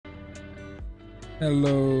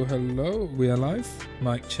Hello, hello. We are live.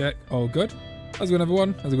 Mic check. All good. How's it going,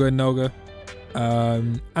 everyone? How's it going, Noga?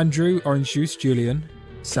 Andrew, Orange Juice, Julian,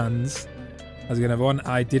 Sans. How's it going, everyone?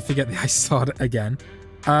 I did forget the ice sword again.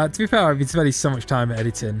 To be fair, I've been spending so much time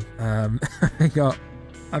editing. I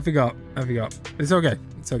forgot. It's okay.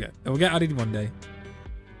 It's okay. It will get added one day.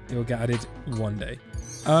 It will get added one day.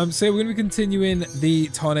 So we're going to be continuing the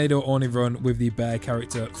Tornado Only run with the bear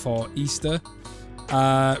character for Easter.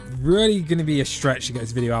 Really going to be a stretch to get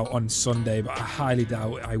this video out on Sunday, but I highly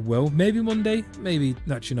doubt I will. Maybe Monday. Maybe,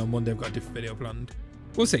 actually no, Monday I've got a different video planned.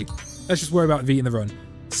 We'll see. Let's just worry about beating the run.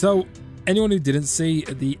 So, anyone who didn't see,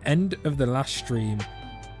 at the end of the last stream,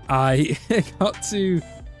 I got to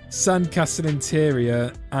Sandcastle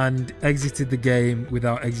Interior and exited the game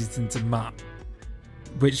without exiting to map.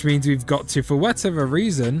 Which means we've got to, for whatever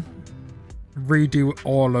reason, redo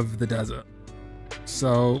all of the desert.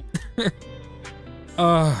 So,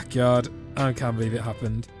 oh god, I can't believe it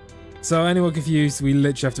happened. So anyone confused, we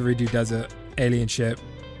literally have to redo desert, alien ship,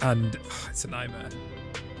 and it's a nightmare.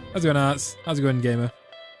 How's it going, Arts? How's it going, Gamer?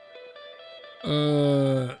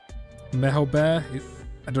 Meho Bear?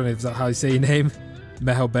 I don't know if that's how you say your name.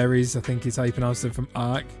 Meho Berries, I think is how you pronounce it, from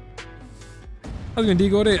Ark. How's it going,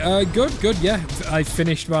 D-Gordy? Good, yeah. I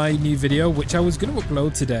finished my new video, which I was going to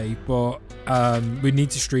upload today, but we need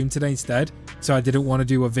to stream today instead. So I didn't want to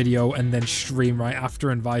do a video and then stream right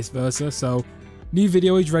after and vice versa. So new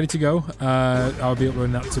video is ready to go. I'll be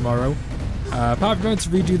uploading that tomorrow. Apart from going to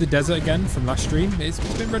redo the desert again from last stream, it's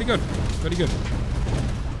been really good. Really good.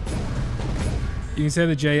 You can say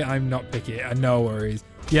the J, I'm not picky. No worries.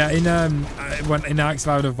 Yeah, in Ark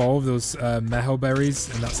Survival Evolved, those Meho berries,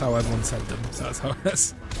 and that's how everyone said them. So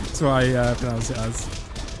that's why I pronounce it as.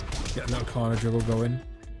 Get a little corner dribble going.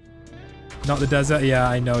 Not the desert, yeah,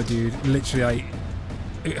 I know, dude. Literally,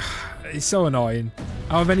 it's so annoying.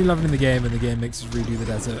 Out of any level in the game, and the game makes us redo the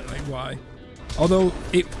desert, like why? Although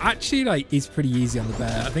it actually is pretty easy on the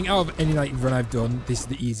bear. I think out of any run I've done, this is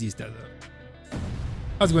the easiest desert.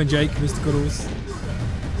 How's it going, Jake? Mr. Cuddles.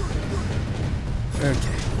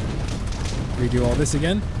 Okay. Redo all this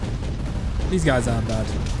again. These guys aren't bad.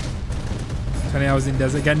 20 hours in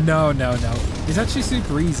desert again. No. It's actually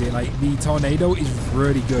super easy. Like, the tornado is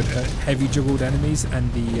really good at heavy juggled enemies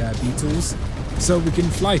and the beetles. So we can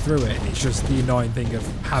fly through it. It's just the annoying thing of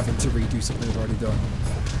having to redo something we've already done.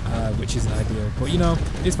 Which isn't ideal. But, you know,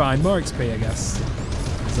 it's fine. More XP, I guess.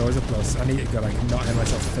 It's always a plus. I need to go, not hit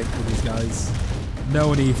myself thick with these guys.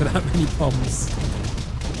 No need for that many bombs.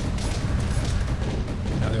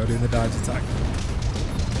 Now they're doing the dive attack.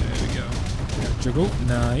 There we go. Juggle.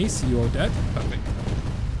 Nice. You're dead. Perfect.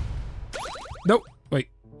 Nope. Wait.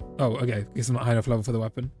 Oh, okay. Guess I'm not high enough level for the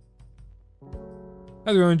weapon.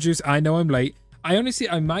 How's it going, Juice? I know I'm late. I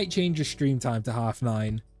might change the stream time to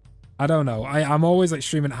 9:30. I don't know. I'm always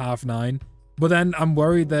streaming at 9:30. But then I'm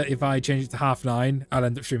worried that if I change it to 9:30, I'll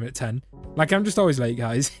end up streaming at 10. I'm just always late,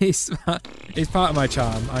 guys. It's part of my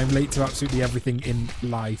charm. I'm late to absolutely everything in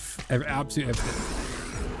life. Absolutely everything.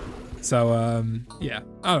 So, yeah.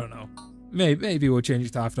 I don't know. Maybe we'll change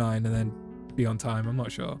it to 9:30 and then be on time. I'm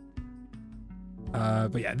not sure.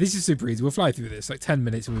 But yeah, this is super easy. We'll fly through this. 10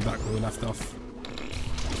 minutes and we'll be back where we left off.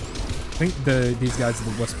 I think these guys are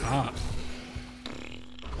the worst part.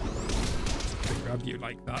 They grab you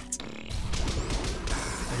like that.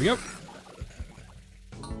 There we go.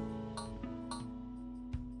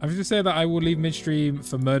 I was going to say that I will leave midstream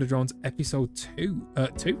for Murder Drones episode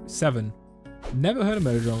 7. Never heard of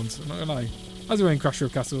Murder Drones, I'm not going to lie. How's it going, Crasher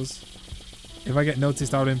of Castles? If I get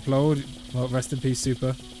noticed, I'll implode. Well, rest in peace,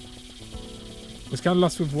 Super. Was kind of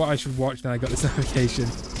lost with what I should watch, then I got this notification.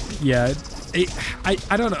 Yeah,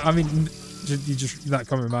 I don't know. I mean, just that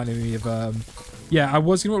comment reminded me of... yeah, I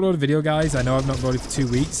was going to upload a video, guys. I know I've not uploaded for 2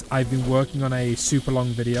 weeks. I've been working on a super long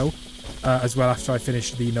video as well after I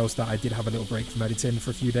finished the notes that I did have a little break from editing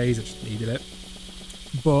for a few days. I just needed it.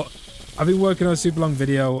 But I've been working on a super long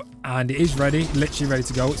video and it is ready, literally ready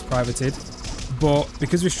to go. It's privated. But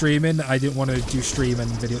because we're streaming, I didn't want to do stream and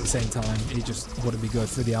video at the same time. It just wouldn't be good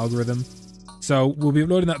for the algorithm. So we'll be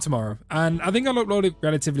uploading that tomorrow. And I think I'll upload it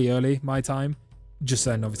relatively early, my time. Just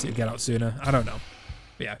then, obviously, it'll get out sooner. I don't know.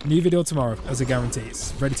 But yeah, new video tomorrow, as a guarantee.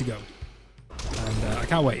 It's ready to go. And I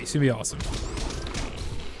can't wait. It's going to be awesome.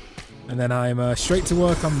 And then I'm straight to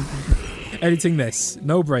work. I'm editing this.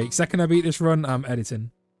 No break. Second I beat this run, I'm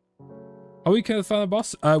editing. Oh, we can find the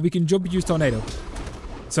boss? We can jump and use tornado.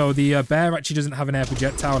 So the bear actually doesn't have an air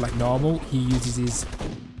projectile like normal. He uses his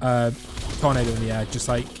tornado in the air, just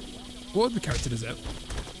like... What other character does it?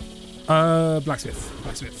 Blacksmith.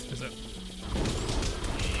 Blacksmith does it.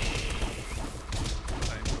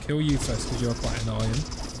 Right, we'll kill you first because you're quite annoying.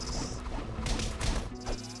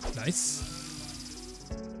 Nice.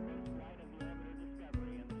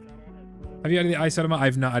 Have you added the ice auto mode?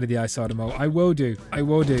 I've not added the ice auto mode. I will do. I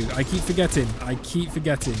will do. I keep forgetting. I keep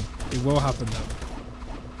forgetting. It will happen though.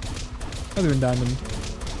 How's it doing, Diamond?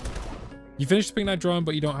 You finished the pink night drawing,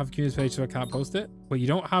 but you don't have a community page, so I can't post it. Well, you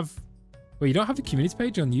don't have. Well, you don't have a community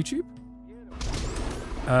page on YouTube?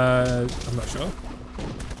 I'm not sure.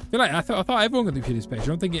 I feel like I thought everyone got the community page. I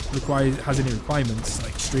don't think it has any requirements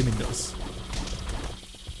like streaming does.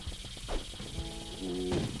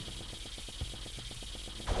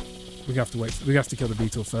 We have to wait. We have to kill the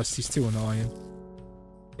beetle first. He's too annoying.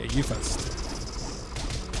 Yeah, you first.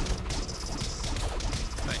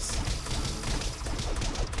 Nice.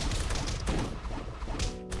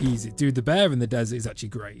 Easy. Dude, the bear in the desert is actually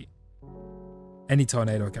great. Any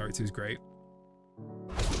tornado character is great.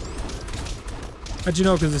 How'd you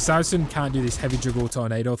know? Because the Saracen can't do this heavy juggle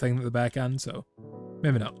tornado thing that the bear can, so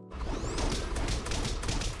maybe not.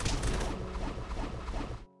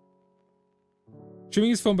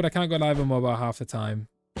 Streaming is fun, but I can't go live on mobile half the time.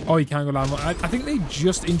 Oh, you can't go live on... I think they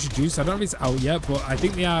just introduced... I don't know if it's out yet, but I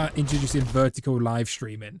think they are introducing vertical live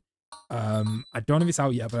streaming. I don't know if it's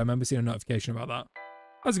out yet, but I remember seeing a notification about that.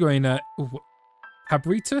 How's it going?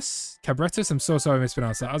 Cabretus? I'm so sorry I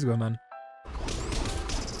mispronounced that. How's it going, man?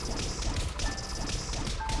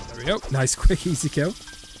 There we go. Nice, quick, easy kill.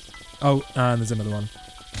 Oh, and there's another one.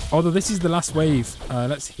 Although this is the last wave.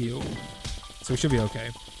 Let's heal. So we should be okay.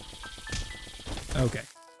 Okay.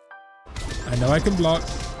 I know I can block.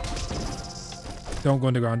 Don't go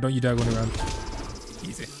underground. Don't you dare go underground.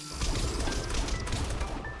 Easy.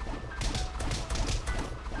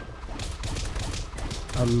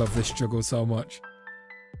 I love this juggle so much.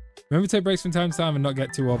 Remember to take breaks from time to time and not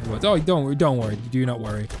get too overworked. Oh, don't worry. Do not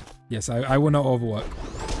worry. Yes, I will not overwork.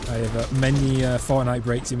 I have many Fortnite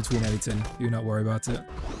breaks in between editing. Do not worry about it.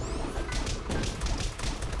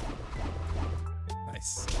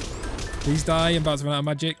 Nice. Please die. I'm about to run out of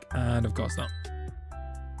magic. And of course not.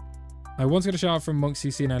 I once got a shout out from Monks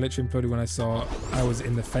CC and I literally imploded when I saw I was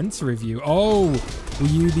in the Fence review. Oh, were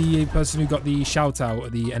you the person who got the shout out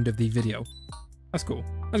at the end of the video? That's cool.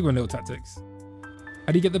 That's good little tactics.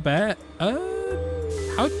 How do you get the bear?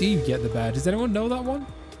 How do you get the bear? Does anyone know that one?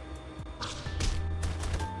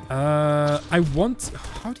 How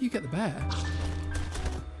do you get the bear?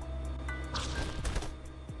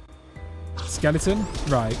 Skeleton?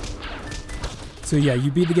 Right. So yeah,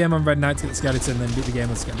 you beat the game on Red Knight to get the skeleton, then beat the game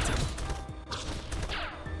on skeleton.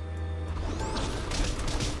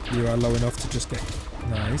 You are low enough to just get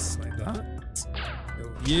nice, like that.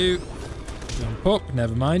 Go you. Jump up,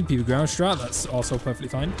 never mind. PB ground strat, that's also perfectly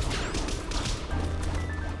fine.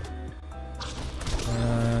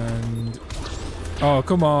 And... oh,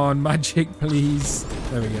 come on, magic, please.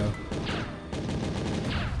 There we go.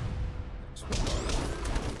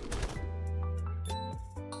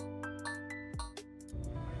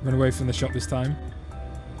 Run away from the shop this time.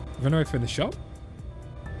 Run away from the shop?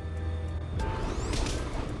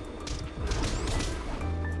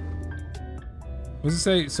 Was it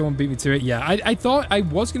say someone beat me to it? Yeah, I thought I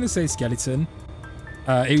was going to say skeleton.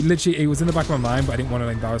 It was in the back of my mind, but I didn't want to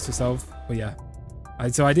embarrass myself. But yeah.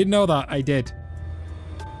 So I did know that. I did.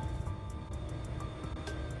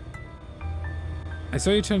 I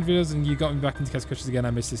saw your channel videos and you got me back into Castle Crashers again.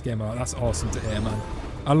 I missed this game a lot. That's awesome to hear, man.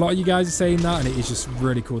 A lot of you guys are saying that, and it is just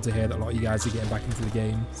really cool to hear that a lot of you guys are getting back into the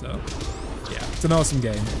game. So, yeah, it's an awesome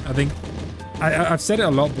game. I think I've said it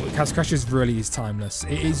a lot, but Castle Crashers really is timeless.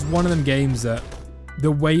 It is one of them games that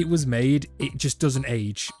the way it was made, it just doesn't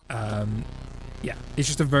age. Yeah, it's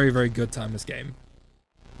just a very, very good timeless game.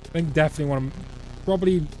 I think definitely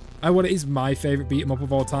it is my favorite beat 'em up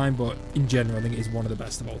of all time, but in general, I think it is one of the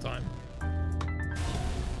best of all time.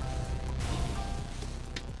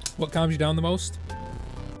 What calms you down the most?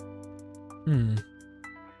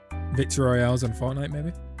 Victory Royales on Fortnite,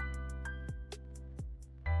 maybe?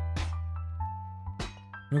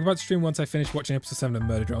 I'll go back to stream once I finish watching episode 7 of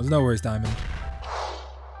Murder Drones. No worries, Diamond.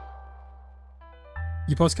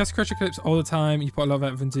 You post Castle Crusher clips all the time. You put a lot of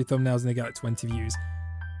effort into your thumbnails and they get like 20 views.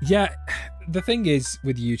 Yeah, the thing is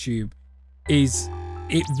with YouTube is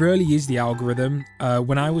it really is the algorithm.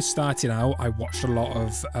 When I was starting out, I watched a lot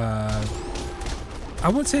of... I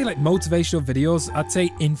wouldn't say like motivational videos. I'd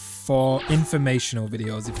say informational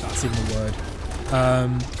videos, if that's even a word.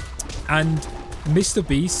 And Mr.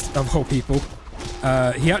 Beast, of all people,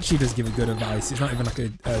 he actually does give a good advice. It's not even like a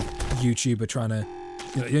YouTuber trying to,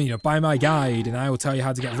 you know, buy my guide and I will tell you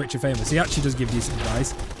how to get rich and famous. He actually does give decent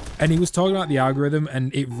advice. And he was talking about the algorithm,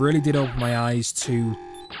 and it really did open my eyes to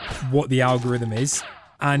what the algorithm is.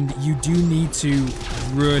 And you do need to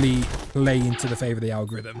really play into the favor of the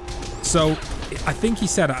algorithm. So I think he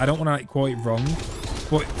said, I don't want to like quote it wrong,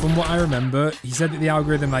 but from what I remember, he said that the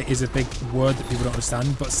algorithm like is a big word that people don't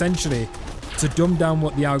understand. But essentially, to dumb down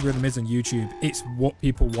what the algorithm is on YouTube, it's what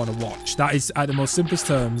people want to watch. That is, at the most simplest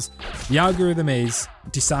terms, the algorithm is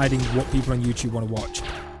deciding what people on YouTube want to watch.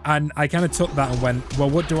 And I kind of took that and went, well,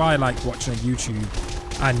 what do I like watching on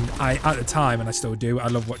YouTube? And I, at the time, and I still do, I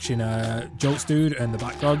love watching Jolts Dude and the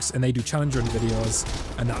Backdogs, and they do challenge run videos,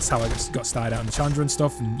 and that's how I got started out in the challenge run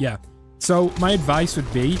stuff. And yeah, so my advice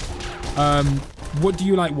would be, what do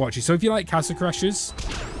you like watching? So if you like Castle Crashers,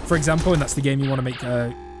 for example, and that's the game you want to make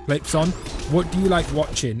clips on, what do you like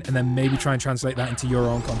watching? And then maybe try and translate that into your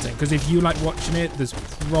own content. Because if you like watching it, there's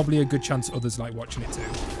probably a good chance others like watching it too.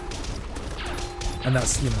 And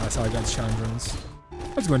that's, you know, that's how I go to challenge runs.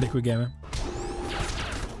 How's it going, Liquid Gamer?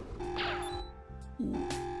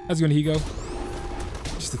 How's it going, Hugo?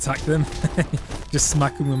 Just attack them. Just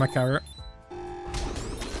smack them with my carrot.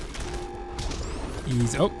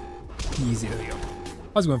 Easy. Oh, easy. There we go.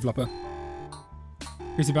 How's it going, Flopper?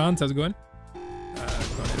 Chrissy Barnes, how's it going?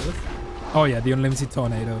 Tornado. Oh yeah, the unlimited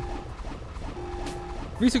tornado.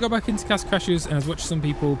 Recently got back into Castle Crashers and I've watched some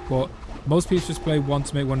people, but most people just play one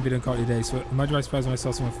to make one video and call it a day. So imagine I surprised when I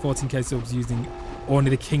saw someone with 14k subs using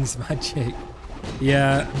only the King's Magic.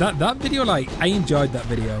 Yeah, that video, like, I enjoyed that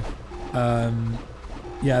video.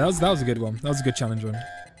 Yeah, that was a good one. That was a good challenge one.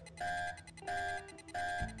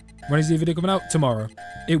 When is the video coming out? Tomorrow.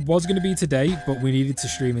 It was going to be today, but we needed to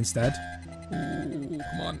stream instead. Ooh,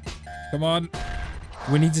 come on. Come on.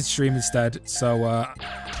 We need to stream instead, so,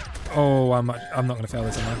 oh, I'm not going to fail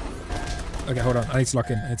this, am I? Okay, hold on. I need to lock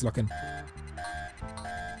in. I need to lock in.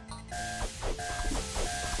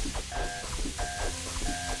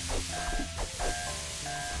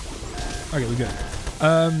 Okay, we're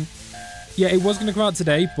good. Yeah, it was going to come out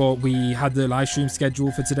today, but we had the live stream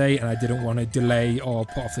scheduled for today, and I didn't want to delay or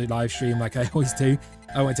put off the live stream like I always do.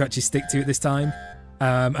 I wanted to actually stick to it this time.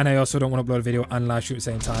 And I also don't want to upload a video and live stream at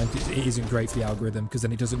the same time, because it isn't great for the algorithm, because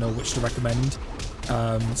then it doesn't know which to recommend.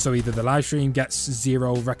 So either the live stream gets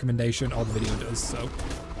 0 recommendation or the video does. So,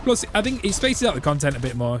 plus, I think it spaces out the content a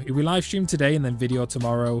bit more. If we live stream today and then video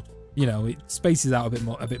tomorrow, you know, it spaces out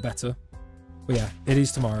a bit better. But yeah, it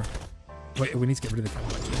is tomorrow. Wait, we need to get rid of the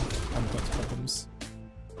camera actually. Camera got problems.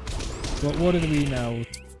 But what are we now?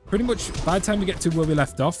 Pretty much by the time we get to where we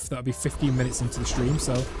left off, that'll be 15 minutes into the stream.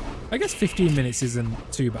 So I guess 15 minutes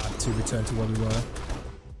isn't too bad to return to where we were.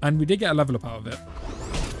 And we did get a level up out of it.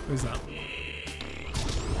 Where's that?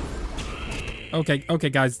 Okay,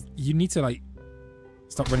 guys, you need to like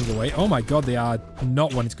stop running away. Oh my god, they are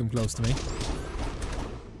not wanting to come close to me.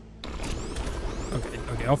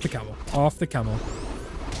 Okay, off the camel. Off the camel.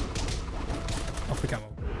 Off the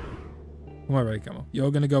camel. Come on, ready, camel.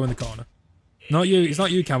 You're gonna go in the corner. Not you. It's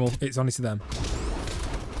not you, camel. It's honestly them.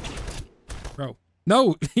 Bro.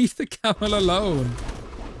 No! Leave the camel alone.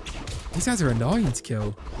 These guys are annoying to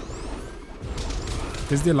kill.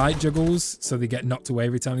 There's the light juggles, so they get knocked away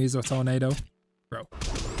every time you use a tornado. Bro.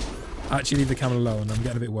 Actually, leave the camel alone. I'm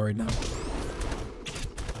getting a bit worried now.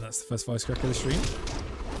 And that's the first voice crack of the stream.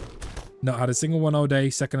 Not had a single one all day.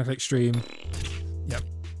 Second I click stream. Yep.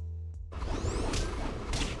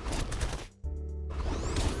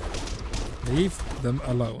 Leave them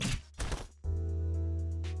alone.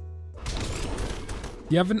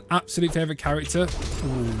 Do you have an absolute favourite character?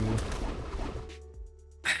 Ooh.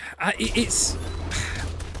 It's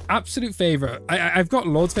absolute favourite. I've got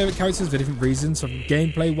loads of favourite characters for different reasons. So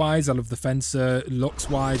gameplay wise, I love the Fencer. Looks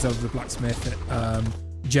wise, I love the Blacksmith.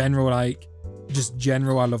 General, like, just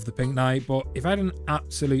general, I love the Pink Knight. But if I had an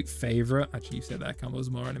absolute favourite, actually, you said there, Campbell's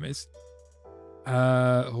more enemies.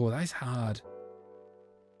 Oh, that is hard.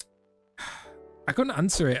 I couldn't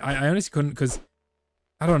answer it. I honestly couldn't, because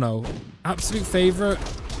I don't know. Absolute favorite.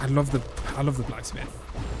 I love the Blacksmith.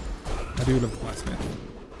 I do love the Blacksmith.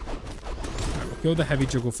 Alright, we'll kill the heavy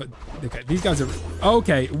juggle for. Okay, these guys are.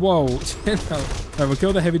 Okay, whoa. Alright, we'll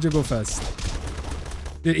kill the heavy juggle first.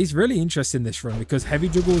 Dude, it's really interesting this run because heavy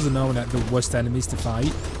juggles are known as the worst enemies to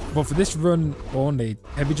fight. But for this run only,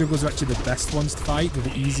 heavy juggles are actually the best ones to fight. They're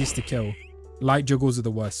the easiest to kill. Light juggles are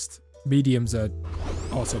the worst. Mediums are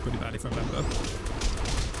also pretty bad if I remember.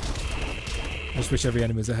 I just wish every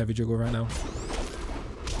enemy was a heavy juggle right now.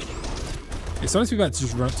 It's honestly better to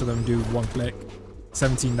just run up to them and do one click.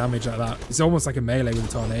 17 damage like that. It's almost like a melee with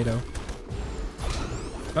a tornado.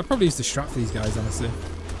 That probably is the strat for these guys, honestly.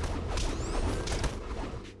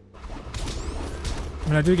 I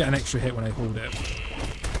mean, I do get an extra hit when I hold it.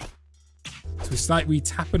 So it's like we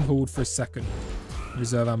tap and hold for a second.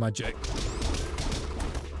 Reserve our magic.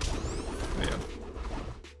 There you go.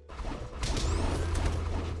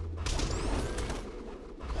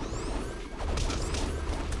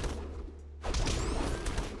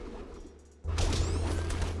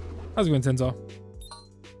 How's it going, Tenzor?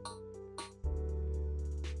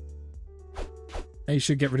 Hey, you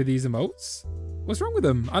should get rid of these emotes. What's wrong with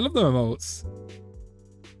them? I love the emotes.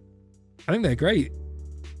 I think they're great.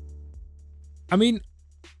 I mean,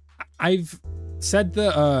 I've said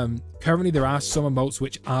that currently there are some emotes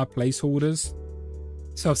which are placeholders.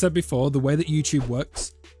 So I've said before, the way that YouTube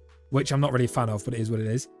works, which I'm not really a fan of, but it is what it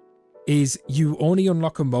is you only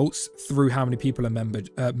unlock emotes through how many people are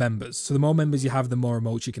members. So the more members you have, the more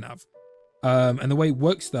emotes you can have. And the way it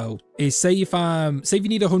works though is say if you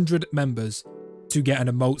need 100 members to get an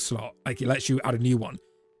emote slot, like it lets you add a new one.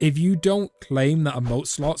 If you don't claim that emote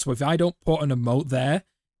slot, so if I don't put an emote there,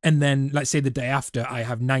 and then let's say the day after I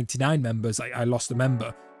have 99 members, I lost a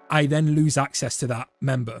member, I then lose access to that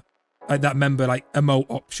member, like emote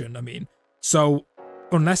option, I mean. So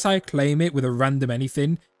unless I claim it with a random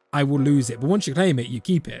anything, I will lose it. But once you claim it, you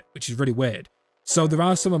keep it, which is really weird. So there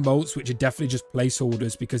are some emotes which are definitely just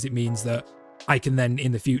placeholders because it means that I can then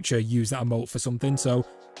in the future use that emote for something. So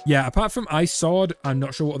yeah, apart from Ice Sword, I'm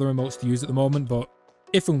not sure what other emotes to use at the moment, but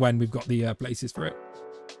if and when we've got the places for it.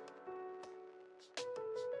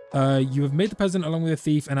 You have made the president along with a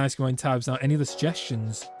thief and ice going tabs. Now, any other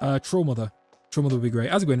suggestions? Troll Mother. Troll Mother would be great.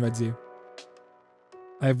 How's it going, Red Zoo?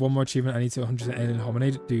 I have one more achievement. I need to 100% Alien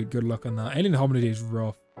Hominid. Dude, good luck on that. Alien Hominid is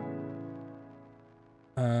rough.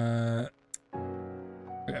 Okay.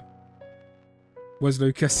 Where's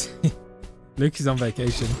Lucas? Lucas is on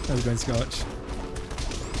vacation. How's it going, Scotch?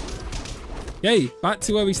 Yay, back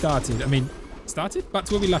to where we started. Back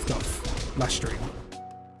to where we left off last stream.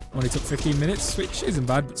 Only took 15 minutes, which isn't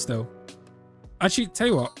bad, but still. Actually, tell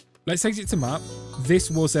you what, let's exit to map.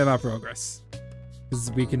 This will save our progress.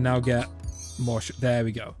 Because we can now get more. There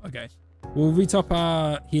we go. Okay. We'll retop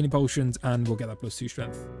our healing potions and we'll get that +2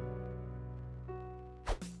 strength.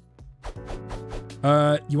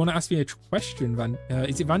 You want to ask me a question, Van?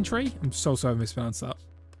 Is it Vantray? I'm so sorry I mispronounced that.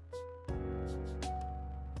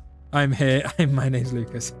 I'm here. My name's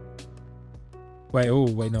Lucas. Wait, oh,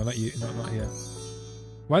 wait, no, not you. No, not here.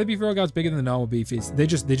 Why are the beef guards bigger than the normal beefies? They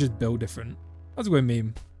just build different. That's a good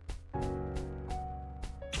meme.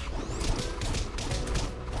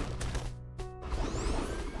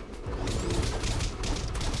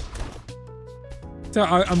 So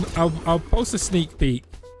I'll post a sneak peek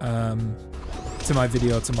to my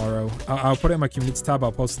video tomorrow. I'll put it in my community tab.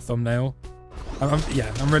 I'll post the thumbnail. Yeah,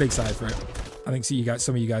 I'm really excited for it. I think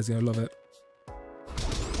some of you guys are gonna love it.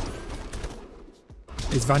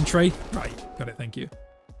 It's Vantray? Right, got it, thank you.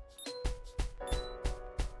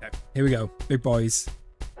 Okay, here we go. Big boys.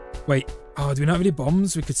 Wait, oh, do we not have any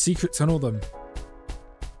bombs? We could secret tunnel them.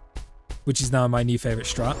 Which is now my new favourite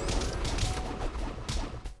strat.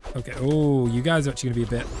 Okay, oh, you guys are actually going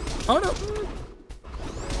to be a bit... Oh, no.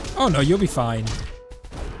 Oh, no, you'll be fine.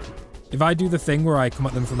 If I do the thing where I come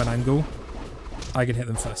at them from an angle, I can hit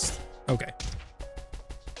them first. Okay.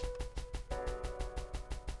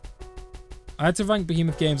 I had to rank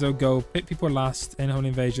Behemoth games. I would go pit people last, in-home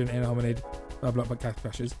invasion, in-hominid, blah, blah, blah, cat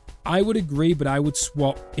crashes. I would agree, but I would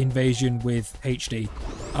swap invasion with HD.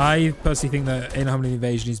 I personally think that in-hominid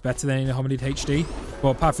invasion is better than in-hominid HD, but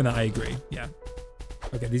apart from that, I agree. Yeah.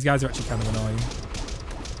 Okay, these guys are actually kind of annoying.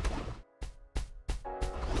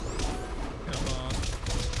 Come on.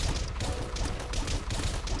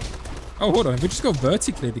 Oh, hold on. If we just go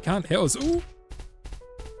vertically, they can't hit us. Ooh.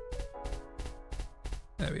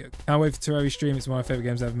 There we go. Can't wait for Terraria stream. It's one of my favorite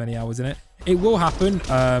games. I have many hours in it. It will happen.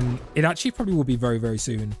 It actually probably will be very, very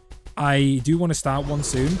soon. I do want to start one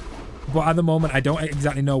soon, but at the moment, I don't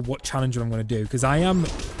exactly know what challenge I'm going to do because I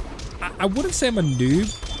wouldn't say I'm a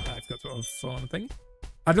noob. I've got to put on phone thing.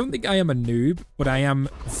 I don't think I am a noob, but I am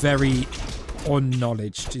very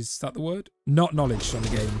unknowledged. Is that the word? Not knowledge on the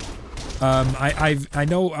game. I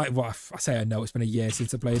know, well, I say I know, it's been a year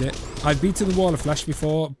since I played it. I've beaten the Wall of Flesh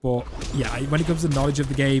before, but yeah, when it comes to knowledge of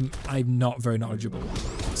the game, I'm not very knowledgeable.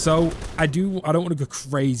 So I don't want to go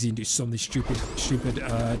crazy and do something stupid,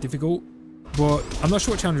 difficult, but I'm not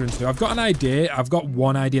sure what challenge I'm going to do. I've got an idea. I've got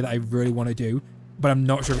one idea that I really want to do, but I'm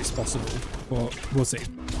not sure if it's possible, but we'll see.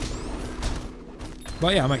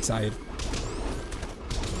 But yeah, I'm excited.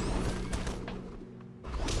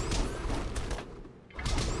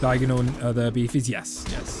 Diagonal the beefies, yes.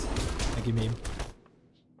 Thank you, meme.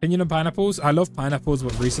 Opinion on pineapples? I love pineapples,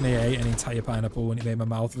 but recently I ate an entire pineapple and it made my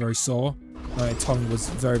mouth very sore. My tongue was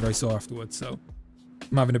very, very sore afterwards, so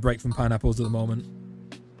I'm having a break from pineapples at the moment.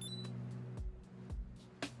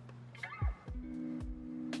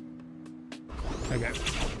 Okay.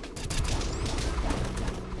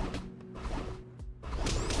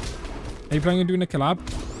 Are you planning on doing a collab?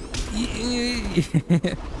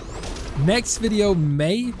 Next video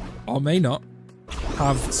may or may not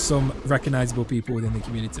have some recognizable people within the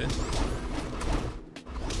community.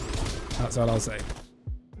 That's all I'll say.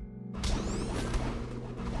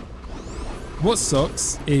 What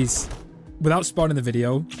sucks is, without spoiling the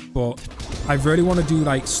video, but I really want to do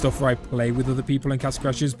like stuff where I play with other people in Castle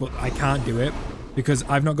Crashers, but I can't do it because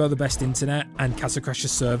I've not got the best internet, and Castle Crashers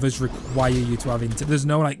servers require you to have internet. There's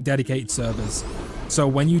no like dedicated servers. So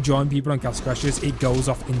when you join people on Castle Crashers, it goes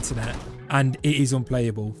off internet and it is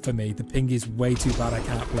unplayable for me. The ping is way too bad, I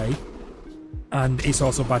can't play. And it's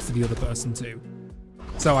also bad for the other person too.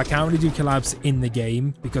 So I can't really do collabs in the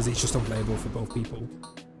game because it's just unplayable for both people.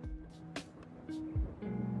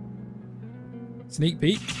 Sneak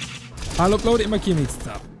peek. I'll upload it in my community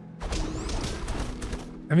tab.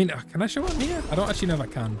 I mean, can I show it on here? I don't actually know if I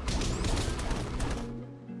can.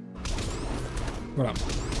 What up?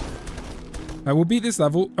 We'll beat this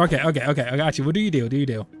level. Okay. Actually, we'll do your deal. Do your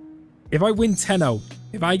deal. If I win 10-0,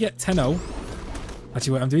 if I get 10-0,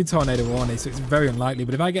 actually, wait, I'm doing Tornado Warning, so it's very unlikely.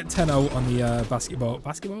 But if I get 10-0 on the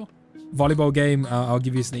volleyball game, I'll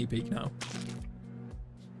give you a sneak peek now.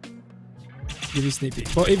 Give you a sneak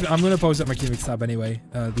peek. But I'm going to post it on my community tab anyway,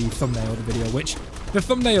 the thumbnail of the video, which the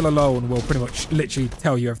thumbnail alone will pretty much literally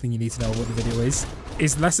tell you everything you need to know what the video is.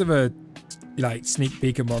 It's less of a like sneak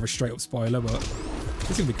peek and more of a straight up spoiler, but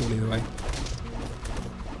it's going to be cool either way.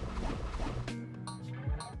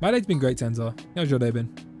 My day's been great, Tenzo. How's your day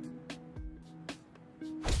been?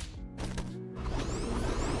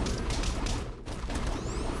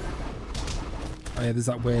 Oh yeah, there's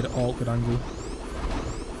that weird awkward angle.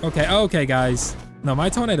 Okay, guys. No, my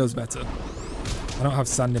tornado's better. I don't have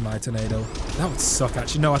sand in my tornado. That would suck,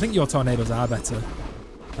 actually. No, I think your tornadoes are better.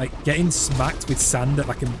 Like, getting smacked with sand at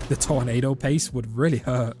like the tornado pace would really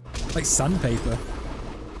hurt. Like sandpaper.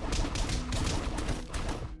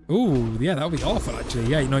 Ooh, yeah, that would be awful, actually.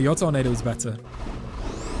 Yeah, no, your tornado is better.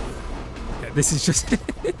 Okay, this is just... Dude,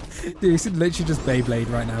 this is literally just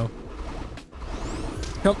Beyblade right now.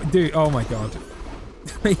 Dude, oh my god.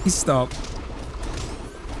 Please stop.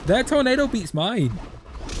 Their tornado beats mine.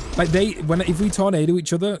 Like, if we tornado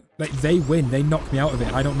each other, like, they win. They knock me out of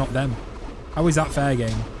it. I don't knock them. How is that fair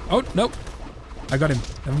game? Oh, nope. I got him.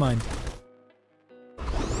 Never mind.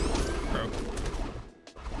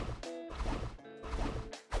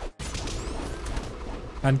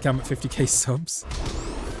 And cam at 50k subs.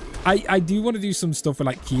 I do want to do some stuff with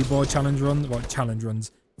like keyboard challenge runs. Well, challenge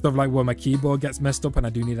runs. Stuff like where my keyboard gets messed up and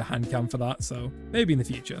I do need a hand cam for that. So maybe in the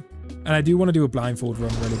future. And I do want to do a blindfold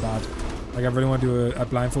run really bad. Like I really want to do a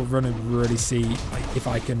blindfold run and really see like if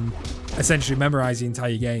I can essentially memorize the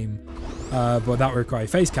entire game. But that would require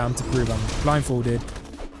face cam to prove I'm blindfolded.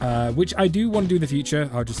 Which I do want to do in the future.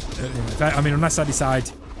 I'll just, I mean, unless I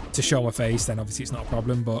decide to show my face, then obviously it's not a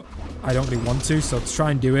problem, but I don't really want to, so to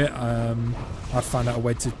try and do it, I've found out a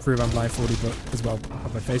way to prove I'm blindfolded, but as well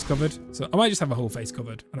have my face covered. So I might just have my whole face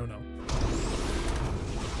covered. I don't know.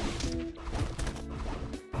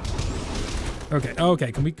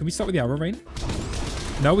 Okay. Can we start with the arrow rain?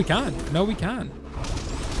 No, we can't. No, we can.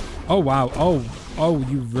 Oh wow. Oh,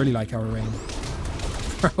 you really like arrow rain,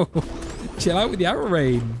 bro. Chill out with the arrow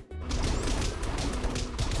rain.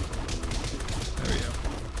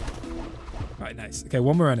 Right, nice. Okay,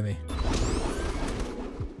 one more enemy.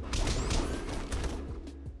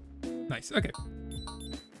 Nice, okay.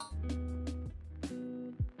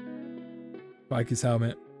 Biker's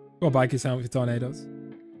helmet. Or biker's helmet for tornadoes.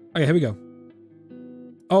 Okay, here we go.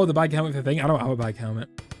 Oh, the bike helmet for the thing? I don't have a bike helmet.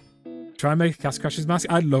 Try and make a Castle Crashers mask?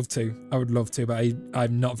 I'd love to. I would love to, but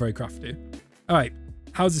I'm not very crafty. Alright,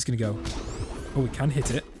 how's this going to go? Oh, we can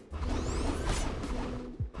hit it.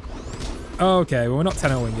 Okay, well, we're not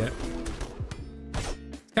 10-0ing yet.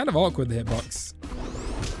 Kind of awkward, the hitbox.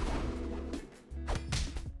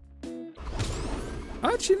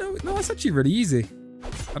 Actually, no, that's actually really easy.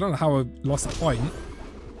 I don't know how I lost that point.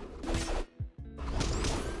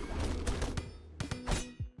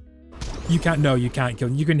 You can't kill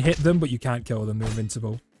them. You can hit them, but you can't kill them. They're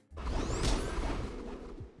invincible.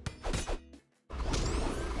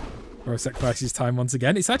 Or sacrifices time once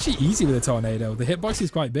again. It's actually easy with a tornado. The hitbox is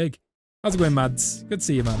quite big. How's it going, Mads? Good to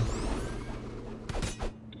see you, man.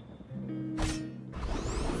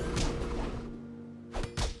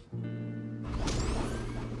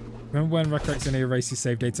 Remember when Recorrects only erases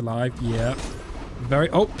save data live? Yeah. Very...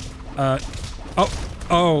 Oh,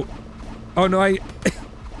 no,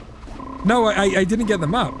 no, I didn't get the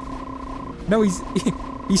map. No, he's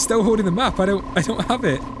still holding the map. I don't have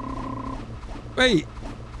it. Wait.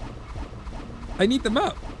 I need the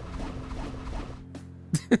map.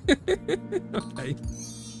 Okay.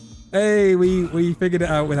 Hey, we figured it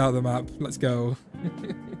out without the map. Let's go.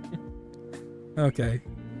 Okay.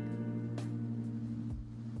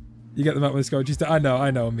 You get the map with the score. Just I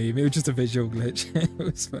know, meme. It was just a visual glitch. It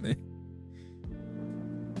was funny.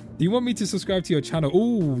 Do you want me to subscribe to your channel?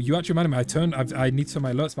 Oh, you actually reminded me. I need to turn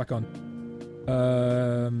my alerts back on.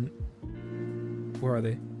 Where are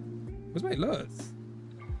they? Where's my alerts?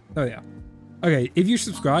 Oh yeah. Okay, if you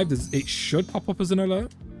subscribe, it should pop up as an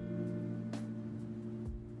alert.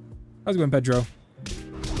 How's it going, Pedro?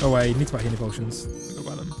 Oh wait, you need to buy healing potions. I'll go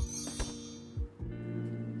buy them.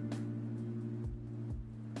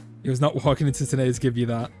 He was not walking into tornado to give you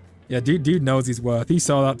that. Yeah, dude knows his worth. He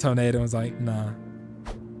saw that tornado and was like, nah.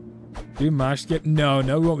 Do mash skip? No,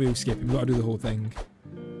 we won't be skipping. We've got to do the whole thing.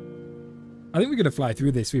 I think we're going to fly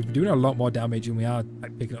through this. We've been doing a lot more damage and we are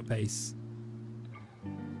like, picking up pace.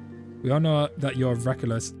 We all know that you're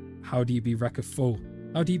reckless. How do you be wrecker-full?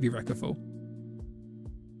 How do you be wrecker-full?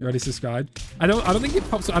 You already subscribed? I don't think it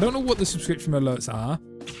pops up. I don't know what the subscription alerts are.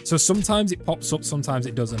 So sometimes it pops up, sometimes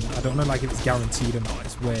it doesn't. I don't know like if it's guaranteed or not.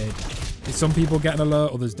 It's weird. Some people get an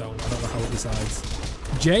alert, others don't. I don't know how it decides.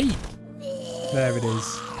 Jake! There it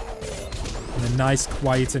is. And a nice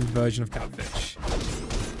quietened version of Catfish.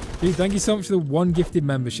 Dude, thank you so much for the 1 gifted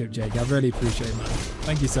membership, Jake. I really appreciate it, man.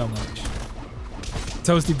 Thank you so much.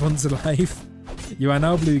 Toasty Buns alive. You are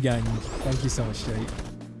now Blue Gang. Thank you so much, Jake.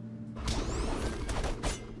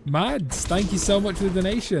 Mads, thank you so much for the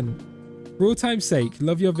donation. For all time's sake,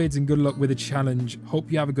 love your vids and good luck with the challenge.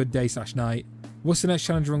 Hope you have a good day/night. What's the next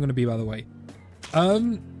challenge run going to be, by the way?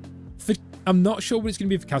 I'm not sure what it's going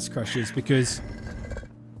to be for Castle Crashers because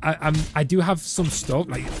I do have some stuff,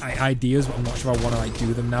 like ideas, but I'm not sure I want to like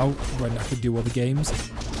do them now when I could do other games.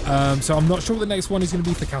 So I'm not sure what the next one is going to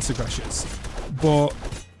be for Castle Crashers. But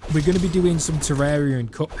we're going to be doing some Terraria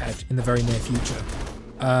and Cuphead in the very near future.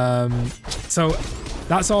 So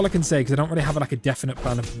that's all I can say because I don't really have like a definite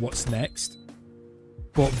plan of what's next.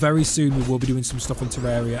 But very soon we will be doing some stuff on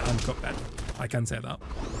Terraria and Cuphead. I can say that.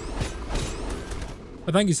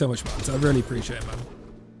 But thank you so much, man. I really appreciate it, man.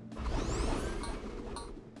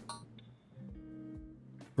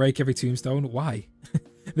 Break every tombstone? Why?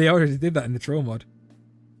 They already did that in the troll mod.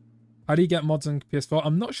 How do you get mods on PS4?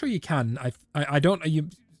 I'm not sure you can. I don't.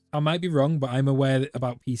 I might be wrong, but I'm aware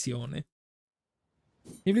about PC only.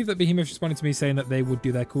 Can you believe that Behemoth responded to me saying that they would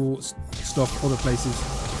do their cool stuff other places,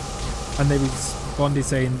 and they responded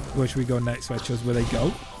saying, "Where should we go next?" So I chose where they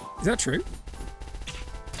go. Is that true?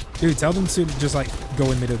 Dude, tell them to just like go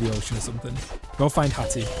in the middle of the ocean or something. Go find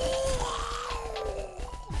Hattie.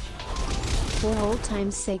 For old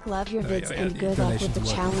time's sake, love your vids and good luck with the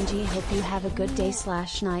challenge. Hope you have a good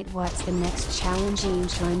day/night. What's the next challenge?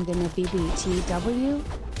 I'm gonna be BTW.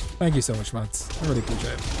 Thank you so much, Matt. I really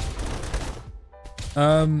appreciate it.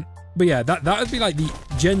 But yeah, that would be like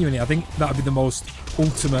genuinely, I think that would be the most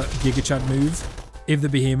ultimate Giga Chad move if the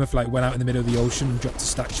Behemoth like went out in the middle of the ocean and dropped a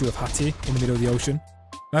statue of Hattie in the middle of the ocean.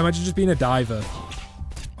 Now imagine just being a diver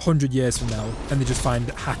 100 years from now and they just find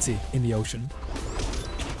Hattie in the ocean.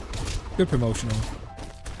 Good promotional.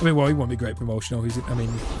 I mean, well, it won't be great promotional. Who's going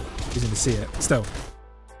to see it? Still,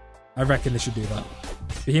 I reckon they should do that.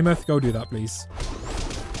 Behemoth, go do that, please.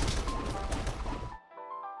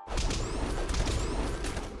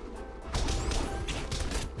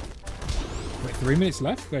 Wait, 3 minutes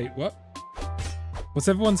left? Wait, what? What's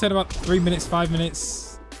everyone said about 3 minutes, 5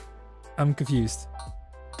 minutes? I'm confused.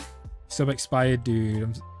 Sub expired,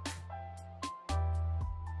 dude.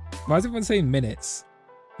 Why is everyone saying minutes?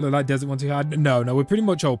 Look like Desert 1 too hard? No, we're pretty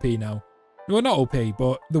much OP now. Well, not OP,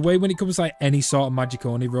 but the way when it comes to like any sort of Magic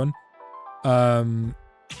Only run,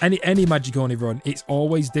 any Magic Only run, it's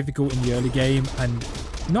always difficult in the early game and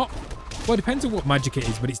not. Well, it depends on what Magic it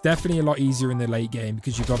is, but it's definitely a lot easier in the late game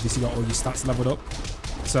because you've obviously got all your stats leveled up.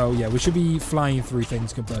 So yeah, we should be flying through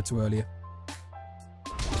things compared to earlier.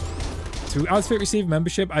 To Outfit receive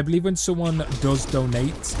membership, I believe when someone does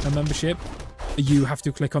donate a membership, you have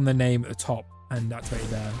to click on the name at the top and activate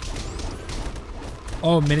it there.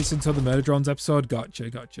 Oh, minutes until the Murder Drones episode. Gotcha.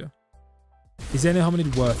 Is any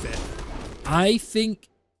Hominid worth it? I think,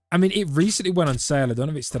 I mean, it recently went on sale. I don't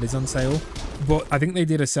know if it still is on sale, but I think they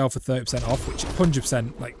did a sale for 30% off, which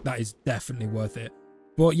 100%, like, that is definitely worth it.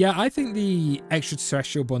 But yeah, I think the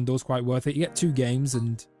extraterrestrial bundle is quite worth it. You get 2 games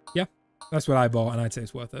and yeah, that's what I bought and I'd say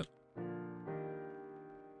it's worth it.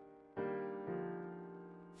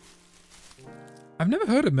 I've never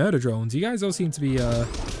heard of Murder Drones. You guys all seem to be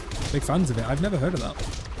big fans of it. I've never heard of that.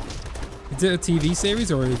 Is it a TV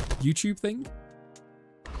series or a YouTube thing?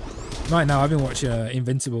 Right now, I've been watching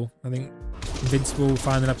Invincible. I think Invincible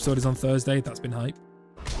final episode is on Thursday. That's been hype.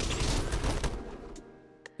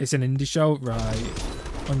 It's an indie show? Right.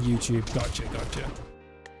 On YouTube. Gotcha.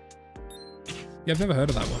 Yeah, I've never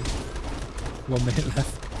heard of that one. 1 minute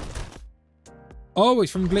left. Oh,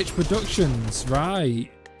 it's from Glitch Productions,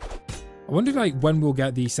 right? I wonder like when we'll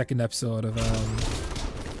get the second episode of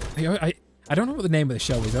I don't know what the name of the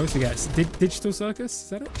show is. I always forget. Digital Circus? Is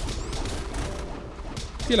that it?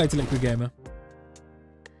 See you later, Liquid Gamer.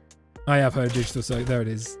 I have heard of Digital Circus. There it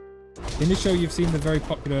is. In the show, you've seen the very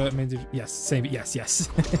popular... Yes, same. Yes, yes.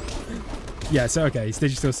 Yeah, so okay. It's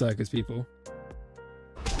Digital Circus, people.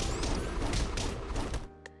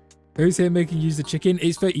 Who's here making use the chicken?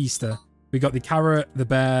 It's for Easter. We got the carrot, the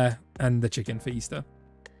bear, and the chicken for Easter.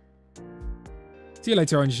 See you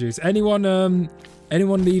later, Orange Juice.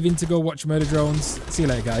 Anyone leaving to go watch Murder Drones? See you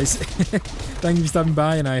later, guys. Thank you for stopping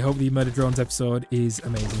by, and I hope the Murder Drones episode is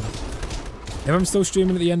amazing. If I'm still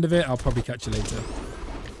streaming at the end of it, I'll probably catch you later.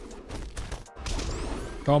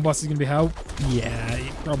 Corn Boss is going to be help? Yeah,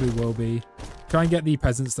 it probably will be. Try and get the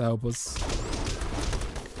peasants to help us.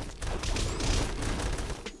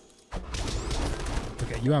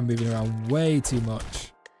 Okay, you are moving around way too much.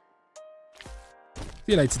 See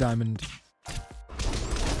you later, Diamond.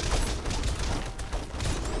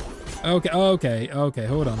 Okay,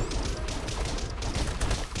 hold on.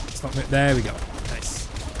 Stop it. There we go. Nice.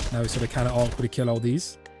 Now we sort of kind of awkwardly kill all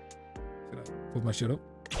these. Should I pull my shit up?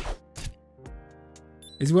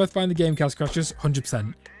 Is it worth buying the game, Cast Crashers?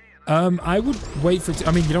 100%. I would wait for it to,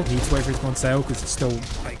 I mean, you don't need to wait for it to go on sale because it's still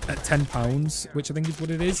like at £10, which I think is what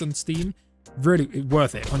it is on Steam. Really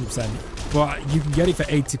worth it, 100%. But you can get it for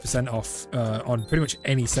 80% off on pretty much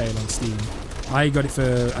any sale on Steam. I got it for,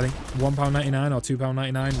 I think, £1.99 or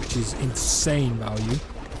 £2.99, which is insane value.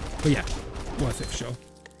 But yeah, worth it for sure.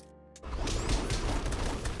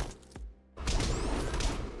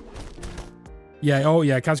 Yeah, oh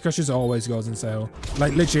yeah, Cast Crashers always goes on sale.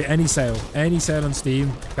 Like literally any sale on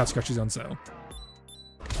Steam, Cast Crashers on sale.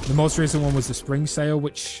 The most recent one was the spring sale,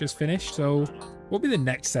 which has finished. So what will be the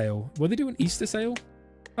next sale? Will they do an Easter sale?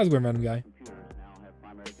 How's it going, random guy?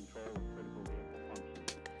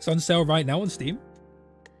 It's on sale right now on Steam.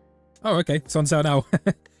 Oh, okay. It's on sale now.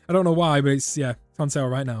 I don't know why, but it's on sale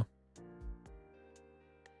right now.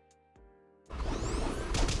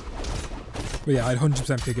 But yeah, I'd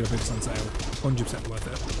 100% pick it up if it's on sale. 100% worth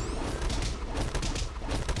it.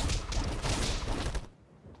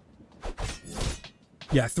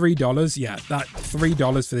 Yeah, $3. Yeah, that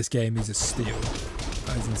 $3 for this game is a steal.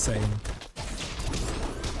 That is insane.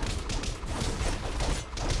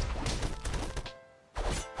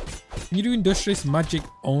 Can you do Industrialist Magic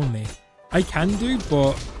only? I can do,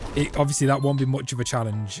 but obviously that won't be much of a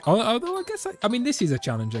challenge. Although I guess, I mean, this is a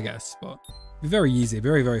challenge, I guess, but it'll be very easy,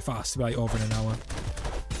 very, very fast, like over in an hour.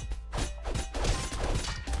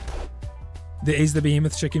 There is the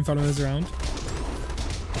Behemoth Chicken following us around.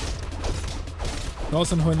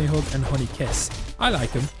 Thoughts on Honey Hug and Honey Kiss? I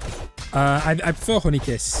like them. I prefer Honey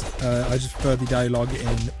Kiss. I just prefer the dialogue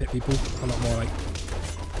in Pit People a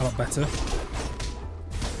lot better.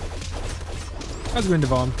 How's it going,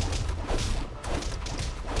 Devon?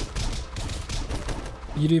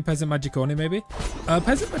 You do Peasant Magiconi, maybe?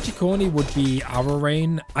 Peasant Magiconi would be our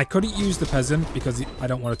Rain. I couldn't use the Peasant because I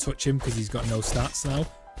don't want to touch him because he's got no stats now.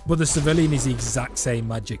 But the Civilian is the exact same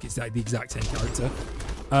magic. It's like the exact same character.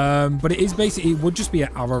 But it is basically, it would just be an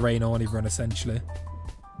our Rain only run, essentially.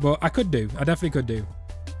 But I definitely could do.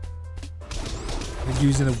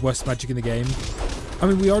 Using the worst magic in the game. I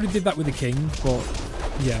mean, we already did that with the King, but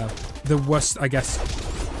yeah. The worst, I guess.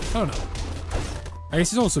 I don't know. I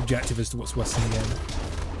guess it's all subjective as to what's worst in the game.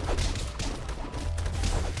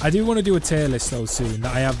 I do want to do a tier list though soon.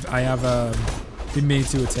 I have been meaning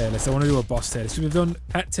to do a tier list. I want to do a boss tier list. We've done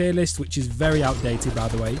pet tier list, which is very outdated, by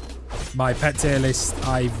the way. My pet tier list,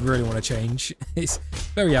 I really want to change. It's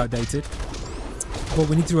very outdated. But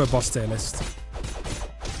we need to do a boss tier list.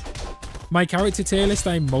 My character tier list,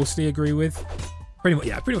 I mostly agree with. Pretty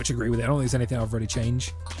much agree with it. I don't think there's anything I've really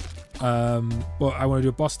changed. But I want to do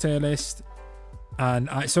a boss tier list. And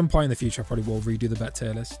at some point in the future, I probably will redo the bet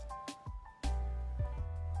tier list.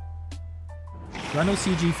 Do I know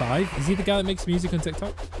CG5? Is he the guy that makes music on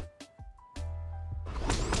TikTok?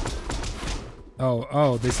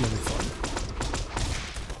 Oh, this is gonna be fun.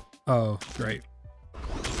 Oh, great.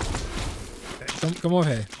 Okay, come over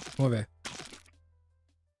here. Come over here.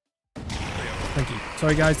 Thank you.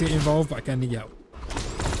 Sorry guys to get involved, but I can need you out.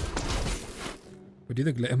 We do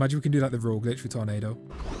the glitch. Imagine we can do like the raw glitch with Tornado.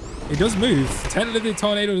 It does move. Technically the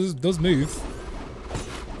Tornado does move.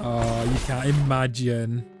 Oh, you can't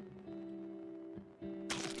imagine.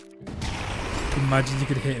 Imagine you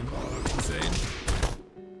could hit him. Oh, that's insane.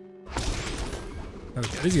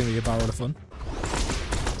 Okay, this is going to be a barrel of fun.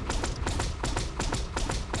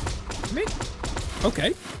 I mean,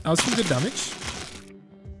 okay. That was some good damage.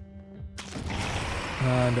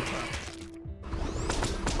 And up there.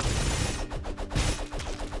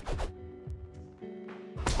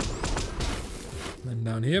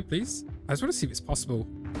 down here, please. I just want to see if it's possible.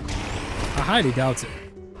 I highly doubt it.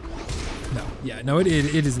 No, yeah, no, it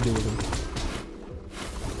isn't doable.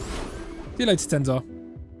 See you later, Tenzor.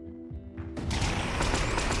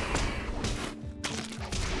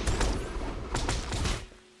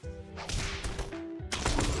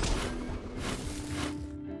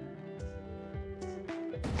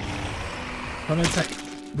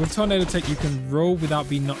 With Tornado Tech, you can roll without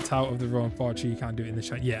being knocked out of the roll. Unfortunately, you can't do it in the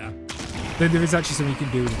shot. Yeah. There is actually something you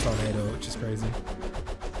can do with the Tornado, which is crazy.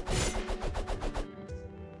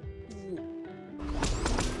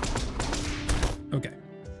 Okay.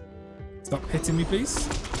 Stop hitting me, please.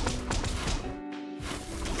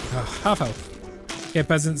 Oh, half health. Okay,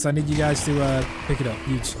 peasants, I need you guys to pick it up.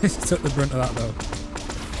 You just took the brunt of that, though.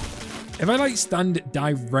 If I, like, stand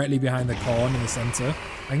directly behind the corn in the center,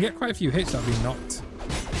 I can get quite a few hits that have been knocked.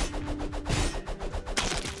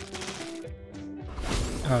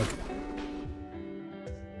 Okay.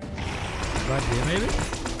 Right here, maybe?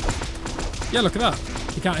 Yeah, look at that.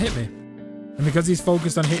 He can't hit me. And because he's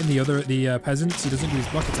focused on hitting the peasants, he doesn't do his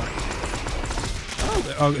block attack.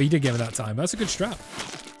 Oh, he did get me that time. That's a good strat.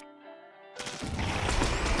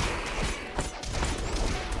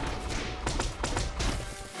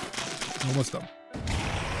 Almost done.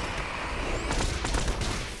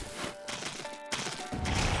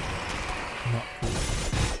 Not cool.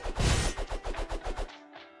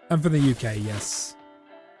 And for the UK, yes.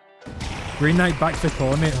 Green Knight back for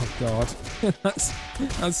corner. Oh god,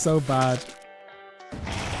 that's so bad.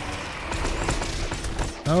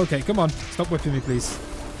 Okay, come on, stop whipping me, please.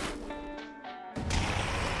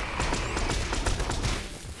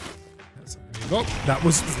 Let's move up. That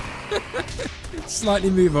was slightly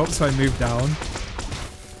move up, so I moved down.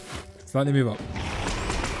 Slightly move up.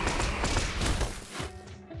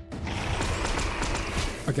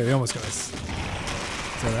 Okay, we almost got this.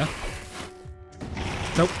 Is that there?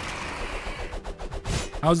 Nope.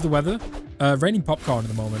 How's the weather? Raining popcorn at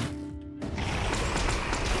the moment.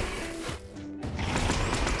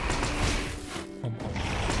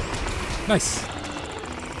 Nice.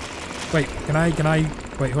 Wait, can I?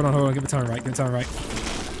 Wait, hold on. Get the time right. Get the time right.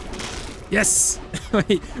 Yes.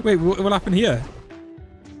 wait. What happened here?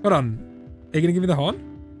 Hold on. Are you gonna give me the horn?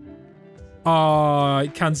 Oh,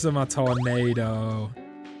 it cancelled my tornado.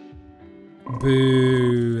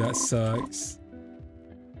 Boo. That sucks.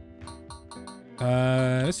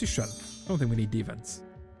 Let's do strength. I don't think we need defense.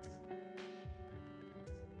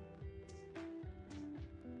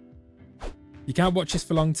 You can't watch this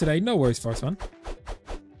for long today. No worries, Forest Man.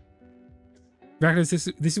 This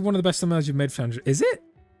is one of the best thumbnails you've made for 100. Is it?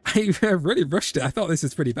 I really rushed it. I thought this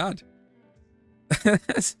was pretty bad.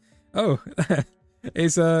 Oh,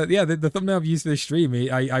 it's yeah. The thumbnail I've used for this stream,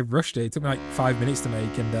 I rushed it. It took me like 5 minutes to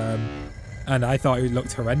make, and I thought it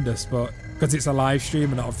looked horrendous. But because it's a live stream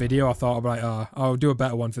and not a video, I thought I'd be like, oh, I'll do a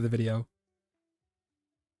better one for the video.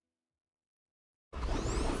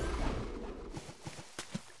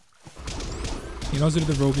 You know, also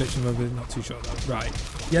the rogue glitch and we're not too sure though. Right.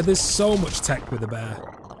 Yeah, there's so much tech with the bear.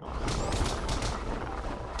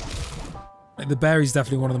 Like, the bear is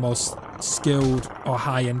definitely one of the most skilled or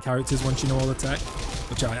high-end characters once you know all the tech,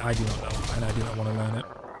 which I do not know, and I do not want to learn it.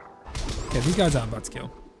 Okay, these guys aren't bad to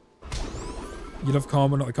kill. You love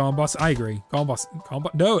Corn but not the Corn boss? I agree. Corn boss.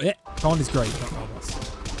 No, Corn is great, not Corn boss.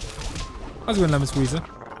 How's it going, Lemon Squeezer?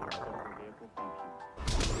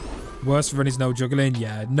 Worst run is no juggling.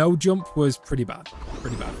 Yeah, no jump was pretty bad.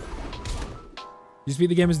 Pretty bad. You just beat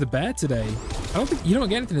the game as the bear today. I don't think you don't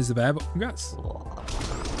get anything as the bear, but congrats.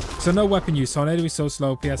 So no weapon use. Tornado is so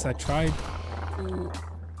slow. PS I tried.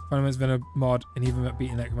 Tournament's been a mod, and even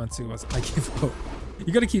beating that command 2 was. I give up.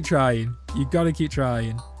 You gotta keep trying. You gotta keep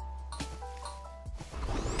trying.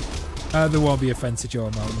 There won't be a Fencer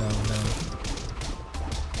mode. No.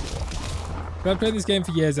 I've played this game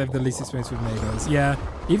for years. I have the least experience with neighbors. Yeah,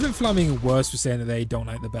 even Flaming and Worse were saying that they don't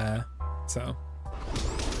like the bear. So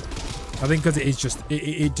I think because it is just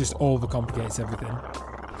it just overcomplicates everything.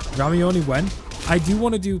 Rami only when? I do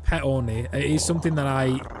want to do pet only. It is something that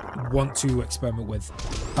I want to experiment with.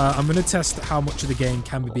 I'm going to test how much of the game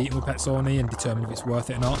can be beaten with pets only and determine if it's worth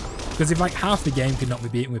it or not. Because if like half the game could not be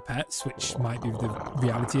beaten with pets, which might be the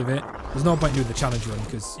reality of it, there's no point doing the challenge run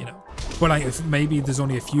because, you know. But like if maybe there's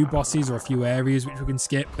only a few bosses or a few areas which we can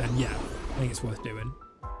skip, then yeah, I think it's worth doing.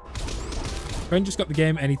 Friend just got the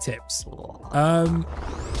game. Any tips? Well,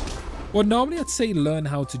 normally I'd say learn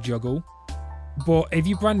how to juggle. But if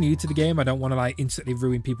you're brand new to the game, I don't want to like instantly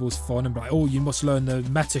ruin people's fun and be like, oh, you must learn the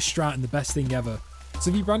meta strat and the best thing ever. So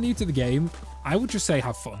if you're brand new to the game, I would just say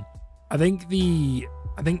have fun. I think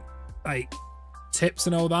like tips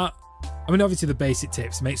and all that I mean, obviously the basic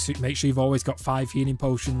tips. Make sure you've always got 5 healing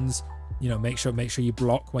potions. You know, make sure you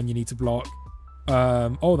block when you need to block.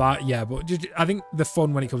 All that, yeah. But just, I think the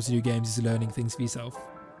fun when it comes to new games is learning things for yourself.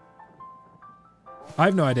 I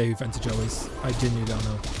have no idea who Fenta Joe is. I genuinely don't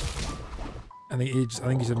know. I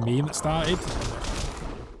think it's a meme that started.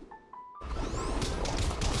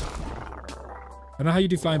 I don't know how you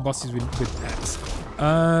do flying bosses with pets.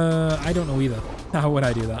 I don't know either. How would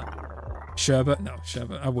I do that? Sherbet? No,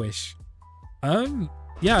 Sherbet. I wish.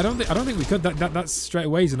 Yeah, I don't think we could. That's straight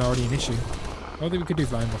away isn't already an issue. I don't think we could do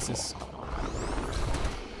flying bosses.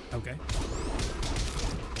 Okay.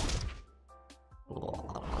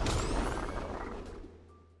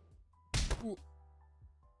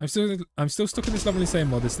 I'm still stuck in this level in the same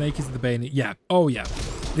mode. The snake is the bayonet. Yeah. Oh yeah.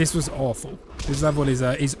 This was awful. This level is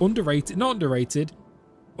underrated. Not underrated.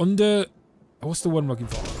 What's the one I'm looking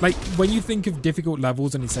for? Like when you think of difficult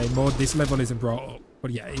levels on the same mode, this level isn't brought up. But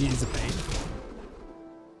yeah, it is a pain.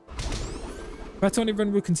 Pet only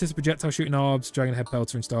run will consist of projectile shooting orbs, dragon head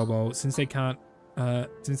pelter, and star ball. Since they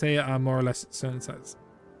are more or less certain size.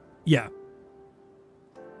 Yeah.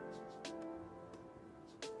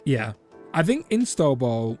 Yeah. I think Install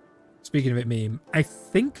Ball, speaking of it meme, I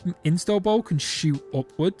think Install Ball can shoot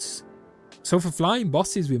upwards. So for flying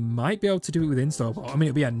bosses, we might be able to do it with Install Ball. I mean,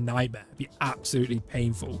 it'd be a nightmare. It'd be absolutely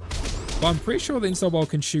painful. But I'm pretty sure the Install Ball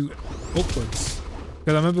can shoot upwards.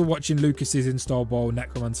 Because I remember watching Lucas's Install Ball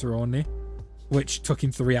Necromancer only, which took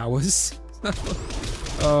him 3 hours.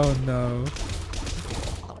 Oh no.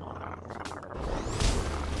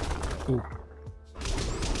 Ooh.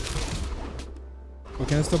 Well,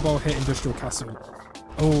 can Install Ball hit Industrial Castle?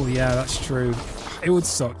 Oh yeah, that's true. It would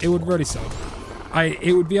suck. It would really suck.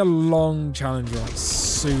 It would be a long challenge, like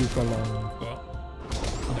super long, but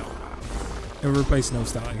no. It would replace no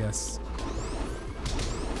start, I guess.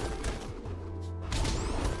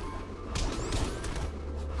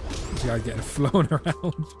 This guy's getting flown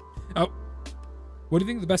around. Oh, what do you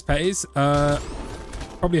think the best pet is?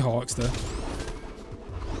 Probably Hawkster.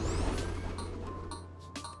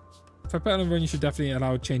 If I pet on a run, you should definitely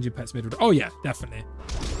allow changing pets mid. Oh yeah, definitely.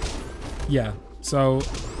 Yeah. So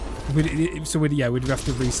we'd have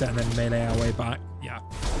to reset and then melee our way back. Yeah.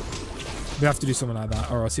 We have to do something like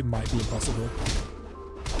that, or else it might be impossible.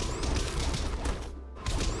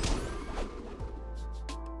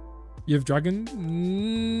 You have dragon?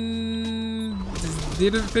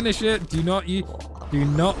 Didn't finish it. Do not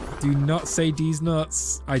say D's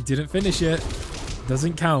nuts. I didn't finish it.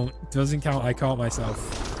 Doesn't count. Doesn't count. I caught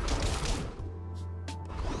myself.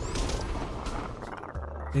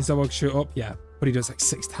 Install Ball shoot up, yeah, but he does like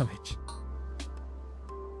 6 damage.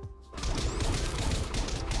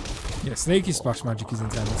 Yeah, Snaky Splash Magic is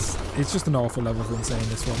intense. It's just an awful level for insane,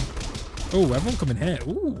 this one. Oh, everyone come in here.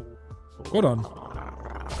 Ooh. Hold on.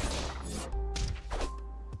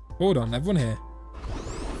 Hold on, everyone here.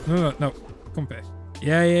 No. Come up here.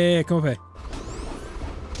 Yeah, come up here.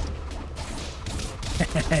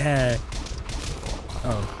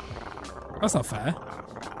 Oh. That's not fair.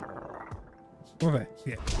 Come over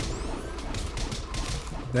here.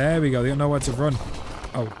 There we go. They don't know where to run.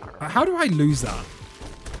 Oh, how do I lose that?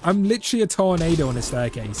 I'm literally a tornado on a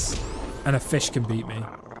staircase, and a fish can beat me.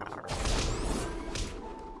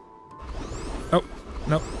 Oh,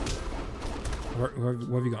 no. Where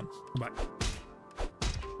have you gone? Come back.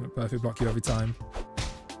 Perfect block you every time.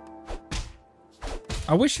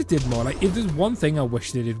 I wish it did more. Like, if there's one thing I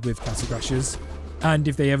wish they did with Castle Crashers, and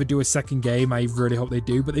if they ever do a second game, I really hope they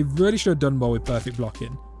do, but they really should have done more with perfect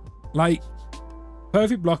blocking. Like,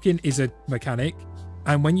 perfect blocking is a mechanic,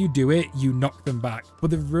 and when you do it, you knock them back.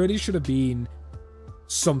 But there really should have been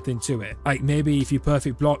something to it. Like, maybe if you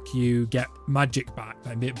perfect block, you get magic back,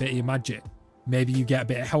 like a bit of your magic. Maybe you get a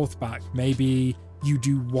bit of health back. Maybe you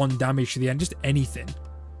do 1 damage to the end, just anything.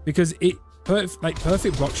 Because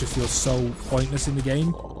perfect block just feels so pointless in the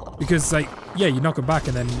game. Because, like, yeah, you knock them back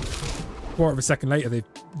and then quarter of a second later, they're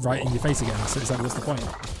right in your face again. So it's like, what's the point?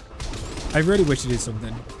 I really wish they did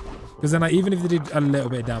something. Because then, like, even if they did a little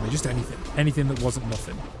bit of damage, just anything. Anything that wasn't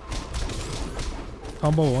nothing.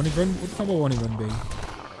 Combo warning run? What would combo warning run be?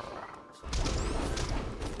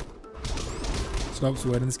 Slopes are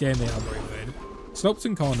weird in this game. They are very weird. Slopes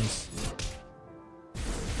and corners.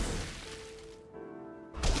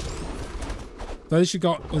 So this you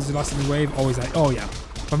got was the last of the wave. Always like, oh yeah.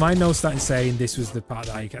 But my nose started saying this was the part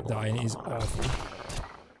that I kept dying. It is awful.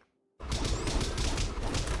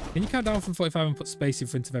 Can you count down from 45 and put space in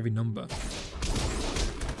front of every number?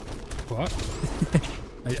 What?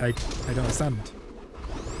 I don't understand.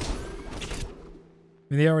 I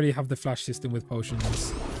mean, they already have the flash system with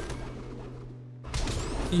potions.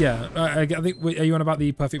 Yeah, I think, are you on about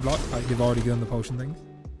the perfect block? Like, they've already done the potion thing.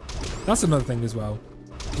 That's another thing as well.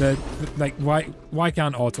 Like, why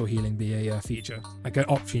can't auto healing be a feature? Like an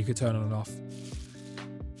option you could turn on and off.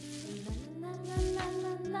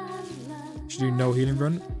 Should do no healing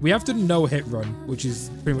run. We have to no hit run, which is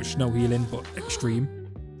pretty much no healing, but extreme.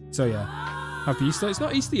 So yeah, happy Easter. It's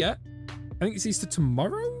not Easter yet. I think it's Easter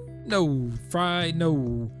tomorrow? No, Friday.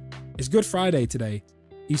 No, it's Good Friday today.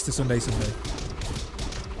 Easter Sunday.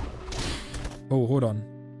 Oh, hold on.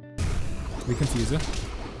 We confuse her.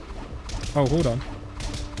 Oh, hold on.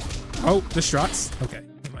 Oh, the strats. Okay,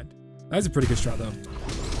 never mind. That's a pretty good strat though.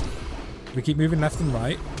 We keep moving left and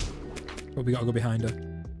right, but we gotta go behind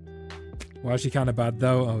her. Well, she kind of bad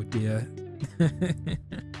though. Oh dear.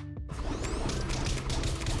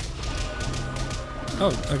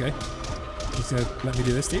 Oh, okay. He's gonna let me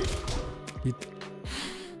do this, dude.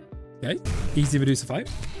 Okay, easy Medusa fight.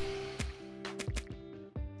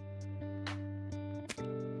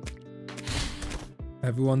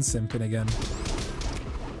 Everyone's simping again.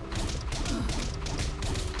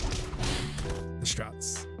 The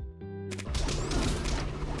strats.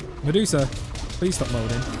 Medusa, please stop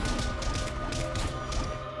molding.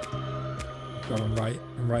 God, I'm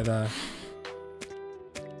right there.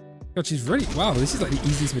 God, she's really, wow, this is like the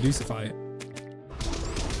easiest Medusa fight.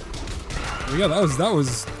 There we go, that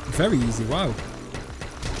was very easy, wow.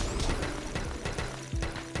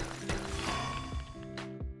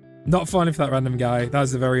 Not falling for that random guy. That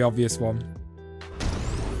was a very obvious one.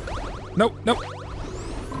 Nope, nope.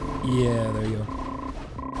 Yeah, there you go.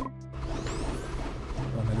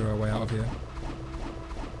 I'll make our way out of here.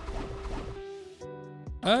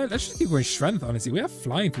 Let's just keep going strength, honestly. We are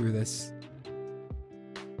flying through this.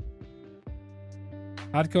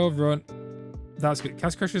 Hardcore run. That's good.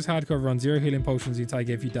 Cast Crusher's hardcore run. 0 healing potions the entire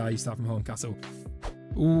game. If you die, you start from home castle.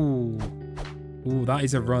 Ooh. Ooh, that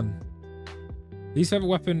is a run. Least favorite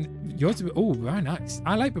weapon. Yours. Oh, Barbarian Axe.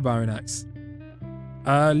 I like Barbarian Axe.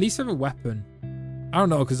 Least favorite weapon. I don't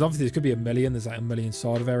know, because obviously there could be a million. There's like a million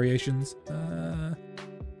sword variations.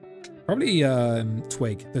 Probably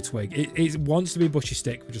Twig. The Twig. It wants to be Bushy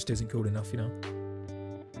Stick, but just isn't cool enough, you know.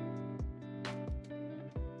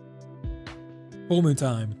 Full moon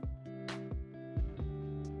time.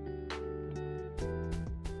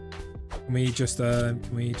 Can we just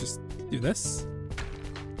do this?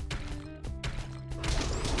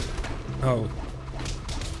 Oh.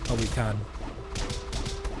 Oh, we can.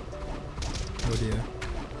 Oh dear.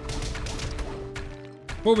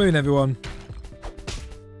 Full moon, everyone.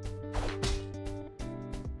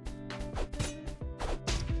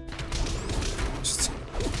 Just,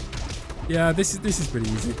 yeah, this is pretty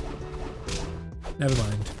easy. Never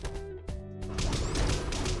mind.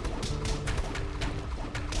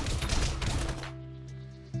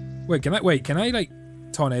 Wait, can I like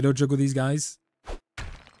tornado juggle these guys?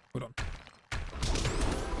 Hold on.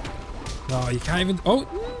 No, you can't even. Oh,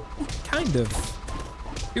 kind of.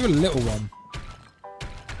 Do a little one.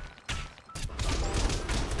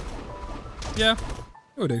 Yeah,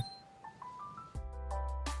 it'll do.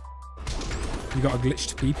 You got a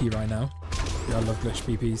glitched PP right now. Yeah, I love glitched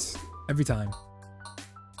PPs. Every time.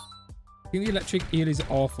 I think the electric eel is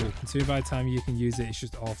awful. Considering by the time you can use it, it's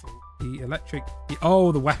just awful. The electric...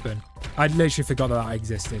 Oh, the weapon. I literally forgot that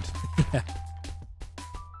existed. Yeah.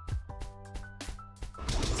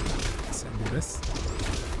 Let's do this.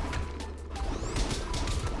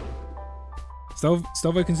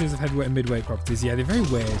 Stelvo consists of heavyweight and midweight properties. Yeah, they're very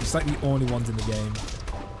weird. It's like the only ones in the game.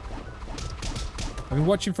 I've been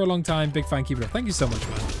watching for a long time. Big fan, keep it up. Thank you so much,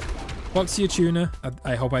 man. Boxy Tuna.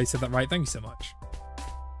 I hope I said that right. Thank you so much.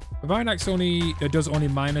 Barbarian Axe only does only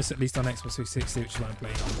minus, at least on Xbox 360, which is what I'm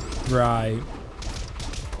playing on. Right.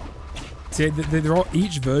 See, they're all,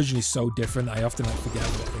 each version is so different that I often like forget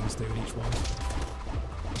what things do in each one.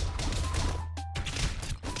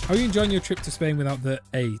 How are you enjoying your trip to Spain without the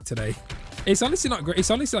A today? It's honestly not great.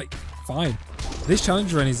 It's honestly like fine. This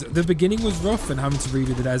challenge run is, the beginning was rough and having to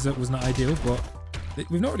redo the desert was not ideal, but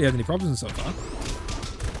we've not really had any problems so far.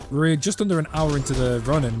 We're just under an hour into the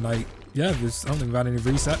run and like, yeah, I don't think we've had any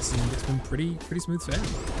resets and it's been pretty smooth sailing.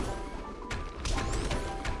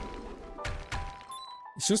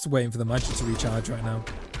 It's just waiting for the magic to recharge right now.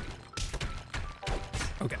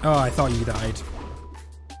 Okay. Oh, I thought you died.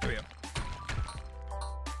 There we go.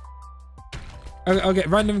 Okay,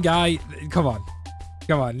 random guy. Come on.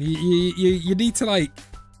 You need to like,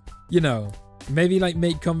 you know, maybe like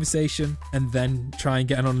make conversation and then try and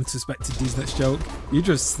get an unsuspected Disney's joke. You're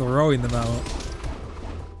just throwing them out.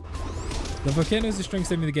 The volcano is the strength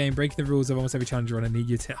statement of the game. Breaking the rules of almost every challenge run and need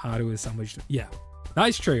you to hit harder with a sandwich. Yeah, that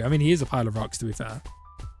is true. I mean, he is a pile of rocks, to be fair.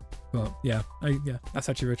 But yeah, yeah, that's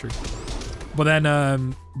actually very true. But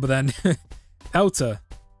then Pelter,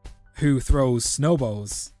 who throws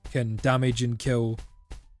snowballs, can damage and kill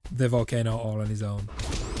the volcano all on his own.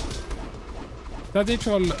 Besides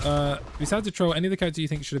the troll, any other character you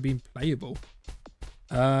think should have been playable?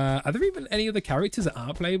 Are there even any other characters that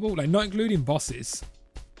aren't playable? Like, not including bosses.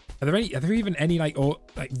 Are there even any like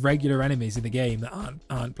regular enemies in the game that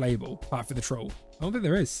aren't playable apart from the troll? I don't think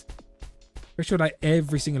there is. Pretty sure like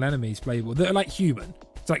every single enemy is playable. They're like human.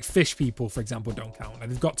 It's like fish people, for example, don't count. Like,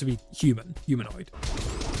 they've got to be humanoid.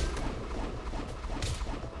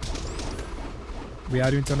 We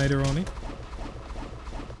are doing tornado only.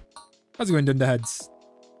 How's it going, Dunderheads?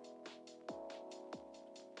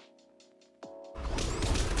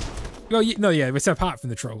 Well, no, yeah, it's apart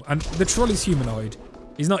from the troll. And the troll is humanoid.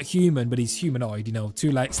 He's not human, but he's humanoid, you know.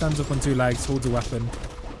 2 legs, stands up on 2 legs, holds a weapon.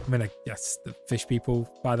 I mean, I guess the fish people,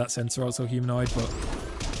 by that sense, are also humanoid, but,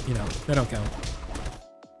 you know, they don't count.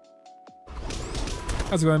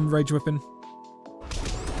 How's it going, Rage Whipping?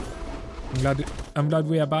 I'm glad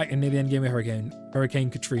we are back and near the end game of Hurricane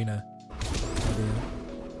Katrina. Oh dear.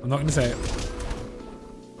 I'm not going to say it.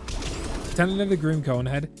 Pretending the Groom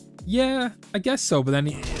Conehead. Yeah, I guess so, but then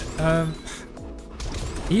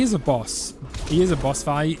he is a boss. He is a boss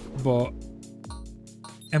fight, but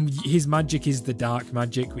his magic is the dark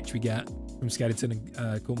magic, which we get from Skeleton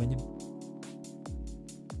and Cool Minion.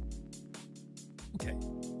 Okay.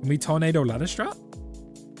 Can we tornado ladder strap?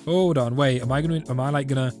 Hold on, wait. Am I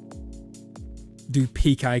gonna do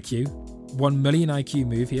peak IQ? 1 million IQ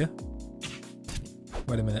move here.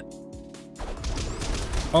 Wait a minute.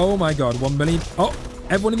 Oh my god, 1 million. Oh,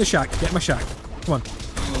 everyone in the shack. Get my shack. Come on.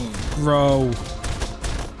 Bro.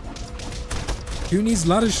 Who needs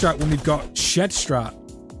ladder strap when we've got shed strap?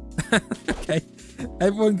 Okay.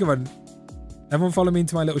 Everyone, come on. Everyone follow me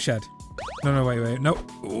into my little shed. No, wait. No.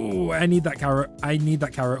 Oh, I need that carrot. I need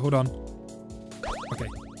that carrot. Hold on. Okay.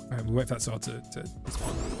 All right, we'll wait for that sword to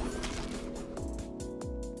spawn.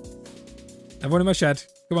 Everyone in my shed.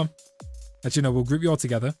 Come on. Actually, no, we'll group you all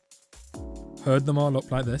together. Herd them all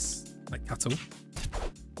up like this, like cattle.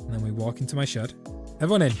 And then we walk into my shed.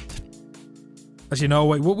 Everyone in. Actually, no,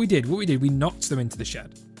 wait, what we did, we knocked them into the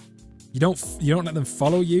shed. You don't let them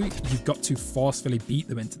follow you. You've got to forcefully beat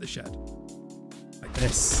them into the shed. Like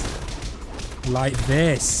this. Like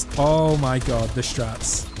this. Oh my god, the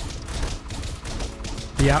strats.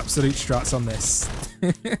 The absolute strats on this.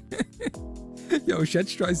 Yo, shed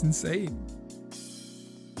strat is insane.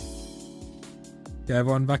 Okay,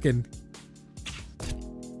 everyone back in.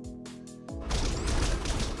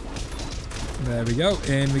 There we go.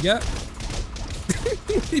 In we get.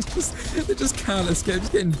 they just can't escape.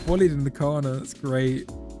 Just getting bullied in the corner. That's great.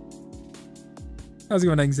 How's it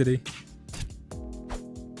going, Eng City?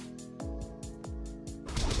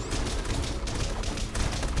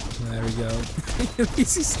 There we go.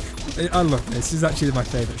 I love this. This is actually my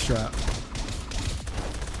favourite strat.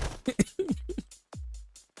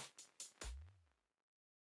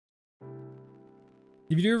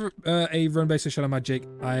 If you do a run based on Shadow Magic,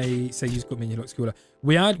 I say use Good Minion, looks cooler.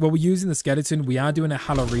 We're using the Skeleton. We are doing a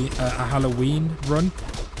Halloween run.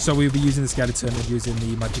 So we'll be using the Skeleton and using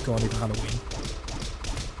the Magic only for Halloween.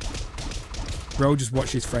 Bro, just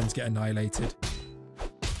watch his friends get annihilated.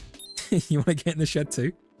 You want to get in the shed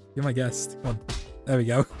too? You're my guest. Come on. There we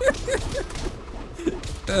go.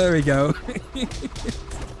 There we go.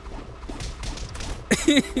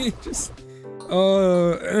 Just...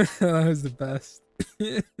 Oh, that was the best.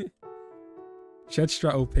 Shed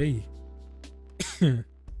strat OP.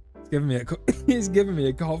 It's giving me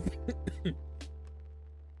a cough.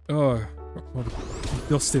 Oh,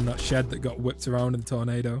 dust in that shed that got whipped around in the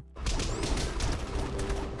tornado.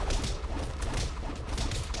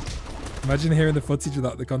 Imagine hearing the footage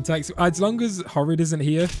without the context. As long as Horrid isn't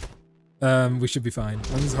here, we should be fine.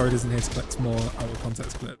 As long as Horrid isn't here to collect more out of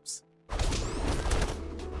context clips.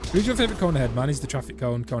 Who's your favourite cone head? Mine is the traffic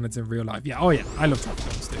cone. Coneheads in real life. Yeah, oh yeah, I love traffic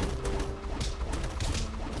cones too.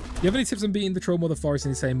 You have any tips on beating the Troll Mother Forest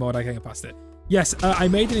in the same mode? I can't get past it. Yes, I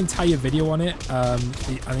made an entire video on it. I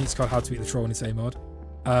think it's called How to Beat the Troll in the same mode.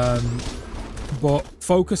 But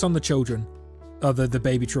focus on the children, the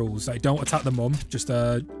baby trolls. Like, don't attack the mum. Just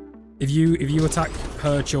if you attack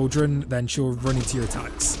her children, then she'll run into your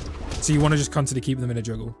attacks. So you want to just constantly keep them in a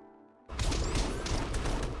juggle.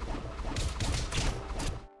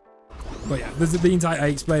 But yeah, there's the entire, I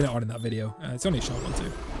explain it on in that video. It's only a short one too.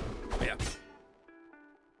 But yeah.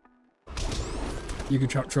 You can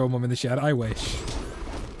trap Troll Mum in the shed. I wish.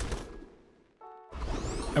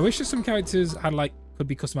 I wish that some characters had could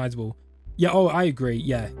be customizable. Yeah, oh, I agree.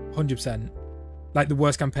 Yeah, 100%. Like the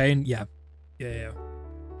worst campaign. Yeah. Yeah.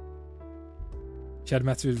 Shed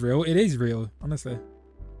Meta is real. It is real, honestly.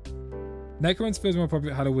 Necromancer feels more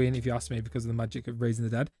popular at Halloween, if you ask me, because of the magic of raising the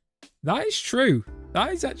dead. That is true.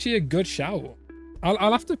 That is actually a good shout.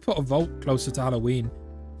 I'll have to put a vote closer to Halloween.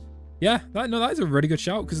 Yeah, that is a really good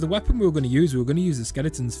shout, because the weapon we were going to use the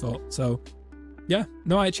skeleton's foot. So, yeah,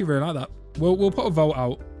 no, I actually really like that. We'll put a vote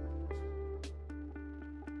out.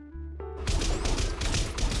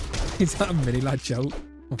 Is that a mini lad joke?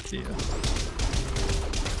 Oh dear.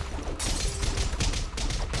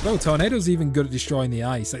 Bro, Tornado's even good at destroying the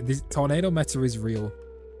ice. Like, this tornado meta is real.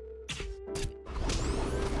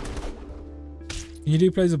 Can you do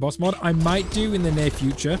play as a boss mod? I might do in the near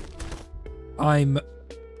future. I've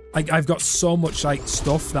got so much like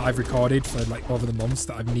stuff that I've recorded for like over the months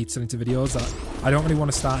that I need to send into videos that I don't really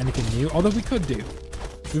want to start anything new. Although we could do.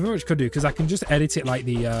 We very much could do, because I can just edit it like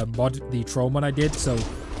the troll mod I did. So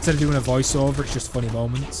instead of doing a voiceover, it's just funny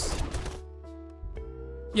moments.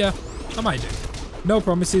 Yeah, I might do. No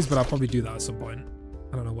promises, but I'll probably do that at some point.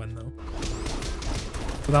 I don't know when though.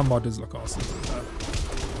 But that mod does look awesome.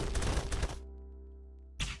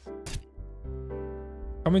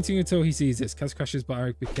 Commenting until he sees this. Kaz crashes, but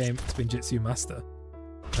Eric became Spinjitzu master.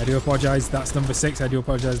 I do apologize. That's number 6. I do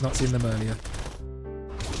apologize not seeing them earlier.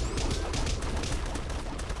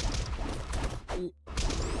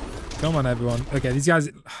 Come on, everyone. Okay, these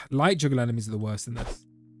guys, light juggle enemies are the worst in this.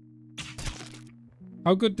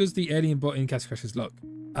 How good does the alien butt in Kaz crashes look?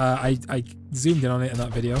 I zoomed in on it in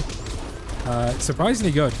that video.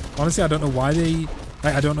 Surprisingly good. Honestly, I don't know why they...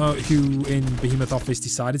 I don't know who in Behemoth office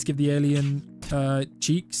decided to give the alien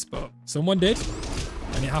cheeks, but someone did,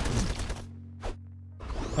 and it happened.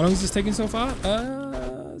 How long is this taking so far?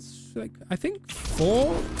 Like, I think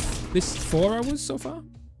 4 hours so far.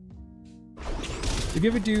 If you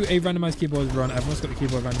ever do a randomized keyboard run, everyone's got the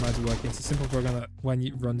keyboard randomizer working. It's a simple program that when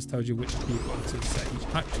it runs tells you which keyboard to set each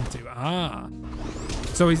action to. Ah,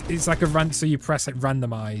 so it's like a so you press like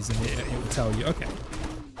randomize and it will tell you. Okay.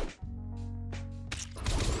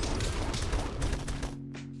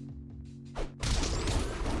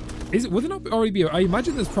 Would it not already be? I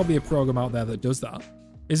imagine there's probably a program out there that does that.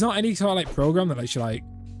 Is not any sort of like program that lets you like,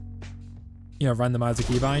 you know, randomize a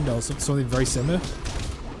keybind or something very similar.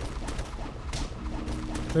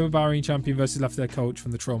 Favorite Bahrain champion versus left their coach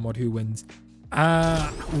from the troll mod. Who wins? I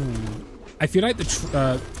feel like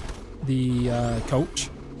the coach,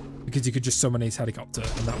 because you could just summon his helicopter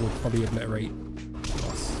and that would probably obliterate the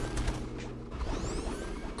boss.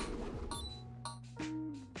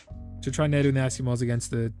 Should try nading the Eskimos against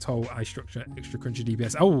the toll ice structure, extra crunchy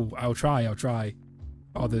DPS. Oh, I'll try.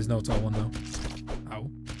 Oh, there's no toll one though. Ow.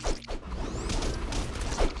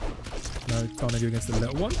 No tornado against the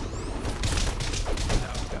little one.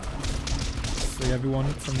 Oh god. Free everyone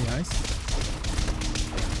from the ice.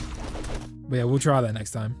 But yeah, we'll try that next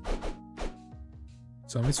time.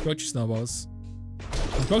 So I'm gonna scorch snowballs.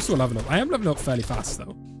 I'm close to a level up. I am leveling up fairly fast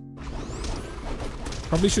though.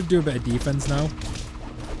 Probably should do a bit of defense now.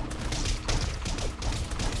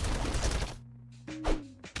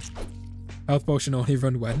 Health potion only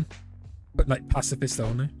run when? But like pacifist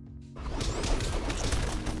only.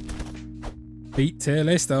 Beat tier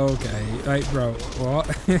list? Okay. Like bro, what?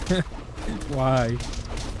 Why?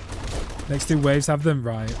 Next 2 waves have them?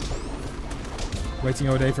 Right. Waiting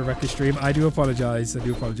all day for a record stream. I do apologize. I'm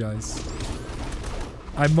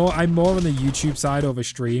more on the YouTube side over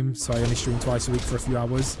stream, so I only stream twice a week for a few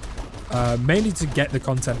hours. Mainly to get the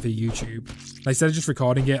content for YouTube. Like, instead of just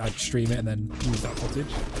recording it, I'd stream it and then use that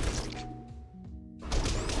footage.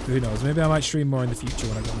 Who knows? Maybe I might stream more in the future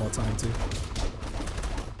when I've got more time to.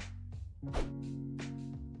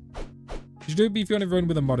 Should you do Beefy on a run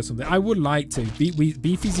with a mod or something? I would like to.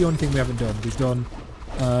 Beefy's the only thing we haven't done. We've done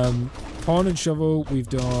Pawn and Shovel. We've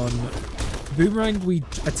done Boomerang. We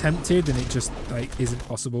attempted and it just like isn't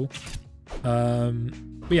possible.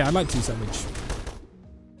 But yeah, I'd like to sandwich.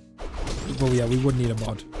 Well, yeah, we would need a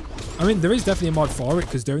mod. I mean, there is definitely a mod for it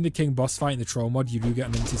because during the King boss fight in the Troll mod, you do get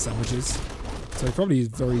unlimited sandwiches. So it probably is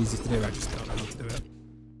very easy to do. I just don't know how to do it.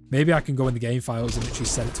 Maybe I can go in the game files and literally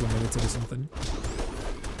set it to unlimited or something.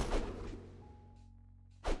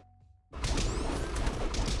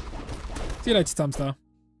 See you later, Tamstar.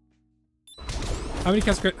 How many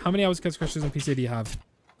hours of Kaz Crashers on PC do you have?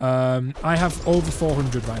 I have over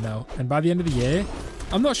 400 right now. And by the end of the year,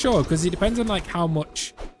 I'm not sure because it depends on like how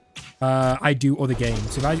much I do other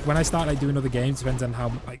games. So when I start like doing other games, it depends on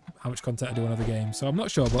how much content I do on other games. So I'm not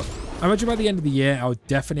sure, but I imagine by the end of the year, I'll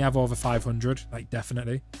definitely have over 500. Like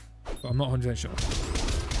definitely, but I'm not 100% sure.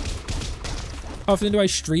 How often do I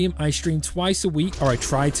stream? I stream twice a week, or I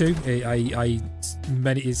try to.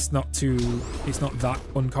 It's not that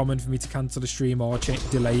uncommon for me to cancel a stream or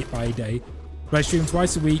delay it by a day. But I stream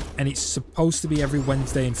twice a week, and it's supposed to be every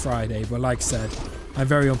Wednesday and Friday. But like I said, I'm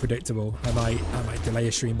very unpredictable. I might delay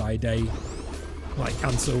a stream by a day, like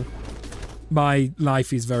cancel. My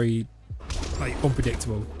life is very like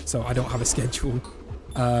unpredictable, so I don't have a schedule.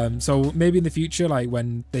 So maybe in the future, like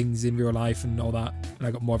when things in real life and all that, and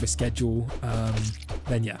I got more of a schedule,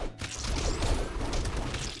 then yeah.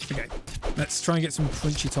 Okay, let's try and get some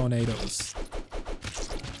crunchy tornadoes.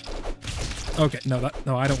 Okay, no,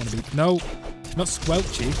 I don't want to be, no, not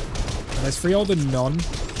squelchy. Let's free all the non.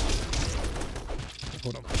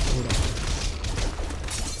 Hold on.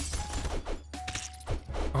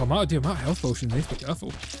 Oh, amount of health potions, need to be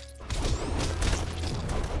careful.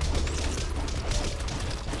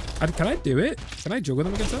 Can I do it? Can I juggle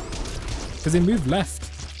them against that? Because they move left.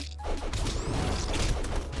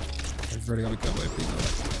 I've really got to be careful with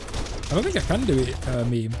these. I don't think I can do it,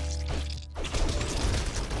 meme.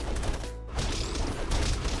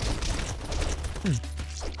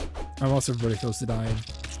 I'm also really close to dying.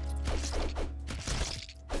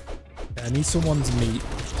 Yeah, I need someone's meat.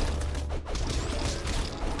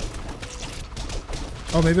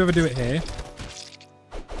 Oh, maybe if I do it here.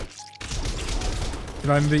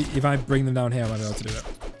 If I bring them down here, I might be able to do it.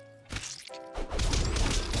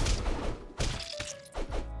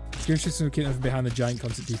 Screen system will keep them from behind the giant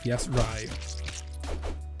constant DPS. Right.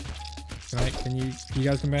 Right, can you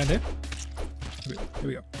guys come behind here? Here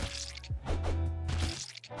we go.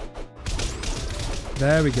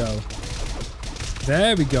 There we go.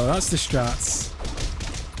 There we go. That's the strats.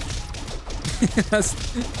 That's...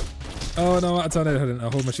 Oh no, I tornado hadn't. I'll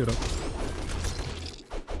hold my shit up.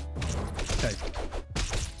 Okay.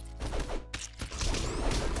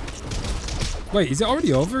 Wait, is it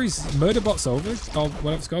already over? Is Murderbot's over? Or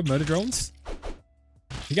whatever it's called, Murder Drones?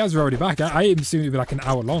 You guys are already back. I assume it'd be like an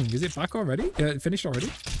hour long. Is it back already? Finished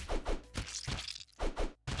already?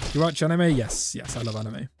 You watch anime? Yes, I love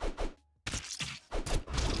anime.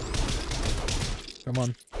 Come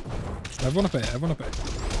on. Everyone up here,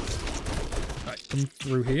 Right, come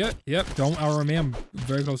through here. Yep, don't arrow me. I'm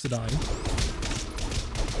very close to dying.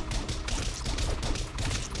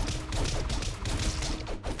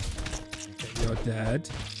 Okay, you're dead.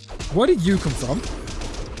 Where did you come from?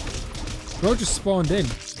 Bro just spawned in.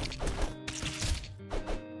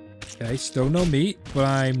 Okay, still no meat, but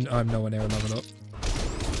I'm nowhere near a level up.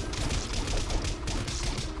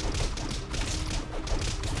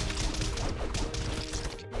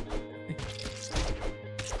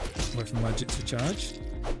 Magic to charge. Here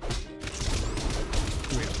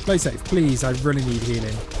we go. Play safe, please. I really need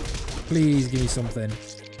healing. Please give me something.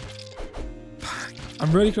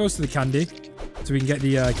 I'm really close to the candy, so we can get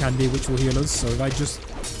the candy which will heal us. So if I just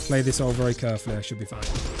play this all very carefully, I should be fine.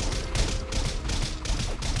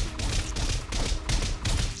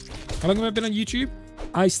 How long have I been on YouTube?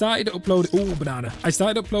 I started uploading. Oh, banana! I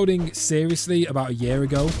started uploading seriously about a year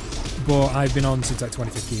ago, but I've been on since like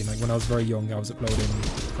 2015. Like when I was very young, I was uploading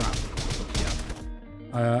crap.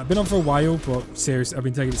 I've been on for a while, but seriously, I've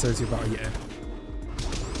been taking it seriously about a year.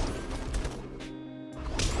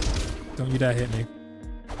 Don't you dare hit me.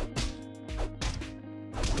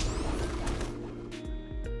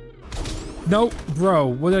 No, bro,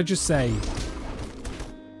 what did I just say? You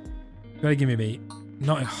better give me meat.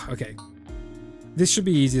 Not, okay. This should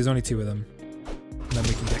be easy, there's only 2 of them. And then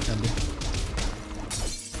we can get candy.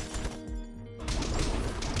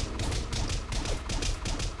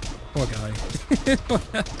 Poor guy.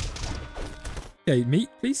 Okay, meat,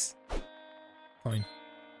 please. Fine.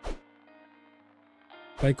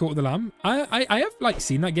 Play Caught with the Lamb. I have like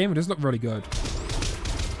seen that game. It does look really good.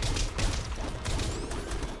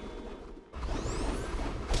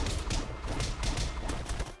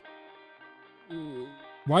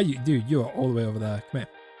 Why you, dude? You are all the way over there. Come here.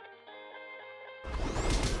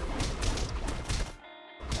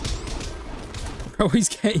 Bro, he's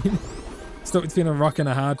getting stuck between a rock and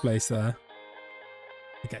a hard place there.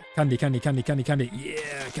 Okay, candy.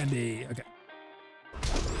 Yeah, candy. Okay.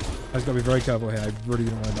 I just gotta be very careful here. I really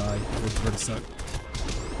don't want to die. I would really suck.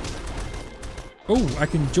 Oh, I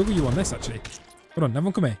can juggle you on this actually. Hold on,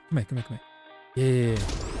 everyone come here. Come here. Yeah.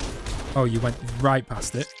 Oh, you went right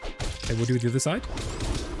past it. Okay, we'll do the other side.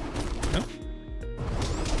 No?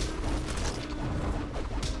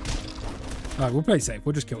 Alright, we'll play safe.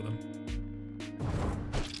 We'll just kill them.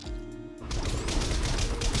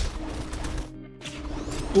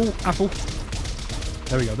 Oh, apple.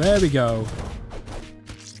 There we go.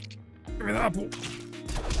 Give me the apple.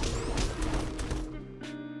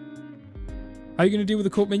 How are you going to deal with the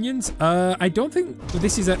cult minions? I don't think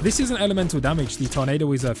this isn't elemental damage. The tornado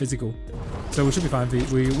is physical, so we should be fine.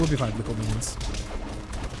 We will be fine with the cult minions.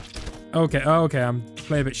 Okay, I'm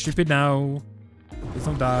playing a bit stupid now. Please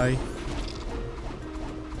don't die.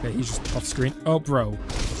 Okay, he's just off screen. Oh, bro.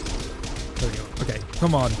 There we go. Okay,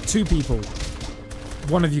 come on. 2 people.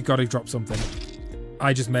 One of you got to drop something.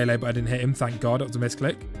 I just melee, but I didn't hit him. Thank God. It was a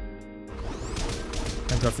misclick.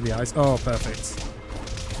 Thank God for the eyes. Oh, perfect.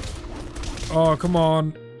 Oh, come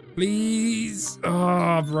on. Please.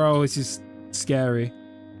 Oh, bro. It's just scary.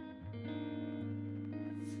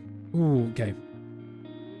 Ooh, okay.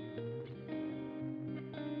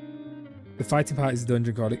 The fighting part is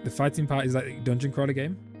dungeon crawler. The fighting part is like a dungeon crawler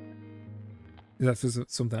game. Is that for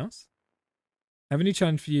something else? I have a new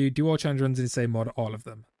challenge for you. Do all challenge runs in the same mod, all of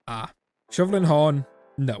them. Ah. Shovel and horn.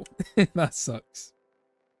 No. That sucks.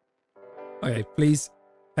 Okay, please.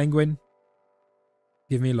 Penguin.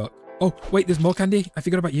 Give me luck. Oh, wait, there's more candy. I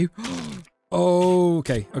forgot about you. Oh,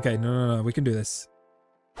 okay. Okay, no. We can do this.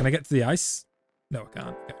 Can I get to the ice? No, I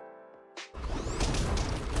can't. Okay.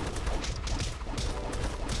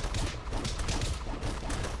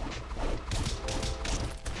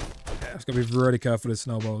 Okay, I've got to be really careful with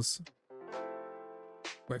snowballs.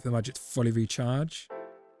 Wait for the magic to fully recharge.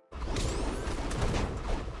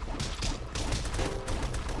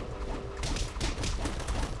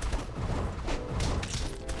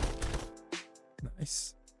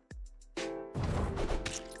 Nice.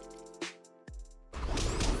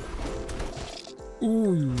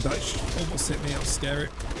 Ooh, that almost hit me. That was scary.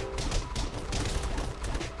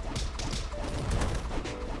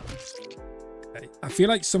 Okay. I feel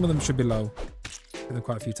like some of them should be low. I've hit them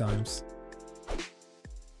quite a few times.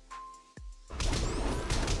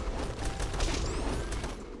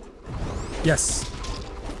 Yes.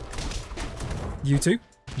 You too?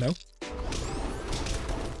 No.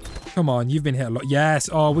 Come on, you've been hit a lot. Yes.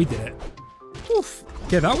 Oh, we did it. Oof.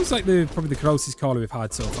 Yeah, that was like probably the closest caller we've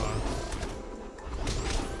had so far.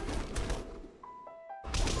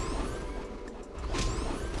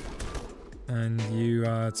 And you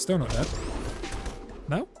are still not dead.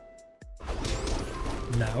 No?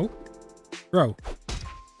 No. Bro.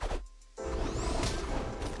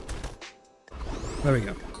 There we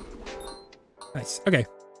go. Nice. Okay.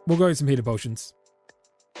 We'll go with some heated potions.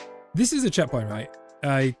 This is a checkpoint, right?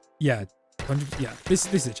 Yeah. Yeah. This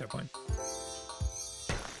is a checkpoint.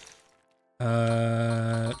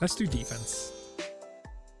 Let's do defense.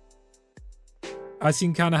 I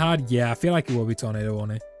seem kind of hard. Yeah, I feel like it will be tornado,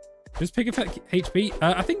 won't it? Does pig affect HP?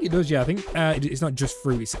 I think it does, yeah. I think it's not just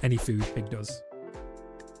fruit, it's any food pig does.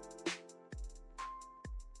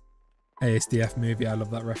 ASDF movie, I love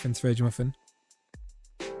that reference, Virgin Muffin.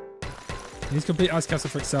 It needs complete Ice Castle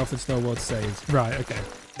for itself and Snow World saves. Right, okay.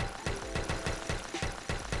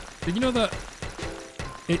 Did you know that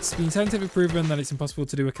it's been scientifically proven that it's impossible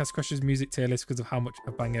to do a Castle Crashers music tier list because of how much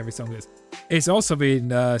a bang every song is? It's also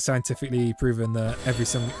been scientifically proven that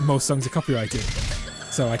most songs are copyrighted.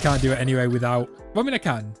 So I can't do it anyway without. Well, I mean, I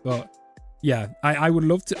can, but yeah, I would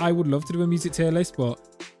love to. I would love to do a music tier list,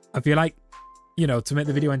 but I feel like, you know, to make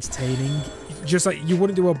the video entertaining, just like you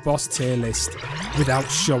wouldn't do a boss tier list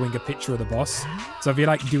without showing a picture of the boss. So I feel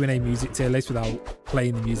like doing a music tier list without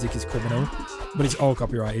playing the music is criminal, but it's all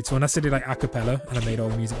copyrighted. So unless I did like a cappella and I made all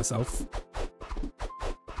the music myself,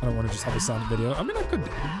 I don't want to just have a silent video. I mean, I could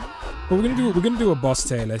do, but we're gonna do a boss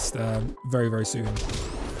tier list very, very soon.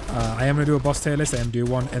 I am going to do a boss tier list, I am going to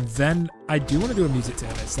do one, and then I do want to do a music tier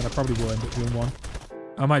list, and I probably will end up doing one.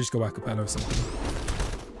 I might just go a cappella or something.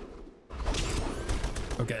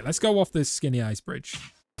 Okay, let's go off this Skinny Ice Bridge.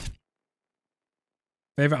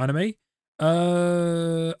 Favorite anime?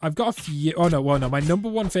 I've got a few. Oh no, well no, my number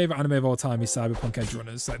one favorite anime of all time is Cyberpunk Edge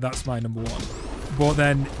Runners. Like, that's my number one. But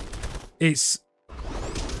then there's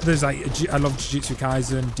like, I love Jujutsu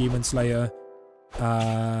Kaisen, Demon Slayer.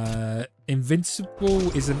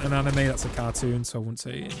 Invincible isn't an anime, that's a cartoon, so I wouldn't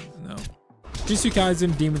say no. Jujutsu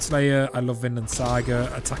Kaisen, Demon Slayer, I love Vinland Saga,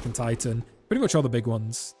 Attack on Titan, pretty much all the big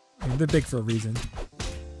ones. I mean, they're big for a reason.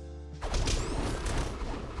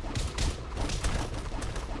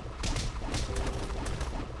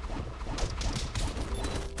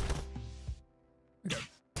 Okay.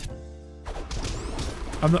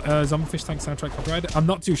 I'm not Zombie Fish Tank soundtrack copyrighted. I'm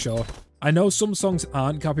not too sure. I know some songs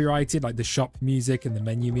aren't copyrighted, like the shop music and the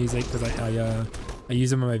menu music, because I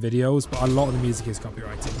use them in my videos, but a lot of the music is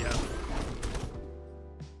copyrighted, yeah.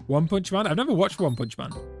 One Punch Man? I've never watched One Punch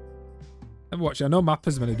Man. Never watched it. I know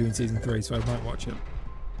Mappa's going to do in season 3, so I might watch it.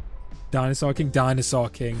 Dinosaur King? Dinosaur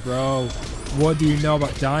King, bro. What do you know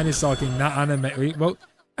about Dinosaur King? That anime? Well,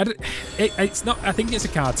 it's not, I think it's a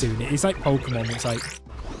cartoon. It's like Pokemon. It's like,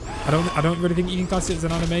 I don't really think you can class it as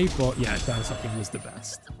an anime, but yeah, Dinosaur King was the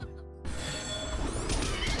best.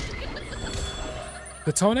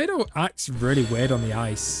 The tornado acts really weird on the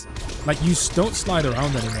ice. Like, you don't slide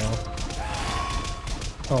around anymore.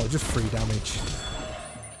 Oh, just free damage.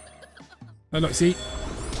 Oh, look, see?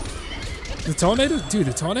 The tornado, dude,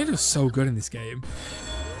 the tornado is so good in this game.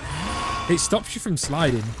 It stops you from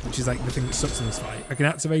sliding, which is like the thing that sucks in this fight. I can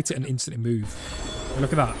activate it and instantly move. Oh,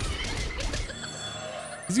 look at that.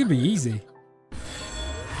 This is going to be easy.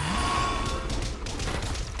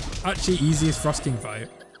 Actually, easiest Frost King fight.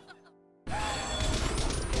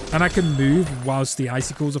 And I can move whilst the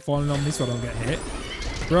icicles are falling on me so I don't get hit.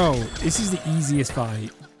 Bro, this is the easiest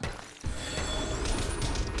fight.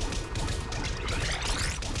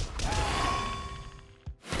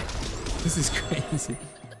 This is crazy.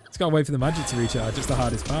 Just gotta wait for the magic to recharge. It's the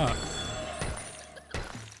hardest part.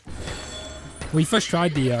 We first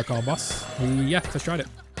tried the car boss. Yeah, first tried it.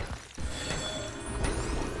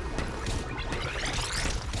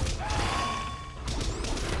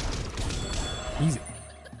 Easy.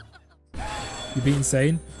 You beat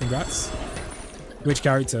Insane. Congrats. Which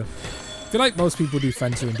character? I feel like most people do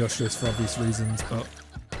Fence or Industrious for obvious reasons, but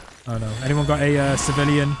I don't know. Anyone got a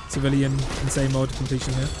civilian Insane mode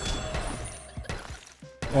completion here?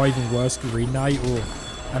 Or even worse, Green Knight?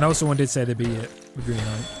 Oh, I know someone did say they beat it with Green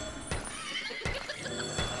Knight.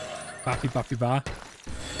 Bappy Bappy Bar.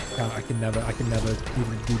 I can never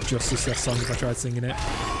even do justice to that song if I tried singing it.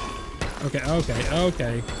 Okay.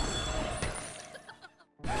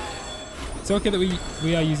 It's okay that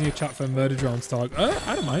we are using a chat for murder drones talk.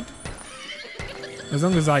 I don't mind. As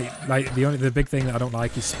long as like the big thing that I don't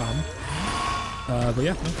like is spam. But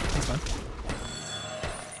yeah, no, that's fine.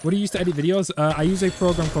 What do you use to edit videos? I use a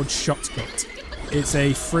program called Shotcut. It's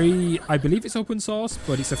a free, I believe it's open source,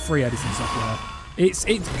 but it's a free editing software. It's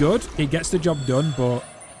good. It gets the job done, but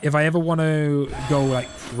if I ever want to go like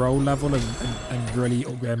pro level and really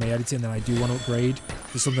upgrade my editing, then I do want to upgrade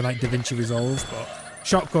to something like DaVinci Resolve. But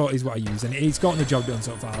Shotcut is what I use, and it's gotten the job done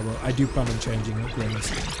so far, but I do plan on changing and upgrading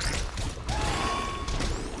soon.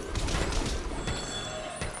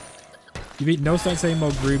 You beat No Start Saying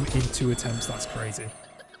Mode Groom in 2 attempts. That's crazy.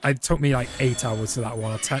 It took me like 8 hours for that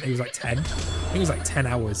one. Or 10. It was like 10. I think it was like 10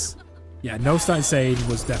 hours. Yeah, No Start Insane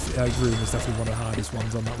was definitely Groom was definitely one of the hardest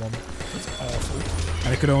ones on that one. It was awful,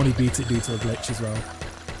 and I could only beat it due to a glitch as well.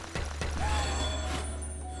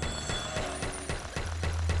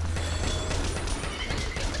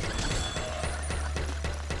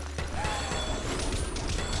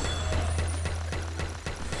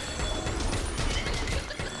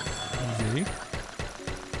 Easy.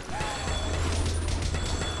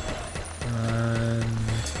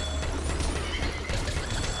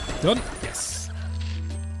 Done. Yes.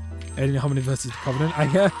 Alien Hominin versus the Covenant.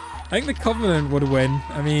 I think the Covenant would win.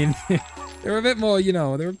 I mean, they're a bit more, you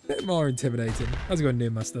know, they're a bit more intimidating. How's it going,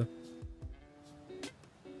 New Master?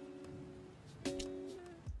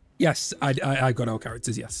 Yes, I got all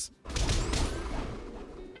characters, yes.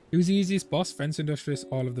 Who's the easiest boss? Fence Industrious,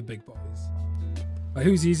 all of the big boys. Like,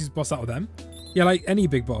 who's the easiest boss out of them? Yeah, like any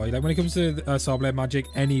big boy. Like when it comes to Sawblade Magic,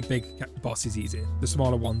 any big boss is easy. The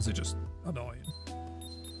smaller ones are just annoying.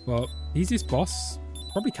 Well, easiest boss,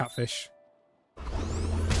 probably Catfish.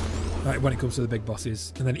 Like when it comes to the big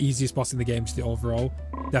bosses. And then easiest boss in the game, just the overall,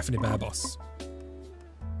 definitely Bear Boss.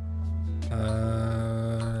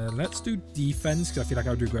 Let's do defense, because I feel like I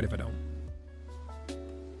would regret if I don't.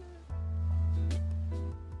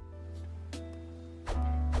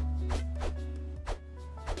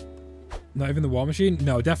 Not even the War Machine?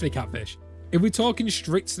 No, definitely Catfish. If we're talking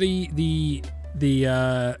strictly the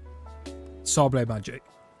Sawblade Magic,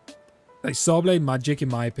 like Sawblade Magic, in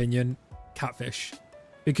my opinion, Catfish,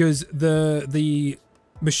 because the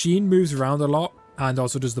machine moves around a lot and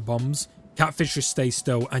also does the bombs. Catfish just stays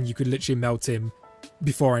still, and you could literally melt him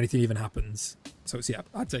before anything even happens. So it's, yeah,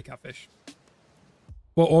 I'd say Catfish.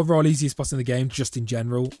 But overall, easiest boss in the game, just in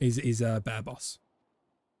general, is Bear Boss.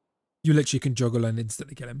 You literally can juggle and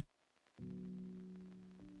instantly kill him.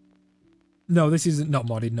 No, this is not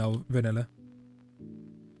modded. No, vanilla.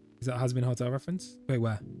 Is that a Has Been Hotel reference? Wait,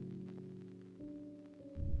 where?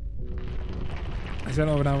 I spent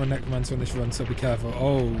over an hour on Necromancer on this run, so be careful.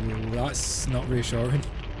 Oh, that's not reassuring.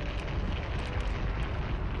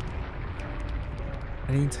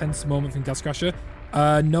 Any intense moment from Gas Crasher?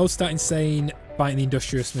 No Start Insane biting the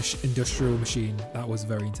industrial machine. That was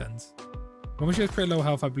very intense. When machine has pretty low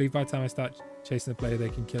health, I believe by the time I start chasing the player, they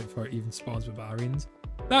can kill it before it even spawns barbarians.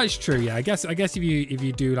 That is true, yeah. I guess if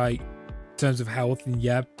you do like in terms of health, then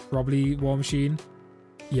yeah, probably War Machine.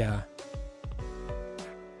 Yeah.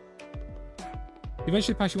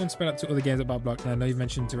 Eventually, pass you want to spread out to other games at Bad Block. Now, I know you've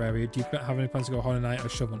mentioned Terraria. Do you have any plans to go Hollow Knight or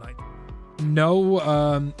Shovel Knight?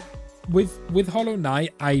 No. With Hollow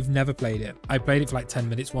Knight, I've never played it. I played it for like 10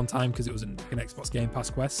 minutes one time because it was an Xbox Game Pass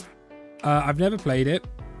quest. I've never played it.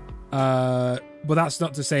 But that's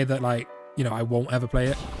not to say that, like, you know, I won't ever play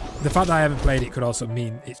it. The fact that I haven't played it could also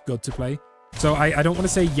mean it's good to play. So I don't want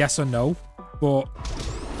to say yes or no, but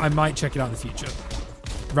I might check it out in the future.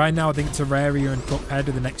 Right now, I think Terraria and Cuphead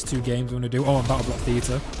are the next 2 games I'm going to do. Oh, and Battle Block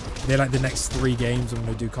Theatre. They're like the next 3 games I'm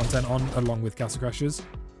going to do content on, along with Castle Crashers.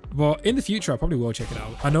 But in the future, I probably will check it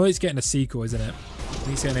out. I know it's getting a sequel, isn't it? I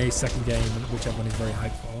think it's getting a second game, which everyone is very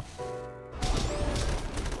hyped for.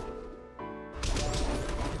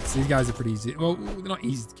 So these guys are pretty easy. Well, they're not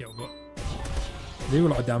easy to kill, but they do a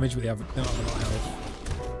lot of damage, but they don't have a lot of health.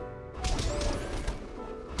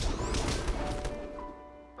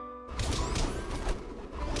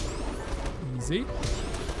 Easy.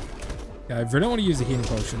 Yeah, I really don't want to use a healing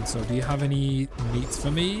potion, so do you have any meats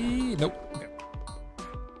for me? Nope. Okay.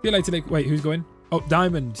 See you later, wait, who's going? Oh,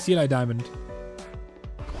 Diamond. See you later, Diamond.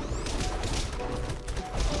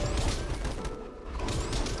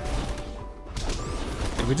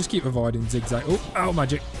 Okay, we just keep avoiding zigzag. Oh, ow,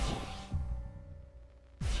 magic.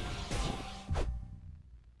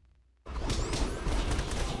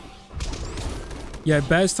 Yeah,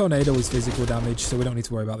 Bear's Tornado is physical damage, so we don't need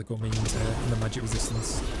to worry about the gun means and the magic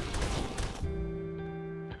resistance.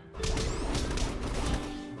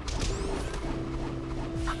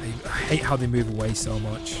 I hate how they move away so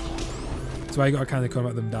much. So I got to kind of come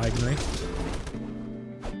at them diagonally.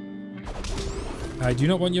 I do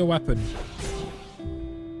not want your weapon.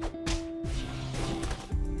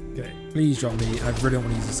 Okay, please drop me. I really don't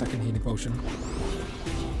want to use a second healing potion.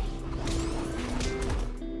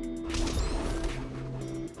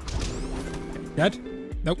 Dead?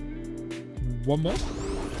 Nope. One more?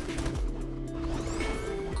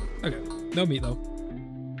 Okay. No meat, though.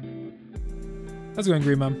 How's it going,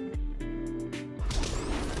 Green Man?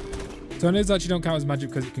 Tornadoes actually don't count as magic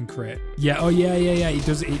because it can crit. Yeah, oh yeah. It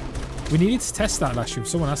does. We needed to test that last stream.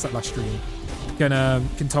 Someone asked that last stream.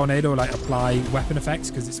 Can Tornado, like, apply weapon effects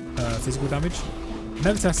because it's physical damage?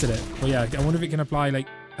 Never tested it. But yeah, I wonder if it can apply, like,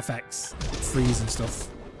 effects. Like freeze and stuff.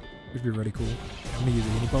 Which would be really cool. I'm going to use a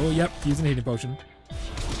healing potion. Yep, using a healing potion.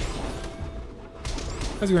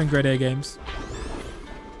 How's it going, Grade A Games?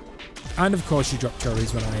 And of course you drop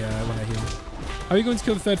cherries when I heal. Are we going to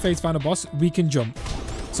kill the 3rd phase final boss? We can jump.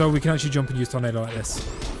 So we can actually jump and use Tornado like this.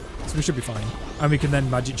 So we should be fine. And we can then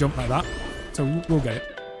magic jump like that. So we'll get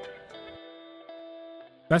it.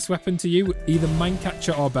 Best weapon to you? Either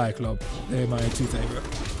Mindcatcher or Bear Club. They're my 2 favourite.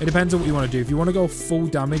 It depends on what you want to do. If you want to go full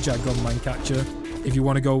damage, I'd go Mindcatcher. If you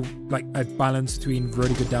want to go like a balance between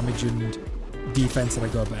really good damage and defense, then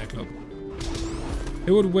I go Bear Club.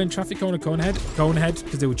 Who would win, Traffic Cone or Conehead? Conehead,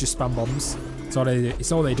 because they would just spam bombs. That's all they do.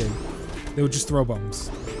 It's all they do. They would just throw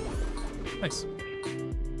bombs. Nice.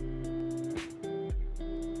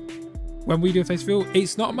 When we do a face reveal,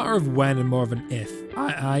 it's not a matter of when and more of an if.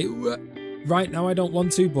 Right now I don't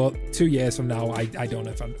want to, but 2 years from now I don't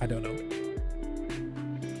know if I don't know.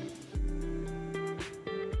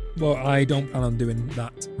 Well, I don't plan on doing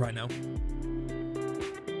that right now.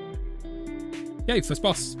 Yay, first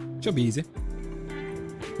boss. Should be easy.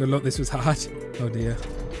 Good luck, this was hard. Oh dear.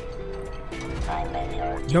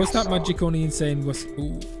 No stat magic, only insane was...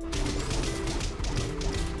 Ooh.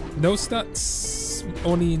 No stats,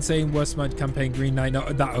 only insane worst mod campaign, Green Knight. No,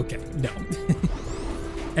 that, okay, no.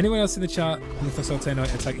 Anyone else in the chat? In the first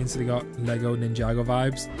Alternate Attack instantly got Lego Ninjago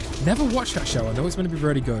vibes. Never watched that show. I know it's going to be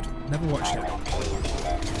really good. Never watched it.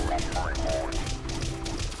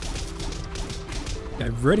 Yeah,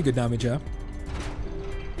 really good damage here.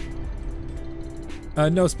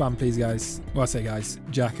 No spam, please, guys. Well, I say, guys.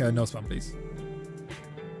 Jack, no spam, please.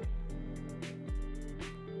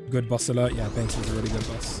 Good boss alert. Yeah, Banks was a really good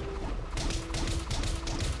boss.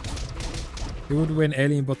 Who would win,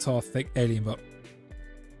 Alien Butt or Thick Alien Butt?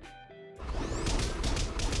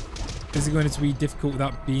 Is it going to be difficult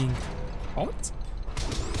without being hot?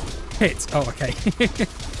 Hit. Oh, okay.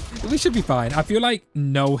 We should be fine. I feel like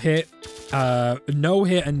no hit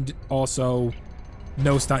and also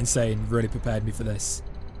no stat insane really prepared me for this.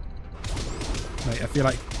 Like, I feel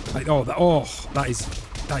like that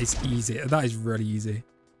is easy. That is really easy.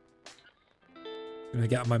 I'm gonna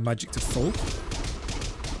get my magic to full.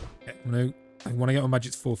 Okay, I want to get my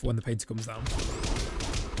magic to full for when the painter comes down.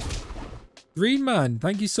 Green Man,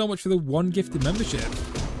 thank you so much for the 1 gifted membership.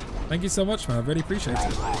 Thank you so much, man. I really appreciate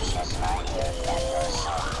it.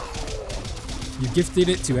 You gifted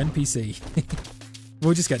it to NPC.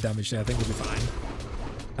 We'll just get damage there. I think we'll be fine.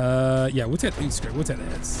 Yeah, we'll take the script. We'll take the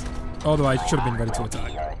hits. Although I should have been ready to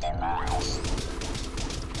attack.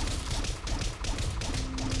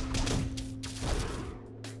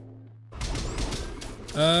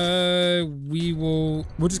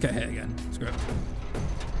 We'll just get hit again. Screw it.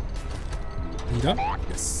 Are you done?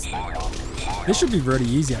 Yes. This should be really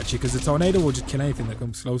easy actually, because the tornado will just kill anything that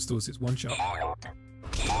comes close to us. It's one shot.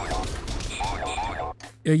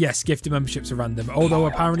 Yes, gifted memberships are random. Although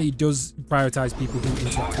apparently it does prioritize people who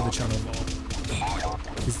interact with the channel more.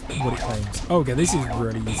 Is what it claims. Oh, okay, this is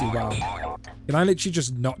really easy. Wow. Can I literally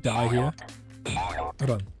just not die here?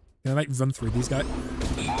 Hold on. Can I like run through these guys?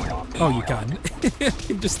 Oh, you can.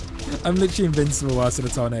 I'm literally invincible whilst in a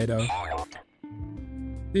tornado.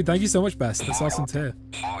 Dude, thank you so much, Best. That's awesome to hear.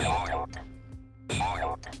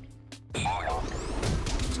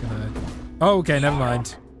 Just gonna... Oh, okay, never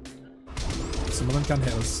mind. Some of them can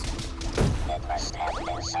hit us.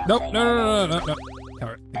 Nope, no.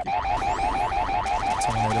 Carrot.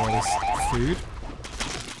 Tornado all this food.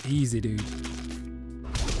 Easy, dude.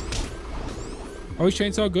 Oh, is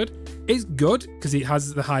Chainsaw good? It's good because it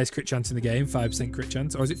has the highest crit chance in the game, 5% crit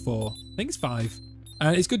chance. Or is it 4? I think it's 5.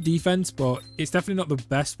 And it's good defense, but it's definitely not the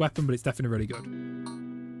best weapon, but it's definitely really good.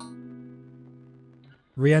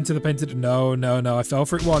 Re-enter the painted. No. I fell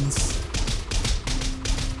for it once.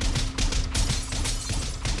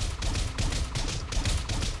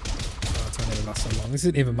 So long. This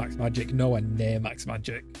isn't even max magic. Nowhere near max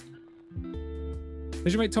magic. They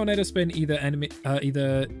should make tornado spin either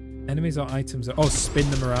enemies or items. Oh, spin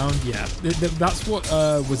them around. Yeah, that's what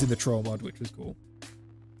was in the troll mod, which was cool.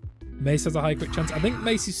 Mace has a high crit chance. I think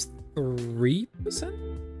Mace is 3%.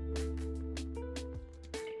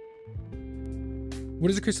 What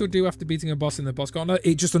does a crystal do after beating a boss in the boss corner?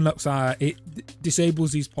 It just unlocks. It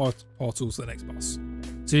disables these portals to the next boss.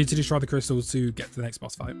 So you need to destroy the crystals to get to the next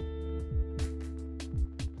boss fight.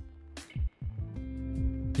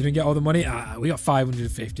 You didn't get all the money? We got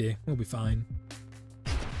 550. We'll be fine.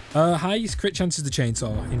 Highest crit chances the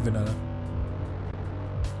chainsaw in vanilla.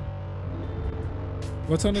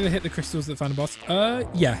 What's on to hit the crystals that find a boss?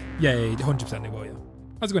 Yeah, 100% it will, yeah.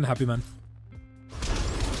 How's it going, happy man?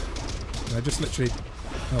 I just literally...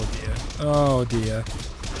 Oh dear.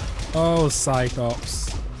 Oh,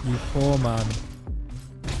 Cyclops. You poor man.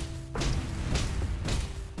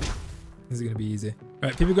 This is going to be easy.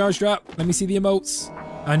 Right, people garage drop. Let me see the emotes.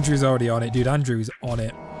 Andrew's already on it, dude. Andrew's on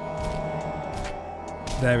it.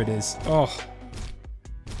 There it is. Oh.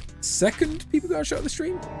 Second people garage drop of the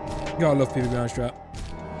stream? Gotta love people garage drop.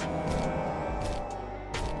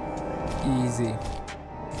 Easy.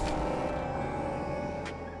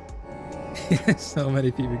 So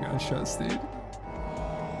many people garage shots, dude. And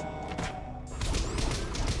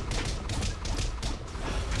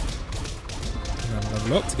I'm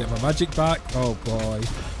level up to get my magic back. Oh boy.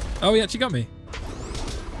 Oh, he actually got me.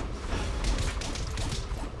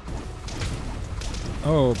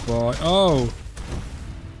 Oh boy. Oh.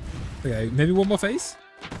 Okay, maybe one more phase.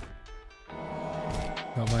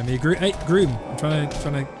 Don't mind me. Hey, Groom. I'm trying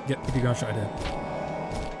to get Piggy Ground shot here.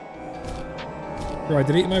 Bro, I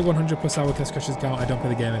deleted my 100 plus hour Kiss Crushers account. I don't play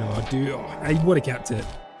the game anymore. Dude, I would have kept it.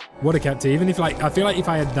 Would have kept it. Even if, like, I feel like if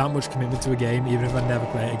I had that much commitment to a game, even if I never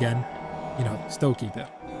play it again, you know, still keep it.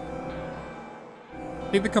 I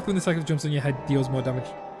think the couple in the cycle jumps on your head deals more damage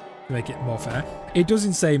to make it more fair. It does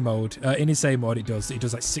insane mode. In insane mode, it does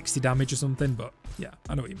like 60 damage or something, but yeah,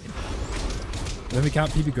 I know what you mean. But then we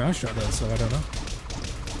can't PB ground shot though, so I don't know.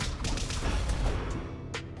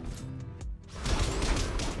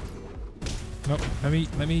 Nope, let me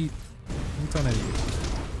tornado you.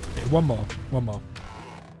 Okay, one more.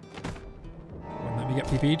 Let me get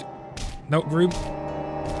PP'd. Nope, room.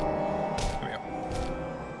 There we go.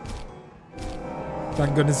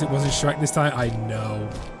 Thank goodness it wasn't Shrek this time. I know.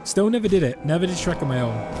 Still never did it. Never did Shrek on my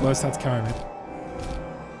own. Worst had to carry me.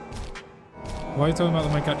 Why are you talking about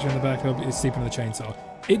the man catcher in the back club is sleeping on the chainsaw?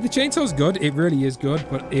 The chainsaw's good. It really is good,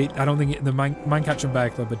 but I don't think the man catcher and bear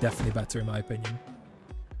club are definitely better in my opinion.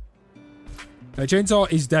 Chainsaw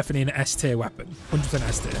is definitely an S tier weapon, 100%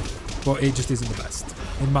 S tier, but it just isn't the best,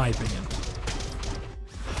 in my opinion.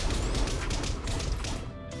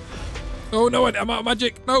 Oh no, I'm out of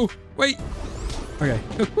magic. No, wait. Okay,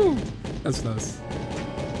 that's nice.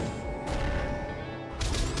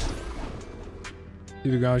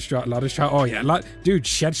 Here we go, strat, ladder strat. Oh yeah, dude,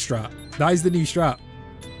 shed strat. That is the new strat.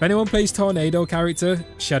 If anyone plays tornado character,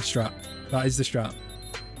 shed strat. That is the strat.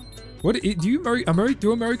 What do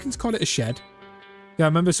Americans call it a shed? Yeah, I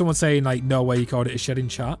remember someone saying like, no way, you called it a shed in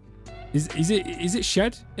chat. Is it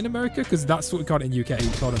shed in America? Because that's what we call it in UK. We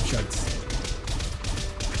call them sheds.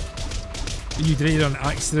 You did it on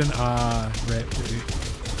accident. Ah, rip, dude.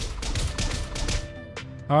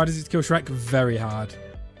 How hard is it to kill Shrek? Very hard.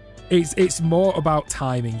 It's more about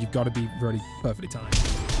timing. You've got to be really perfectly timed.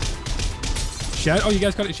 Shed? Oh, you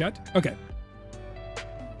guys got it shed? Okay.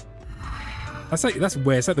 That's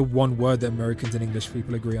weird. It's like the one word that Americans and English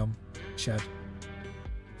people agree on. Shed.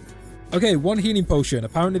 Okay, 1 healing potion.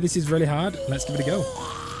 Apparently this is really hard. Let's give it a go.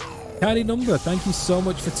 Kylie Number, thank you so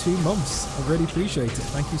much for 2 months. I really appreciate it.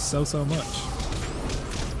 Thank you so, so much.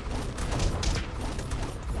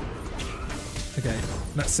 Okay,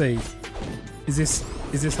 let's see. Is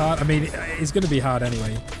this hard? I mean, it's going to be hard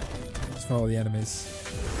anyway. Just for all the enemies.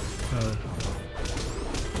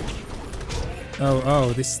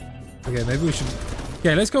 Oh, this... Okay, maybe we should...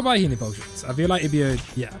 Okay, let's go buy healing potions. I feel like it'd be a...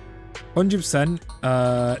 Yeah. 100%.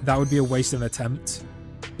 That would be a waste of an attempt.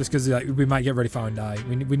 Just because like, we might get really far and die.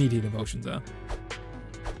 We need healing potions there.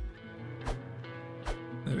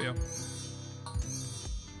 There we go.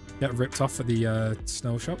 Get ripped off at the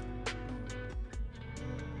snow shop.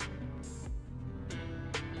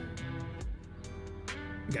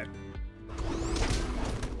 Okay.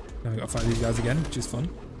 Now we gotta fight these guys again, which is fun.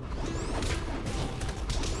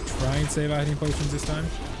 Try and save our healing potions this time.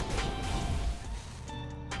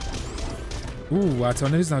 Ooh, our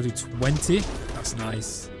tornadoes now do 20. That's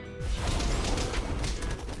nice.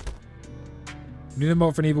 Need an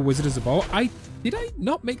emote for an evil wizard as a bow. Did I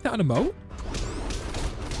not make that an emote?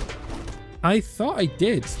 I thought I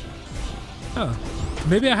did. Huh.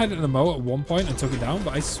 Maybe I had an emote at one point and took it down,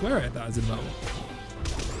 but I swear I had that as an emote.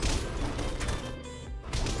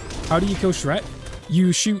 How do you kill Shrek?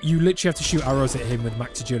 You literally have to shoot arrows at him with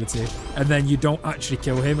max agility, and then you don't actually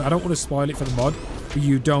kill him. I don't want to spoil it for the mod, but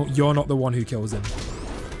you're not the one who kills him.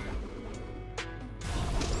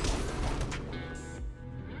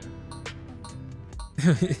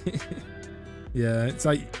 Yeah, it's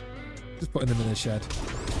like just putting them in the shed.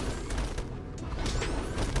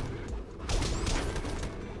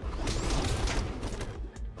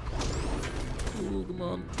 Ooh, come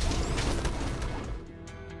on.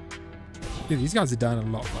 Dude, these guys are dying a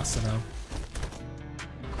lot faster now.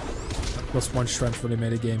 That +1 strength really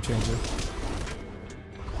made a game changer.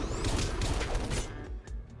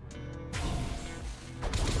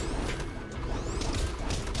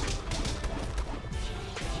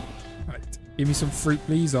 Give me some fruit,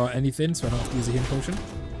 please, or anything, so I don't have to use a healing potion.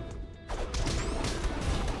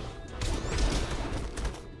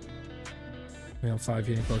 We have 5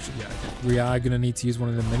 healing potions. Yeah, okay. We are going to need to use one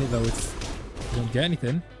in a minute, though, if we don't get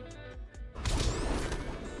anything.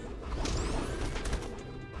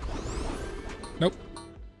 Nope.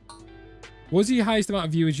 What was the highest amount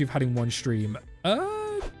of viewers you've had in one stream?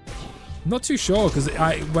 Not too sure, because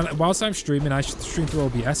whilst I'm streaming, I stream through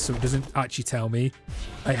OBS, so it doesn't actually tell me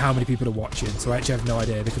like how many people are watching. So I actually have no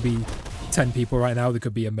idea. There could be 10 people right now. There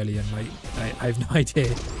could be 1 million. Like I have no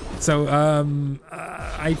idea. So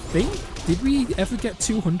I think, did we ever get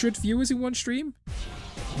 200 viewers in one stream?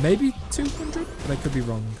 Maybe 200, but I could be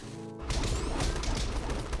wrong.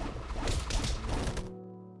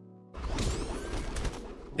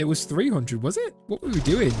 It was 300, was it? What were we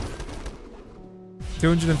doing?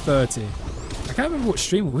 230. I can't remember what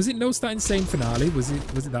stream. Was it No Stat Insane Finale? Was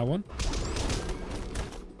it that one? I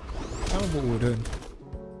can't remember what we were doing.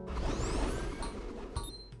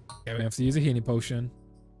 Okay, we have to use a healing potion.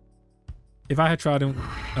 If I had Trident,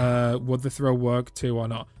 would the throw work too or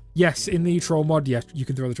not? Yes, in the troll mod, yes, you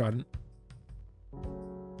can throw the Trident.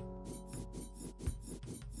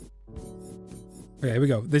 Okay, here we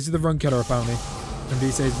go. This is the run killer apparently. And he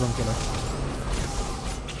says run killer.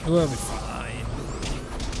 We'll be fine.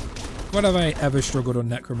 When have I ever struggled on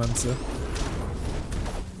Necromancer?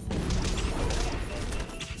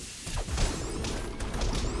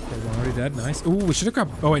 Okay, one already dead. Nice. Ooh, we should have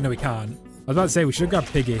grabbed... Oh, wait, no, we can't. I was about to say, we should have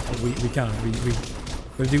grabbed Piggy, but we can't. We're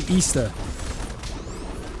going to do Easter.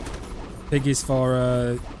 Piggy's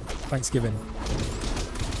for Thanksgiving.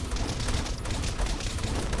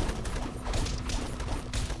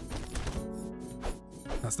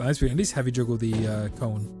 That's nice. We can at least heavy juggle the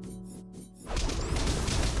cone.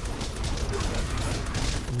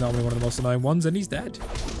 Normally one of the most annoying ones, and he's dead.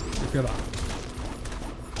 Look at that.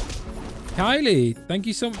 Kylie, thank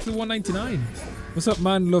you so much for the 199. What's up,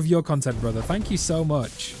 man? Love your content, brother. Thank you so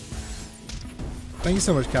much. Thank you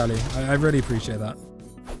so much, Kylie. I really appreciate that.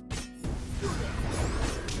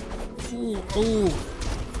 Ooh, ooh.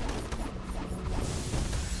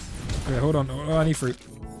 Okay, hold on. Oh, I need fruit.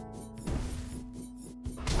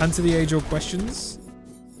 Answer the age-old questions.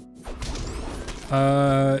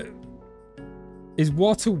 Is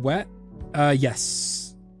water wet?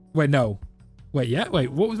 Yes. Wait, no. Wait, yeah?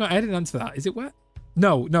 Wait, what was my... I didn't answer that. Is it wet?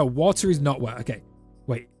 No, water is not wet. Okay.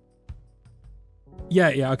 Wait.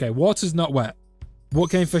 Yeah, okay. Water's not wet.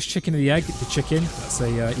 What came first, chicken or the egg? The chicken. That's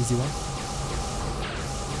a easy one.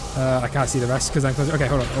 I can't see the rest because I'm close. Okay,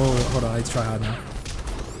 hold on. Oh, hold on. I need to try hard now.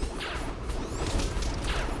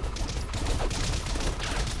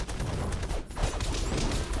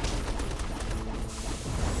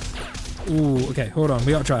 Ooh, okay, hold on.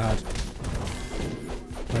 We gotta try hard.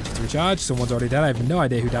 Magic to recharge. Someone's already dead. I have no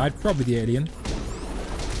idea who died. Probably the alien.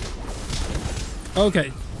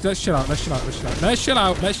 Okay, let's chill out. Let's chill out. Let's chill out. Let's chill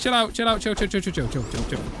out. Let's chill out. Chill out. Chill, chill, chill, chill, chill, chill, chill,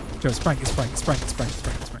 chill. Chill. It's prank. It's prank. It's prank. It's prank. It's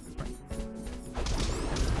prank. It's prank. It's prank.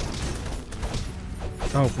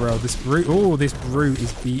 Oh, bro, this brute. Oh, this brute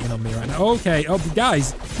is beating on me right now. Okay. Oh,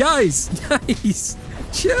 guys. Guys. Guys.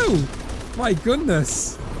 Chill. My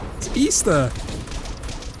goodness. It's Easter.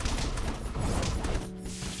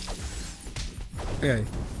 Okay.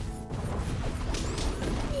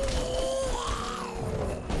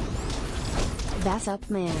 That's up,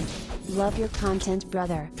 man. Love your content,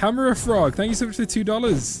 brother. Camera Frog, thank you so much for the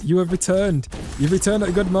 $2. You have returned. You've returned at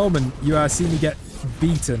a good moment. You are seeing me get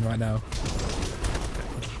beaten right now.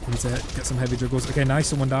 I need to get some heavy juggles. Okay, nice.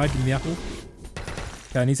 Someone died. Give me the apple.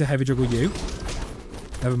 Okay, I need to heavy juggle you.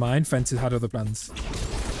 Never mind. Fences had other plans.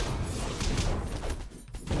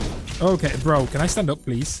 Okay, bro. Can I stand up,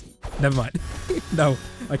 please? Never mind. No,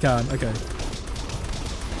 I can't. Okay.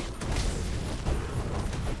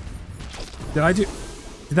 Did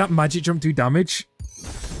that magic jump do damage?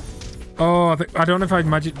 Oh, I don't know if I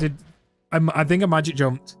magic did. I think I magic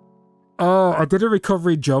jumped. Oh, I did a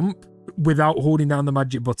recovery jump without holding down the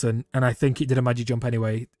magic button, and I think it did a magic jump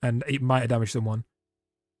anyway, and it might have damaged someone.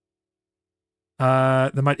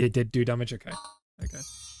 It did do damage. Okay, okay.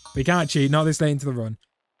 But you can't cheat. Not this late into the run.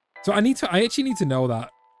 So I actually need to know that.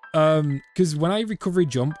 Because when I recovery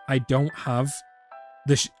jump, I don't have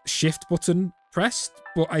the shift button pressed,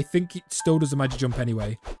 but I think it still does the magic jump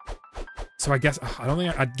anyway. So I guess I don't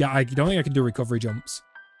think I can do recovery jumps.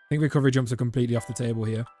 I think recovery jumps are completely off the table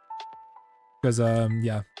here. Because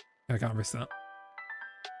yeah, I can't risk that.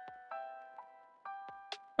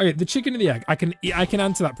 Okay, the chicken and the egg. I can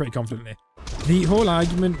answer that pretty confidently. The whole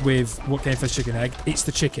argument with what came first, chicken egg, it's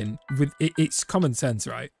the chicken. It's common sense,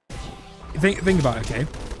 right? Think about it, okay?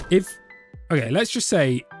 Okay, let's just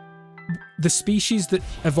say the species that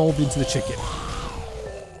evolved into the chicken.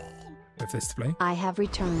 Wait for this to play. I have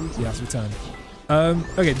returned. Yeah, it's returned.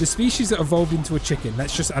 Okay, the species that evolved into a chicken.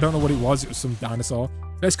 Let's just, I don't know what it was. It was some dinosaur.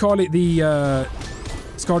 Let's call it the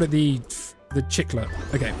chicklet.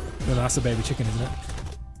 Okay, no, that's a baby chicken, isn't it?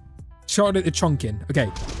 Short it the chonkin.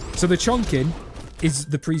 Okay, so the chonkin is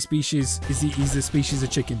the pre-species, is the species of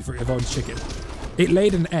chicken before it evolved into chicken. It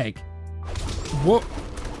laid an egg. What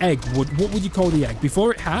would you call the egg?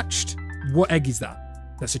 Before it hatched, what egg is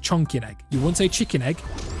that? That's a chonkin egg. You wouldn't say chicken egg.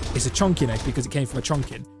 It's a chonkin egg because it came from a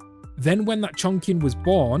chonkin. Then when that chonkin was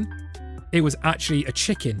born, it was actually a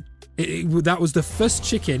chicken. That was the first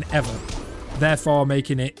chicken ever. Therefore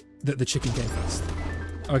making it that the chicken came first.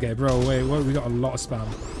 Okay, bro, wait, we got a lot of spam.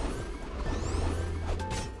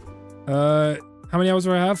 How many hours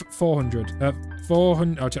do I have? 400.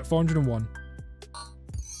 400. I'll check. 401.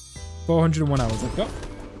 401 hours I've got.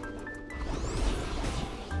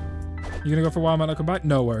 You gonna go for a while, man? I'll come back.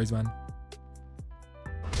 No worries, man.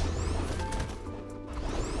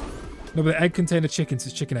 No, but the egg contained a chicken, so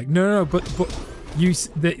it's chicken egg. No, but you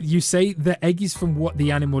say the egg is from what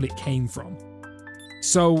the animal it came from.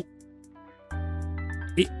 So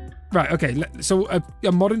right, okay. So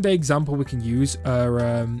a modern day example we can use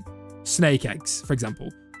are snake eggs, for example.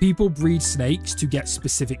 People breed snakes to get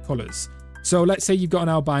specific colors. So let's say you've got an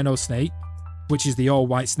albino snake, which is the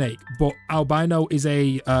all-white snake, but albino is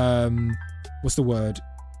a what's the word?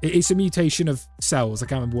 It's a mutation of cells. I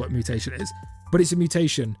can't remember what mutation it is, but it's a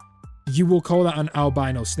mutation. You will call that an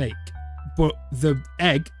albino snake, but the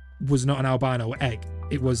egg was not an albino egg.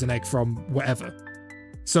 It was an egg from whatever.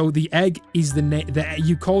 So the egg is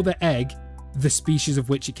you call the egg the species of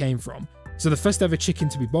which it came from. So the first ever chicken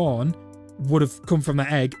to be born would have come from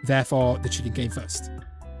the egg, therefore the chicken came first.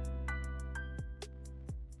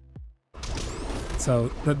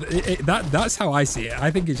 So that's how I see it.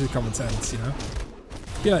 I think it's just common sense, you know?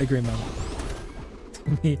 Yeah, I agree, man.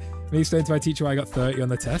 me explain to my teacher why I got 30 on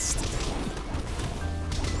the test.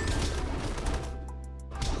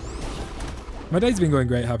 My day's been going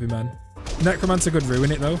great, happy man. Necromancer could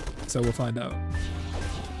ruin it though, so we'll find out.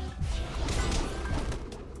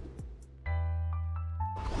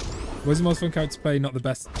 What is the most fun character to play? Not the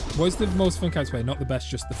best. What is the most fun character to play? Not the best,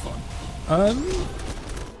 just the fun.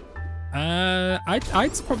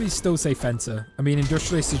 I'd probably still say Fencer. I mean,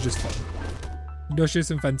 Industrialist is just fun.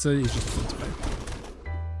 Industrialist and Fencer is just fun to play.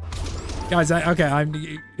 Guys,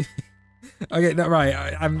 okay, okay, no,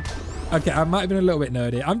 right. Okay, I might have been a little bit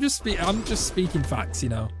nerdy. I'm just speaking facts, you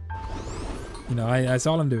know. You know, that's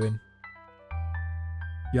all I'm doing.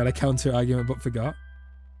 You had a counter argument, but forgot.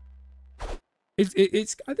 I think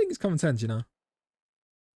it's common sense, you know.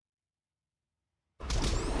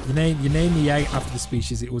 You name the egg after the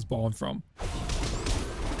species it was born from.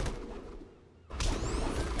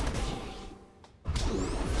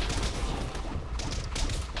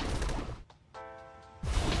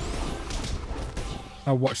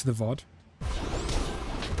 I'll watch the VOD.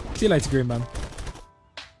 See you later, Green Man.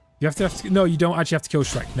 You have to no, you don't actually have to kill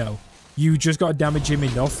Shrek, no. You just got to damage him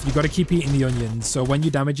enough. You got to keep eating the onions. So when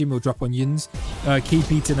you damage him, he'll drop onions.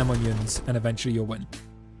 Keep eating them onions, and eventually you'll win.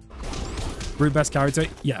 Brute best character?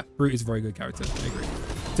 Yeah, Brute is a very good character. I agree.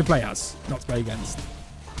 To play as, not to play against.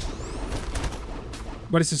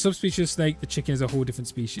 But it's a subspecies of snake. The chicken is a whole different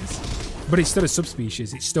species. But it's still a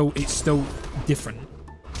subspecies. It's still different.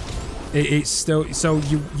 It's still, so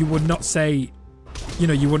you would not say, you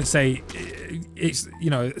know, you wouldn't say it's, you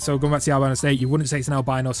know, so going back to the albino snake, you wouldn't say it's an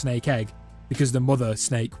albino snake egg because the mother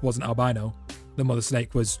snake wasn't albino. The mother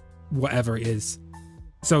snake was whatever it is.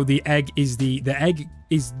 So the egg is the egg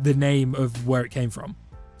is the name of where it came from.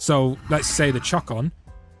 So let's say the chocon,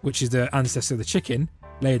 which is the ancestor of the chicken,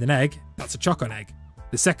 laid an egg. That's a chocon egg.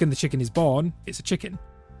 The second the chicken is born, it's a chicken.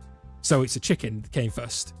 So it's a chicken that came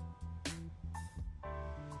first.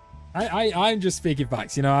 I'm just speaking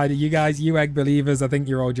facts, you know. You guys, you egg believers, I think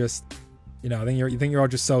you're all just, you know, I think you're all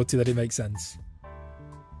just salty that it makes sense.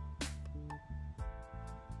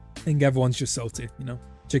 I think everyone's just salty, you know.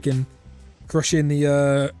 Chicken crushing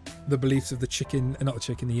the beliefs of the chicken, not the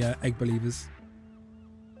chicken, the egg believers.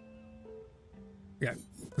 Yeah,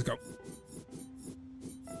 let's go.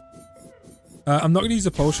 I'm not going to use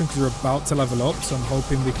a potion because we're about to level up, so I'm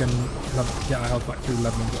hoping we can get our health back through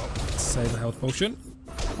leveling up. Let's save the health potion.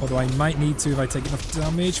 Although I might need to if I take enough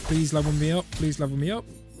damage. Please level me up. Please level me up.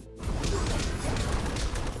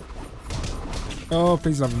 Oh,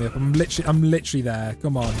 please level me up. I'm literally there.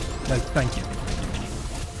 Come on. Like, thank you.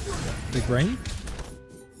 Big brain.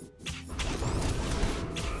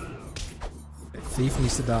 Thief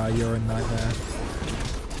needs to die. You're a nightmare.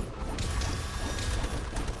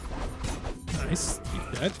 Nice.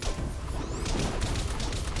 He's dead.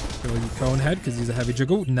 Kill your cone head because he's a heavy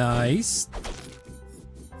juggle. Nice.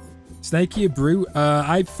 Snakey or Brew?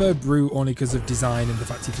 I prefer Brew only because of design and the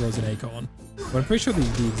fact he throws an acorn. But I'm pretty sure they're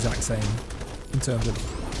the exact same in terms of,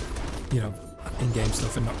 you know, in-game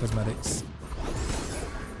stuff and not cosmetics.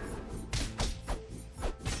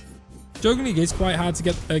 Juggling is quite hard to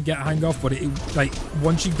get hang of, but it like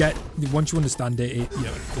once you understand it, you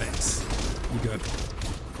know, it clicks. You're good.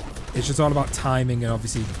 It's just all about timing and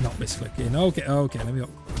obviously not misclicking. Okay, let me up.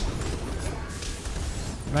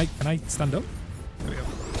 Can I stand up? There we go.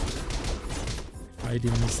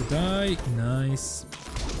 Hiding needs to die. Nice.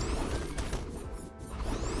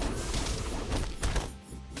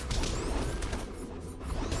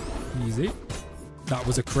 Easy. That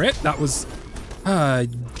was a crit. That was...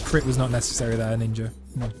 crit was not necessary there, Ninja.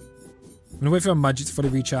 No. I'm going to wait for my magic to fully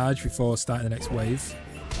recharge before starting the next wave.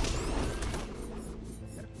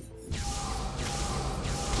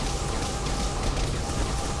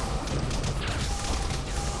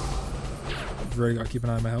 I've really got to keep an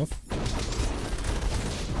eye on my health.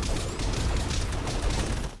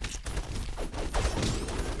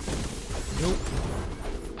 Nope.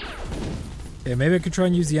 Okay, maybe I could try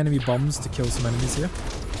and use the enemy bombs to kill some enemies here.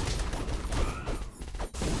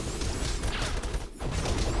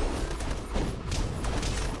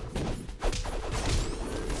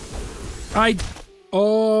 I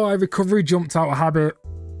recovery jumped out of habit.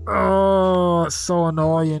 Oh, it's so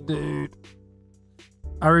annoying, dude.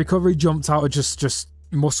 I recovery jumped out of just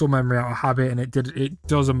muscle memory out of habit, and it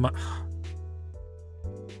doesn't matter.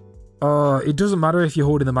 It doesn't matter if you're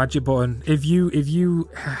holding the magic button. If you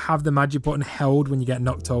have the magic button held when you get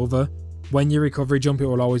knocked over, when you recovery jump, it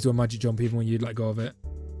will always do a magic jump even when you let go of it.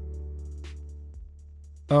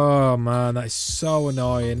 Oh man, that is so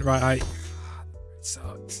annoying. Right, it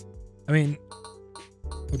sucks. I mean,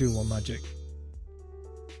 we'll do one magic.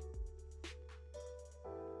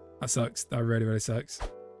 That sucks. That really, really sucks.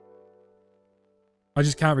 I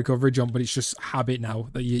just can't recovery jump, but it's just habit now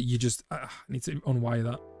that you just need to unwire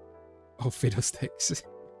that. Oh, fiddlesticks.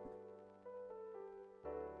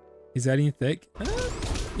 Is that anything thick?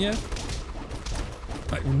 Yeah.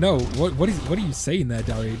 Like, no. What are you saying there,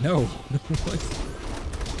 Dari? No.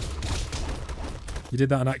 You did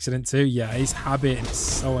that on accident too? Yeah, it's habit and it's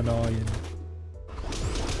so annoying.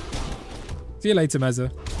 See you later,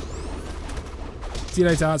 Mezza. See you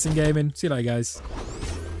later, Arts and Gaming. See you later, guys.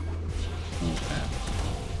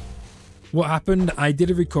 What happened? I did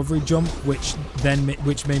a recovery jump, which made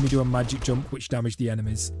me do a magic jump, which damaged the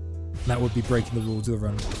enemies. And that would be breaking the rules of the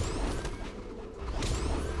run.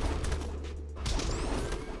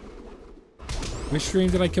 Which stream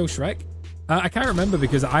did I kill Shrek? I can't remember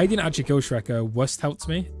because I didn't actually kill Shrekker. Wust helped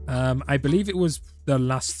me. I believe it was the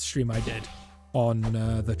last stream I did on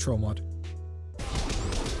the Troll mod.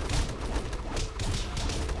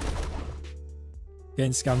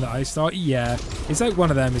 Getting scammed at iStar? Yeah, it's like one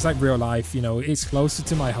of them. It's like real life, you know. It's closer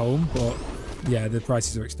to my home, but yeah, the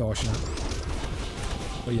prices are extortionate.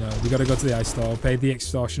 But you know, we got to go to the iStore, pay the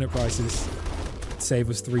extortionate prices, save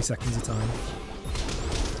us 3 seconds of time.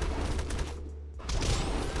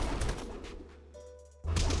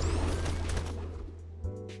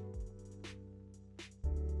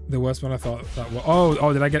 The worst one I thought that was.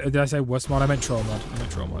 Oh, did I say worst mod? I meant troll mod.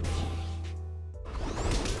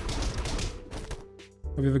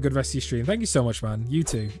 Hope you have a good rest of your stream. Thank you so much, man. You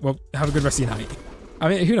too. Well, have a good rest of your night. I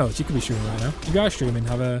mean, who knows? You could be streaming right now. If you are streaming,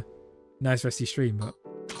 have a nice rest of your stream. But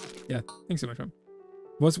yeah, thanks so much, man.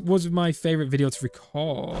 What was my favorite video to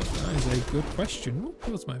record? That is a good question. What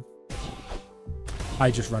was my...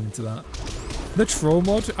 I just ran into that. The troll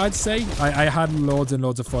mod, I'd say. I had loads and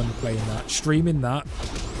loads of fun playing that. Streaming that.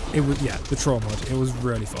 It was, yeah, the troll mod. It was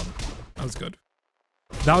really fun. That was good.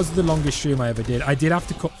 That was the longest stream I ever did. I did have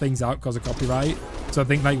to cut things out because of copyright. So I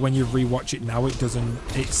think like when you rewatch it now, it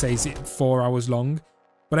says it 4 hours long.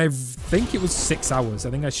 But I think it was 6 hours.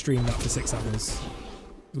 I think I streamed that for 6 hours.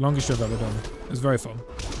 The longest I've ever done. It was very fun.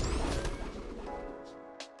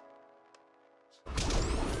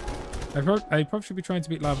 I probably should be trying to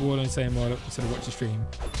beat Lava Wall and saying more instead of watch the stream.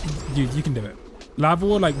 Dude, you can do it. Lava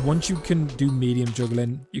Wall, like once you can do medium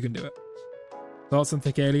juggling, you can do it. Thoughts on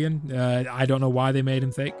Thick Alien? I don't know why they made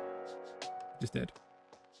him thick. Just did.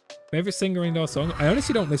 Favorite singer indoor song? I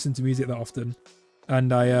honestly don't listen to music that often.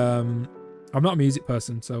 And I'm not a music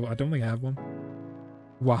person, so I don't think I have one.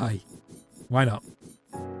 Why? Why not?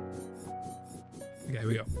 Okay, here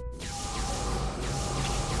we go.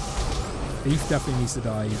 Thief definitely needs to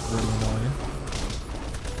die. He's really annoying.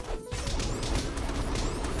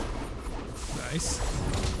 Nice.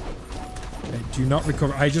 Okay, do not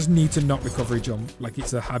recover. I just need to not recovery jump. Like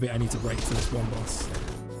it's a habit I need to break for this one boss.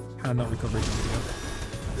 Cannot recovery jump here.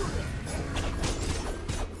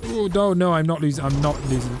 Oh no, I'm not using a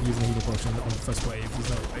healing potion on the first wave. There's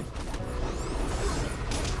no way.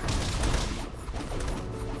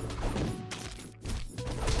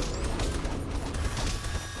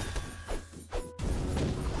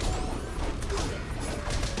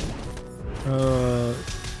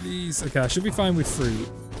 Please. Okay, I should be fine with fruit.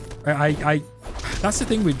 That's the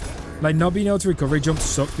thing with like not being able to recovery jump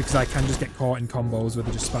sucks because I can just get caught in combos where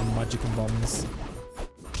they just spam magic and bombs.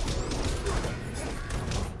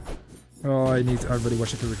 Oh, I really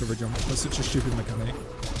wish I could recovery jump. That's such a stupid mechanic.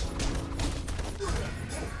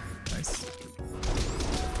 Nice.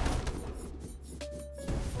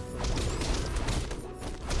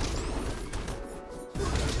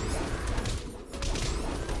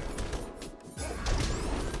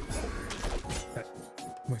 Okay.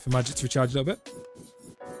 Wait for magic to recharge a little bit.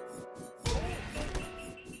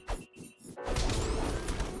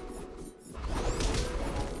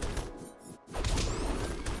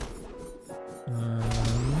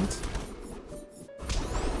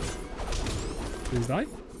 Please die.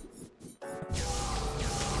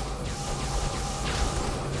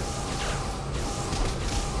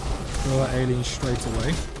 Kill that alien straight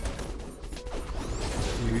away.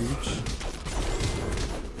 Huge.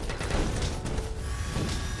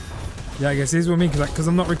 Yeah, I guess this is what I mean, because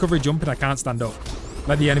I'm not recovery jumping, I can't stand up.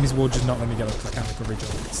 Like the enemies will just not let me get up because I can't recovery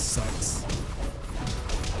jump. It sucks.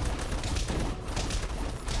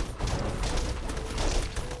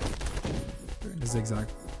 Doing a zigzag.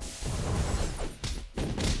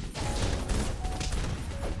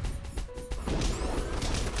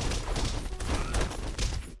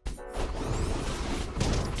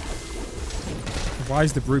 Why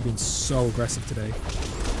is the brew being so aggressive today?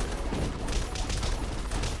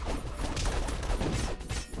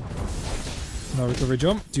 No recovery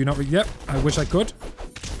jump. Do not. Yep. I wish I could.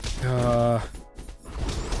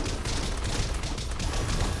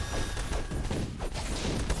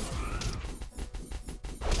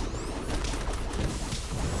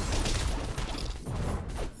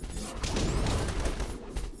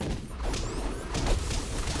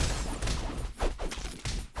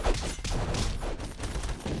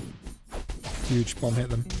 Huge bomb hit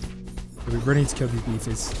them. So we really need to kill these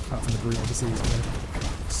beefies. Apart from the brute, obviously, is gonna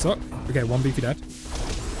suck. Okay, one beefy dead.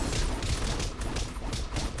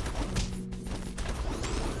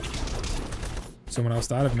 Someone else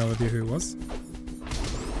died. I have no idea who it was.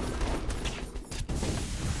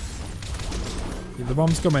 Keep the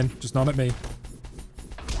bombs coming, just not at me.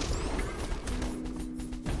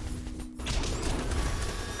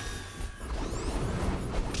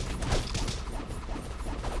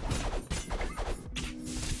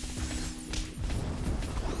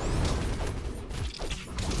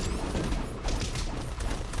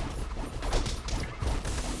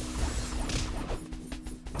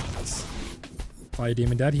 Fire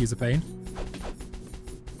Demon dead. He's a pain.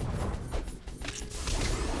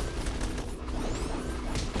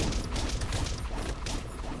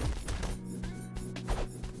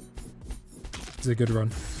 It's a good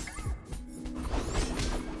run.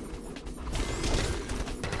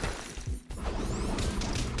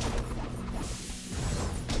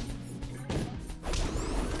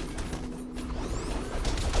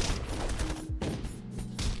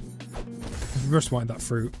 Just wanted that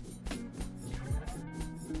fruit.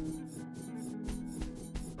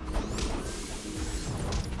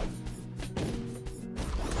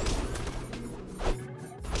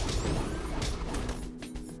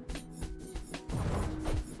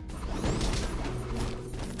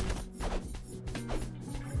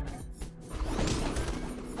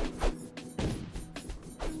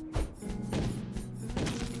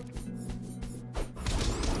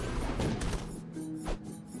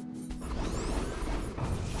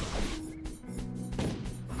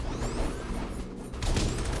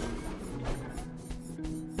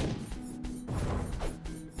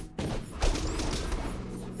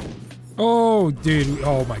 Oh, dude.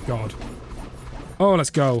 Oh, my God. Oh,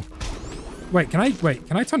 let's go. Wait, can I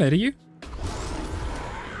tornado you?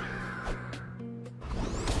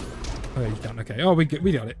 Oh, you can't. Okay. Oh, we got it.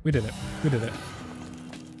 We did it. We did it.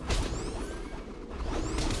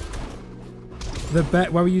 The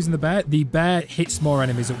bear, where we're using the bear hits more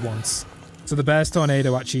enemies at once. So the bear's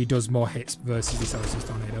tornado actually does more hits versus the Saracen's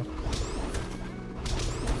tornado.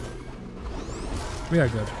 We are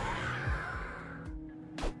good.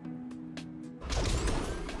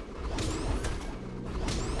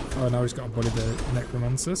 Oh, now we've got to bully the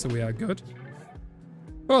Necromancer, so we are good.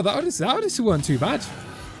 Oh, that wasn't too bad.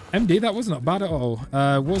 MD, that was not bad at all.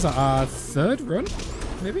 What was that, our third run,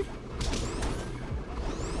 maybe?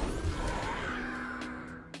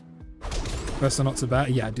 First one not so bad.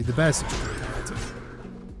 Yeah, dude, the bear's such a great character.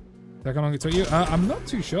 How long it took you? I'm not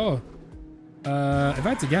too sure. If I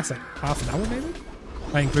had to guess, like half an hour maybe?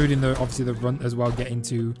 Including obviously the run as well, getting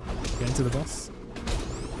to the boss.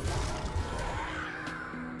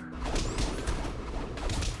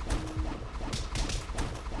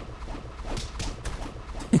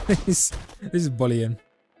 This is bullying.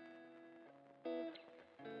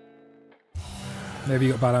 Maybe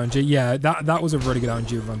you got bad RNG. Yeah, that was a really good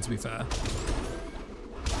RNG run, to be fair.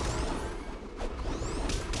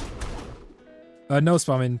 No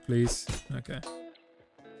spamming, please. Okay.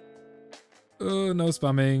 No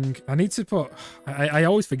spamming. I need to put... I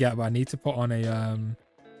always forget, but I need to put on a...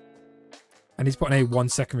 I need to put on a 1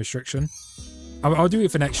 second restriction. I'll do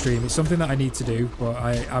it for next stream. It's something that I need to do, but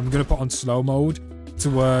I'm going to put on slow mode to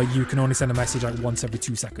where you can only send a message like once every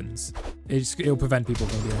 2 seconds. It'll prevent people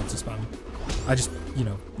from being able to spam. I just, you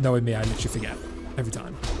know, knowing me, I literally forget every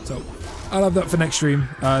time. So I'll have that for next stream.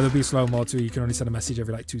 There'll be slow mode too. You can only send a message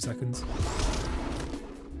every like 2 seconds.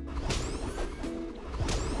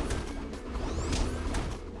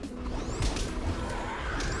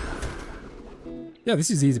 Yeah, this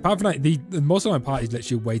is easy. Apart from like the most of my part is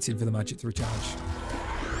literally waiting for the magic to recharge.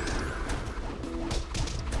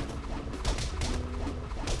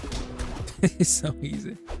 It's so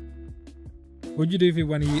easy. What'd you do if he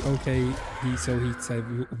when he okay he said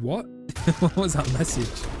what? What was that message?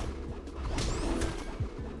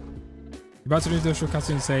 You're about to do industrial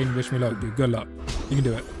casting saying wish me luck, dude. Good luck. You can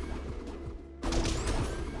do it.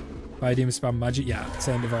 Fire Demon spam magic, yeah,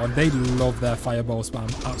 same Devon. They love their fireball spam.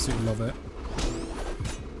 Absolutely love it.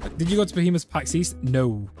 Did you go to Behemoth's PAX East?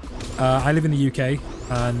 No. I live in the UK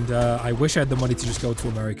and I wish I had the money to just go to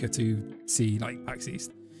America to see like PAX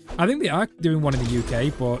East. I think they are doing one in the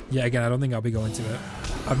UK, but yeah, again, I don't think I'll be going to it.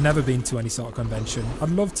 I've never been to any sort of convention. I'd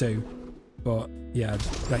love to, but yeah,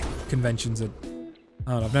 like conventions are...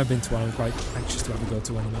 I don't know, I've never been to one. I'm quite anxious to ever go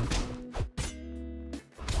to one of them.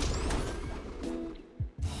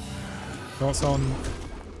 Thoughts on...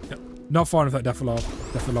 Yeah, not far enough that Death of Lord.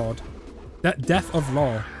 Death of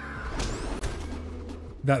Law.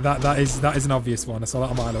 That is an obvious one. I saw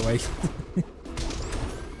that a mile away.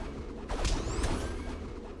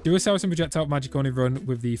 Do a Saracen projectile magic only run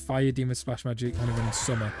with the Fire Demon splash magic only run in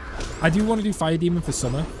summer. I do want to do Fire Demon for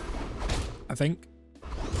summer, I think.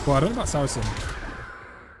 Well, I don't know about Saracen.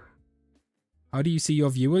 How do you see your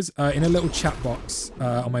viewers? In a little chat box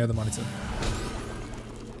on my other monitor.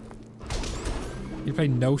 You play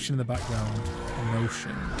Notion in the background. Notion.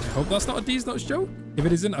 I hope that's not a D's Nuts joke. If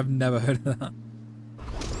it isn't, I've never heard of that.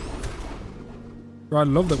 Bro, I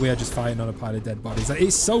love that we are just fighting on a pile of dead bodies. Like,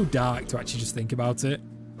 it's so dark to actually just think about it.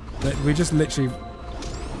 That we're just literally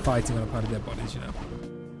fighting on a pile of dead bodies, you know.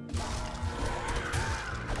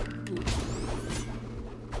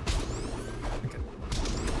 Okay.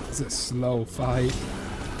 It's a slow fight.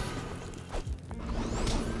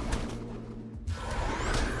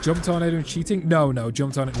 Jump tornado and cheating? No,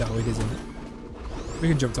 jump tornado. No, it isn't. We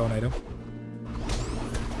can jump tornado.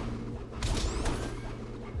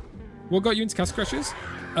 What got you into Castle Crashers?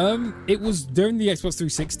 It was during the Xbox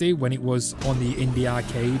 360 when it was on the indie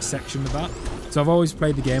arcade section of that. So I've always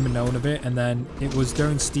played the game and known of it, and then it was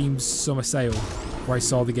during Steam's summer sale where I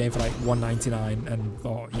saw the game for like $1.99 and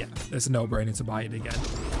thought, yeah, it's a no-brainer to buy it again.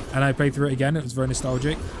 And I played through it again, it was very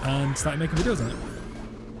nostalgic, and started making videos on it.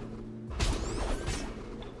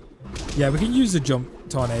 Yeah, we can use the jump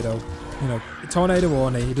tornado. You know, tornado or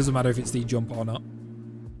only, it doesn't matter if it's the jump or not.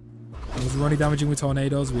 As we're only damaging with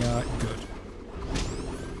tornadoes, we are good.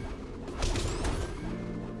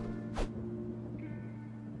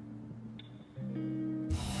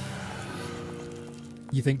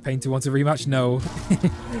 You think Painter wants a rematch? No.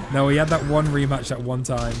 No, he had that one rematch at one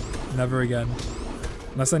time. Never again.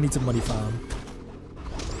 Unless I need to money farm.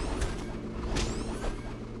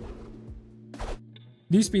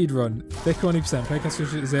 New speed run. Thick 20%. Play Castle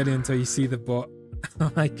Crashers early until you see the bot.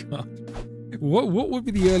 Oh my god. What would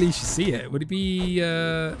be the earliest you see it? Would it be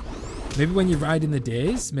maybe when you ride in the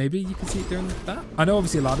days? Maybe you can see it during that? I know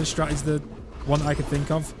obviously ladder strat is the one that I could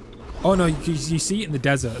think of. Oh no, you see it in the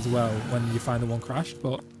desert as well when you find the one crashed,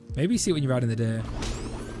 but maybe you see it when you ride in the day.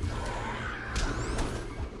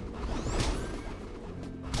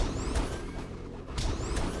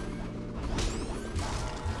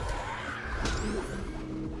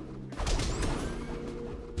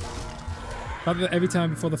 But every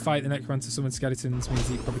time before the fight, the necromancer summons skeletons means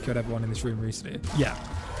he probably killed everyone in this room recently. Yeah,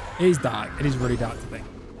 it is dark. It is really dark to think.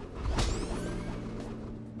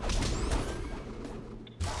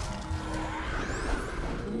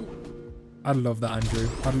 I'd love that, Andrew.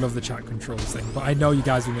 I'd love the chat controls thing, but I know you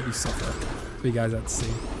guys will make me suffer. So you guys have to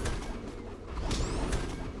see.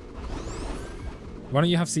 Why don't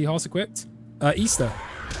you have Seahorse equipped? Easter,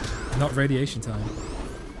 not radiation time.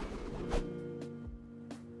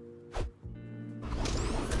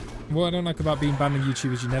 What I don't like about being banned on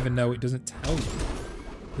YouTube is you never know. It doesn't tell you.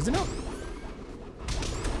 Does it not?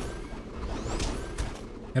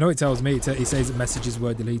 I know it tells me. It says that messages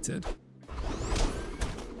were deleted.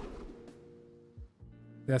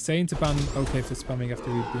 They're saying to ban OK for spamming after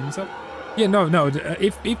he beams up. Yeah, no.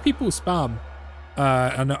 If people spam,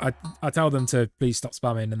 and I tell them to please stop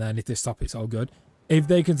spamming, and then if they stop, it's all good. If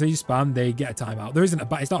they continue to spam, they get a timeout. There isn't a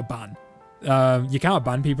ban. It's not a ban. You can't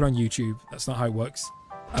ban people on YouTube. That's not how it works.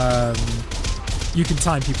 You can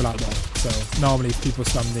time people out though. So normally, if people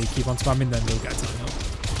spam, they keep on spamming, then they'll get a timeout.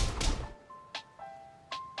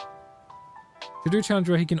 To do a challenge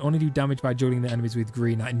where he can only do damage by juggling the enemies with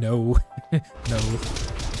green. No. No.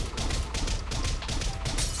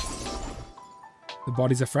 The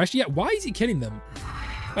bodies are fresh. Yeah, why is he killing them?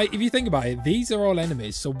 Like, if you think about it, these are all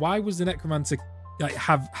enemies. So why was the necromancer like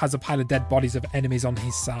has a pile of dead bodies of enemies on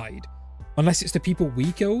his side? Unless it's the people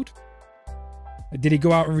we killed. Did he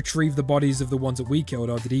go out and retrieve the bodies of the ones that we killed,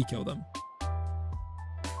 or did he kill them?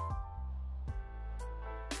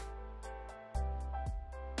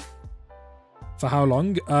 For how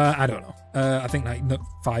long? I don't know. I think like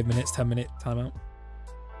 5 minutes, 10-minute timeout.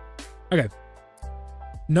 Okay.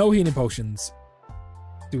 No healing potions.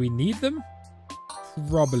 Do we need them?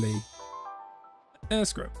 Probably.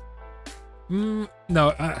 Screw it.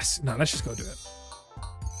 No, let's just go do it.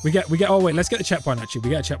 We get. Oh wait, let's get the checkpoint. Actually, we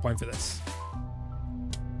get a checkpoint for this.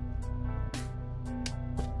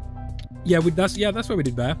 Yeah, that's where we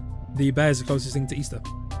did bear. The bear is the closest thing to Easter.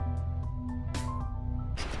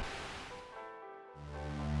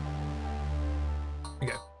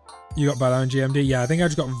 Okay. You got bad RNG, MD? Yeah, I think I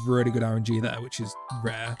just got really good RNG there, which is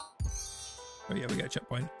rare. Oh yeah, we get a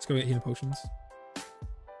checkpoint. Let's go get healing potions.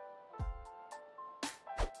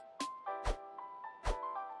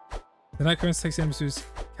 The necromancer takes enemies to his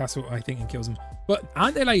castle, I think, and kills them. But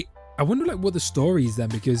aren't they like... I wonder like what the story is then,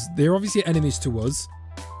 because they're obviously enemies to us.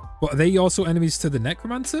 But are they also enemies to the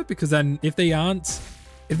necromancer? Because then if they aren't...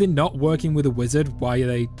 If they're not working with a wizard, why are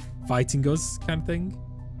they fighting us, kind of thing?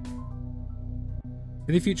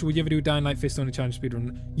 In the future, would you ever do a Dying Light Fist only challenge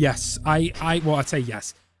speedrun? Yes. Well, I'd say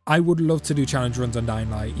yes. I would love to do challenge runs on Dying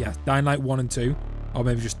Light. Yeah, Dying Light 1 and 2. Or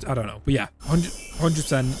maybe just, I don't know. But yeah,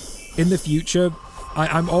 100%. In the future,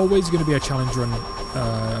 I'm always going to be a challenge run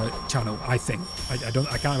channel, I think.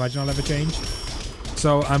 I can't imagine I'll ever change.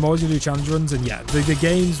 So I'm always going to do challenge runs. And yeah, the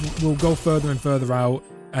games will go further and further out.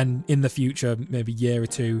 And in the future, maybe a year or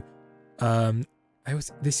two.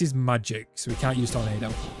 This is magic, so we can't use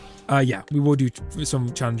Tornado. Yeah, we will do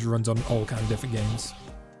some challenge runs on all kind of different games.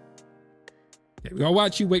 Yeah, we'll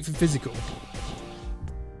actually wait for physical.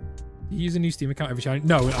 You use a new Steam account every challenge?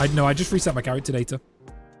 No, I just reset my character data.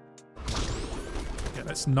 Okay,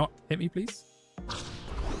 let's not hit me, please.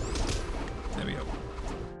 There we go.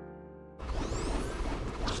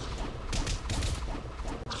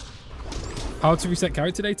 How to reset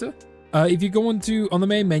character data? If you go on the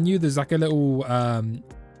main menu, there's like a little,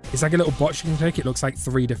 it's like a little box you can click. It looks like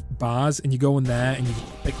 3 different bars, and you go in there and you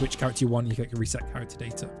pick which character you want. And you click reset character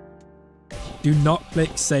data. Do not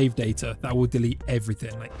click save data. That will delete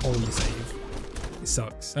everything, like all your save. It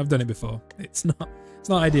sucks. I've done it before. It's not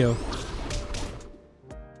ideal.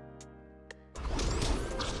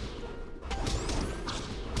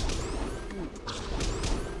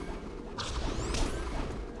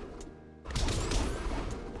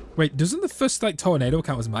 Wait, doesn't the first like tornado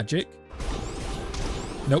count as magic?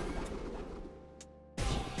 Nope.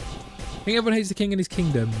 I think everyone hates the king and his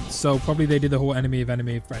kingdom, so probably they did the whole enemy of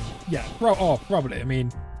friend. Yeah, probably. I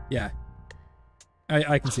mean, yeah.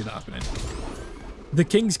 I can see that happening. The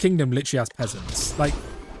king's kingdom literally has peasants. Like,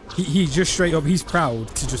 he just straight up, he's proud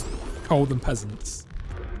to just call them peasants.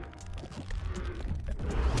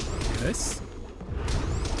 Do this.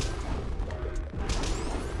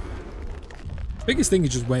 Biggest thing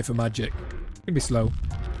is just waiting for magic. It can be slow.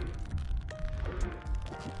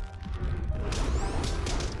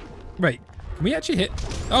 Right, can we actually hit?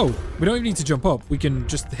 Oh, we don't even need to jump up. We can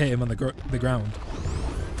just hit him on the ground.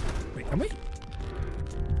 Wait, can we?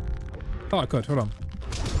 Oh, I could. Hold on.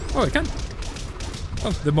 Oh, I can. Oh,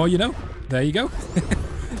 the more you know. There you go.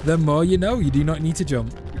 The more you know. You do not need to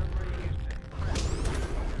jump.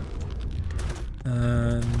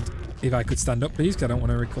 And if I could stand up, please, because I don't want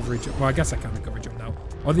to recovery jump. Well, I guess I can recovery jump now.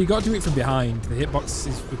 Although you got to do it from behind. The hitbox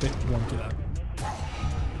is a bit wonky there.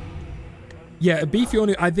 Yeah, a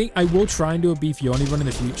Beefioni. I think I will try and do a Beefioni run in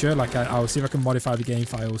the future. Like I'll see if I can modify the game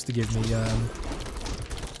files to give me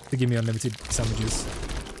unlimited sandwiches.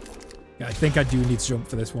 Yeah, I think I do need to jump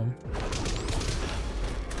for this one.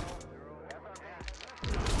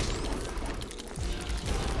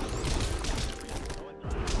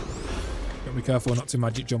 Gotta be careful not to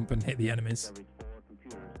magic jump and hit the enemies.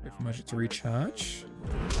 Wait for magic to recharge.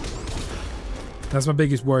 That's my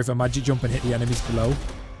biggest worry, if I magic jump and hit the enemies below.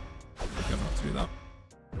 I don't know how to do that.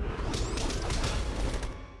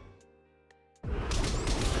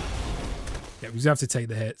 Yeah, we just have to take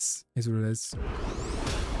the hits. Is what it is.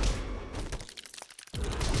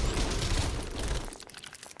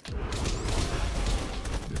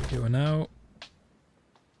 Here now.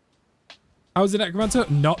 How's the Necromancer?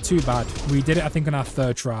 Not too bad. We did it, I think, on our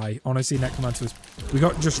 3rd try. Honestly, Necromancer was... We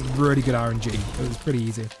got just really good RNG. It was pretty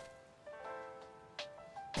easy.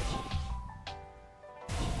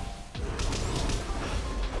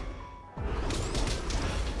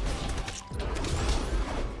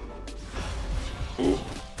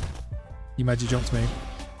 You magic jumped me.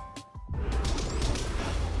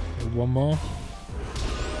 One more.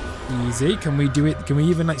 Easy. Can we do it? Can we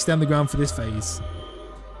even like stay on the ground for this phase?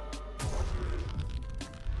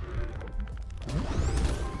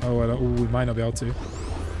 Oh, we might not be able to.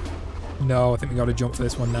 No, I think we got to jump for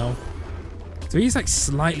this one now. So he's like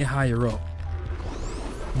slightly higher up.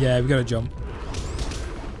 Yeah, we got to jump.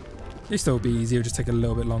 It'll still be easy. It'll just take a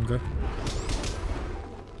little bit longer.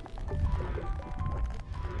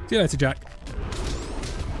 See you later, Jack.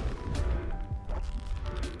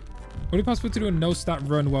 Would it be possible to do a no-stat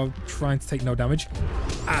run while trying to take no damage?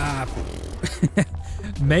 Ah.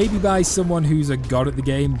 Maybe by someone who's a god at the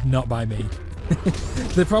game, not by me.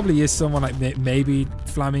 There probably is someone like maybe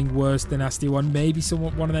Flaming, Worst, the Nasty One. Maybe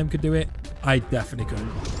one of them could do it. I definitely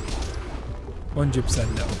couldn't.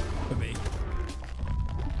 100% no for me.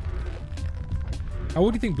 How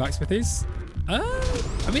old do you think Blacksmith is? I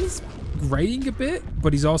mean, he's graying a bit,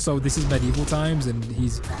 but he's also, this is medieval times and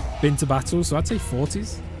he's been to battle, so I'd say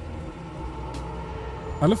 40s.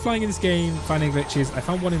 I love flying in this game, finding glitches. I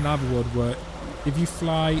found one in Lava World where if you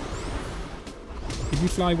fly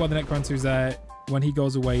while the Necromancer is there, when he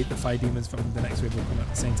goes away, the fire demons from the next wave will come at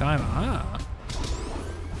the same time. Ah.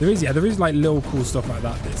 There is like little cool stuff like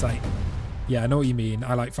that. It's like, yeah, I know what you mean.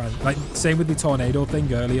 I like finding, like, same with the tornado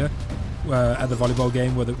thing earlier at the volleyball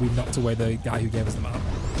game where we knocked away the guy who gave us the map.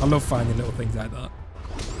 I love finding little things like that.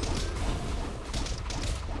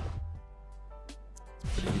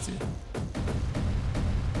 It's pretty easy.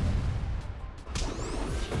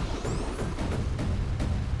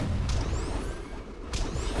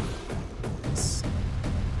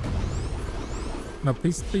 No,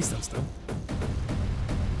 please stand still.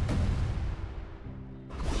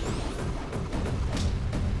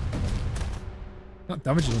 Not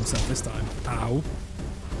damaging himself this time. Ow.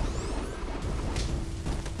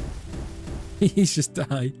 He's just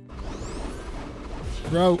died.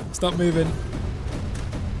 Bro, stop moving.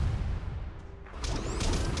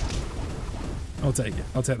 I'll take it.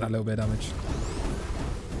 I'll take that little bit of damage.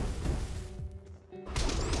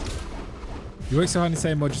 You work so hard in the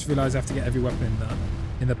same mode, just realised I have to get every weapon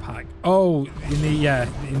in the pack. Oh, in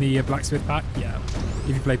the blacksmith pack, yeah.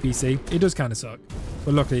 If you play PC, it does kind of suck.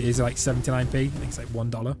 But luckily it is like 79p. I think it's like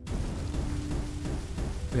 $1.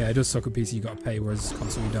 But yeah, it does suck with PC. You got to pay, whereas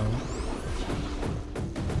console you don't.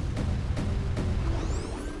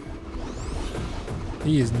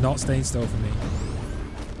 He is not staying still for me.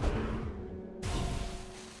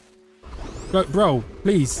 But bro,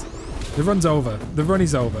 please. The run's over. The run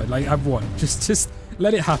is over. Like, I've won. Just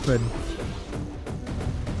let it happen.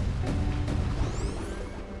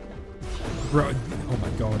 Bro, oh my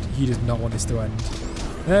god. He does not want this to end.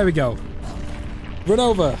 There we go. Run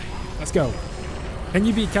over. Let's go. Can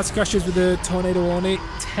you beat Castle Crashers with the Tornado Ornate?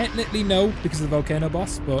 Technically no, because of the Volcano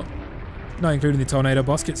boss, but not including the Tornado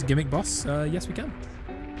boss, it's a gimmick boss. Yes, we can.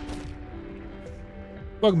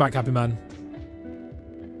 Welcome back, Happy Man.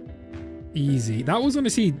 Easy. That was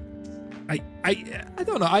honestly... I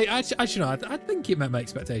don't know. I think it met my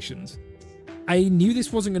expectations. I knew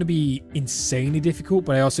this wasn't going to be insanely difficult,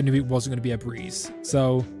 but I also knew it wasn't going to be a breeze.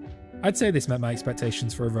 So I'd say this met my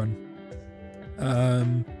expectations for a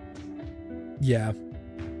run. Yeah.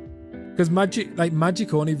 Because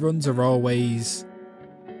magic only runs are always...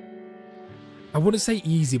 I wouldn't say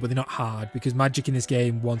easy, but they're not hard, because magic in this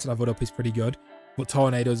game, once leveled up, is pretty good. But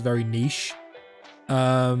Tornado is very niche.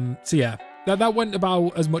 So yeah. That went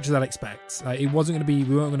about as much as I'd expect. It wasn't going to be...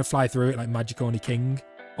 We weren't going to fly through it like Magic Only King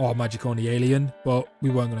or Magic Only Alien, but we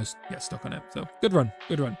weren't going to get stuck on it. So, good run.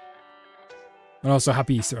 Good run. And also,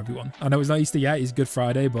 Happy Easter, everyone. I know it's not Easter yet. It's Good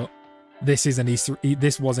Friday, but this is an Easter...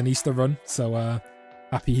 This was an Easter run, so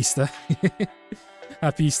Happy Easter.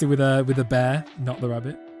 Happy Easter with a bear, not the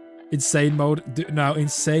rabbit. Insane mode... Now,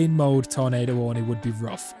 Insane mode Tornado Warning would be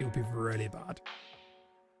rough. It would be really bad.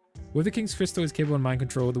 With the King's Crystal is capable of mind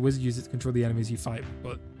control, the wizard uses it to control the enemies you fight,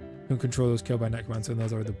 but can control those killed by Necromancer, and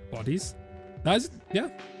those are the bodies. That is, yeah,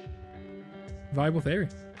 viable theory.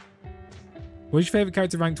 What's your favourite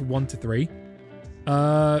character ranked 1 to 3?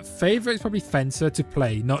 Favourite is probably Fencer to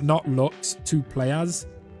play, not Lux, to play as.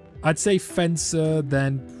 I'd say Fencer,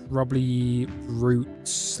 then probably Brute /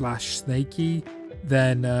 Snakey,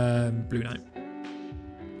 then Blue Knight.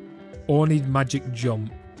 Or need Magic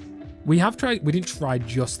Jump. We didn't try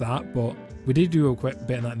just that, but we did do a quick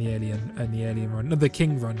bit of that in the Alien run. No, the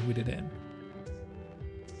King run we did it in.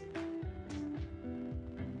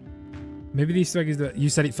 Maybe the Easter egg is the... You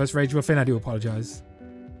said it first, Rage Ruffin. I do apologise.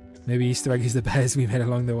 Maybe Easter egg is the bears we made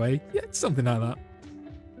along the way. Yeah, something like that.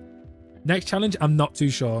 Next challenge, I'm not too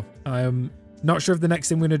sure. I'm not sure if the next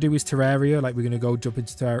thing we're going to do is Terraria. Like, we're going to go jump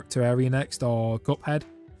into Terraria next, or Cuphead.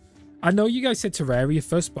 I know you guys said Terraria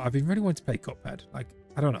first, but I've been really wanting to play Cuphead. Like,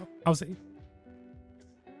 I don't know. I'll see.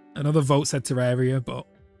 Another vote said Terraria, but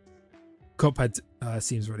Cuphead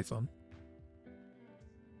seems really fun.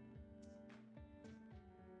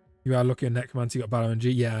 You are lucky on Necromancer, you got Battle NG.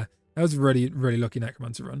 Yeah, that was really, really lucky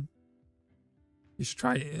Necromancer run. You should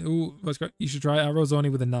try it. Ooh, what's great? You should try Arrows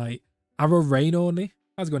only with a Knight. Arrow Rain only?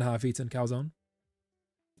 How's it going, Half-Eaten Calzone?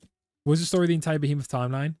 What was the story of the entire Behemoth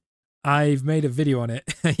timeline? I've made a video on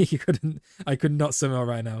it. I could not sum it up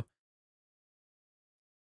right now.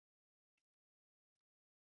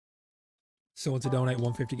 Someone to donate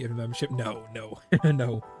 150 gift membership? No, no,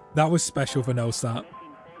 no. That was special for No Start.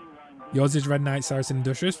 Yours is Red Knight, Saracen,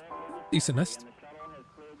 Industrious. Decent list.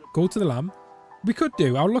 Cult of the Lamb. We could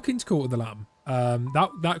do. I'll look into Cult of the Lamb.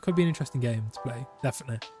 That could be an interesting game to play.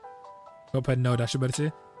 Definitely. Cuphead, no dash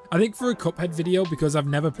ability. I think for a Cuphead video, because I've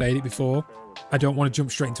never played it before, I don't want to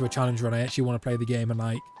jump straight into a challenge run. I actually want to play the game and,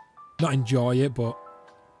 like, not enjoy it, but,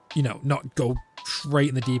 you know, not go straight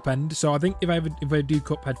in the deep end. So I think if I do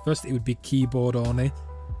Cuphead first, it would be keyboard only,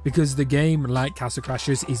 because the game, like Castle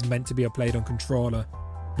Crashers, is meant to be played on controller.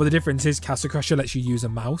 But the difference is Castle Crasher lets you use a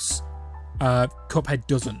mouse. Cuphead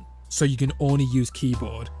doesn't. So you can only use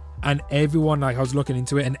keyboard. And everyone, like, I was looking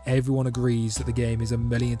into it, and everyone agrees that the game is a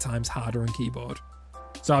million times harder on keyboard.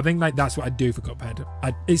 So I think, like, that's what I'd do for Cuphead.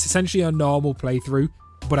 It's essentially a normal playthrough,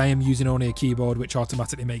 but I am using only a keyboard, which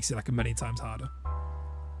automatically makes it like a million times harder.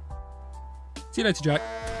 See you later, Jack.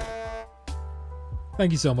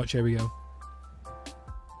 Thank you so much. Here we go.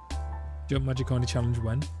 Jump Magic Only challenge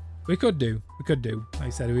when? We could do. Like I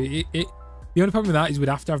said, the only problem with that is we'd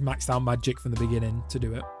have to have maxed out magic from the beginning to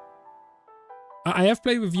do it. I have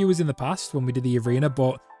played with viewers in the past when we did the arena,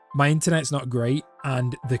 but my internet's not great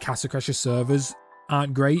and the Castle Crasher servers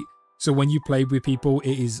aren't great. So when you play with people,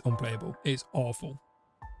 it is unplayable. It's awful.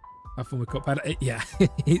 Have fun with Cuphead. Yeah,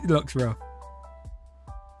 it looks rough.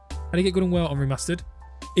 How do you get good and well on remastered?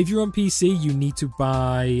 If you're on PC, you need to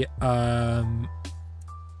buy.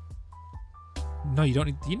 No, you don't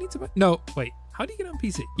need. Do you need to buy? No, wait. How do you get it on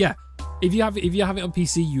PC? Yeah, if you have it on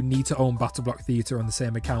PC, you need to own BattleBlock Theatre on the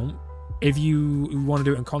same account. If you want to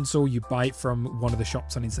do it on console, you buy it from one of the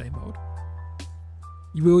shops on Insane Mode.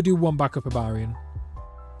 You will do one backup of Barbarian.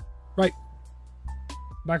 Right.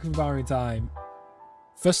 Backup of Barbarian time.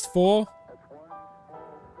 First four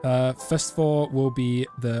will be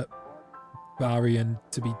the Barbarian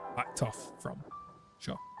to be backed off from.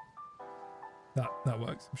 Sure. That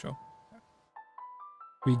works, I'm sure.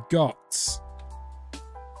 We got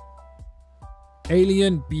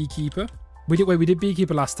Alien Beekeeper. We did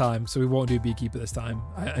Beekeeper last time, so we won't do Beekeeper this time.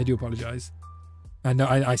 I do apologize. I know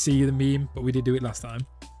I see the meme, but we did do it last time.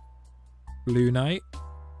 Blue Knight.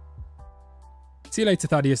 See you later,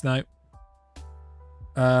 Thaddeus Knight.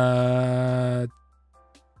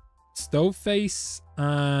 Stoveface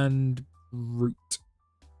and Root.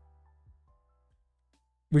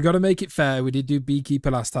 We got to make it fair. We did do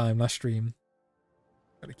Beekeeper last stream.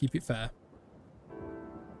 Got to keep it fair.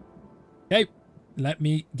 Okay, let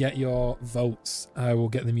me get your votes. I will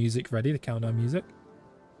get the music ready, the countdown music.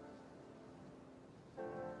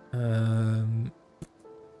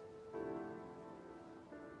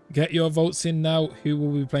 Get your votes in now. Who will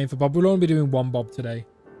we be playing for Bob? We'll only be doing one Bob today.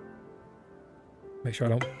 Make sure I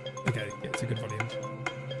don't... Okay, yeah, it's a good volume.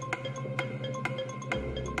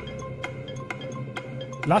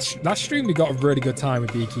 Last stream we got a really good time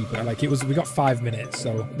with Beekeeper. Like we got 5 minutes,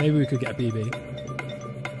 so maybe we could get a BB.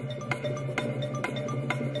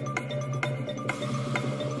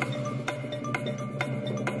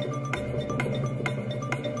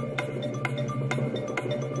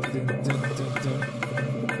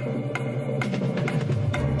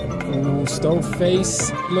 Ooh,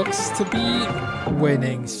 Stoveface looks to be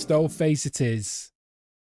winning. Stoveface it is.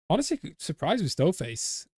 Honestly, surprised with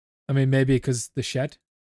Stoveface. I mean, maybe because the shed.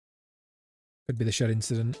 Could be the shed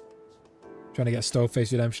incident. Trying to get a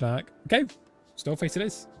Stoveface redemption arc. Okay, Stoveface it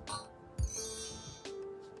is.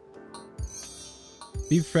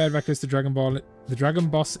 Be prepared, Reckless. The Dragon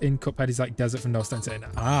Boss in Cuphead is like desert from No Stone Saying.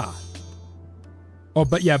 Ah. Oh,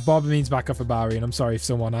 but yeah, Bob means back off a Barbarian. I'm sorry if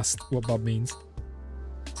someone asked what Bob means.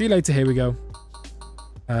 See you later. Here we go.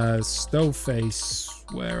 Stoveface.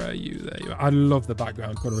 Where are you? There you are. I love the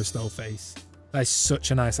background color of Stoveface. That is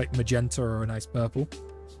such a nice like magenta or a nice purple.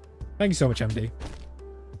 Thank you so much, MD.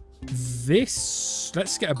 This,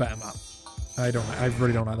 let's get a better map. I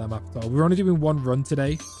really don't like that map at all. We're only doing one run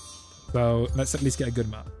today, so let's at least get a good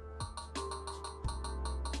map.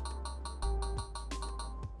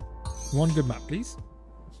 One good map, please.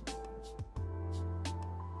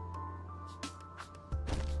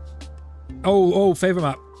 Oh, favorite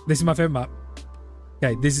map. This is my favorite map.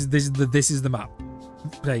 Okay, this is the map.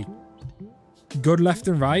 Okay. Good left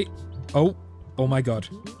and right. Oh my god.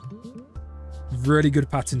 Really good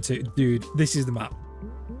pattern too. Dude, this is the map.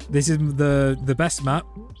 This is the best map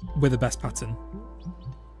with the best pattern.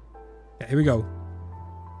 Okay, here we go.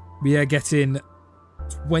 We are getting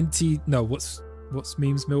 20... No, what's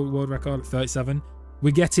memes world record? 37.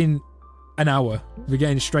 We're getting an hour. We're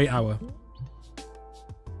getting a straight hour.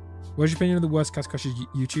 What's your opinion of the worst Cast Crusher's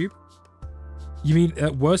YouTube? You mean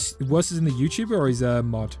worse is in the YouTuber or is a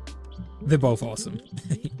mod? They're both awesome.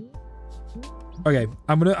 Okay,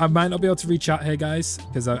 I might not be able to reach out here, guys,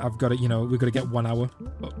 because I've got to, we've got to get 1 hour.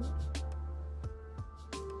 But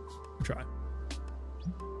we'll try.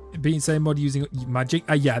 Being same mod using magic.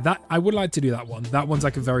 Yeah, that I would like to do that one. That one's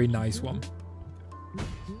like a very nice one.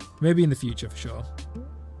 Maybe in the future for sure.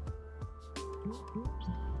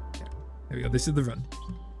 Okay, there we go. This is the run.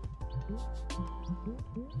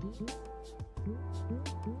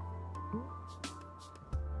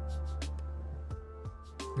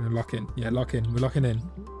 We're gonna lock in. Yeah, lock in. We're locking in.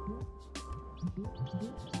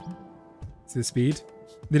 See the speed?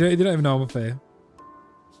 They don't even know I'm up here.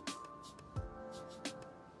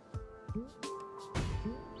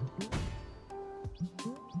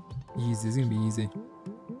 Easy. It's gonna be easy.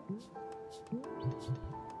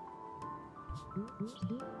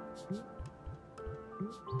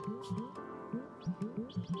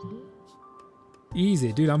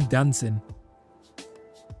 Easy, dude. I'm dancing.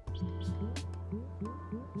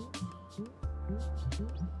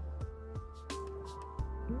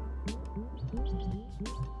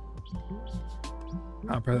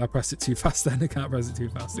 I pressed it too fast then. I can't press it too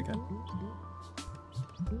fast again.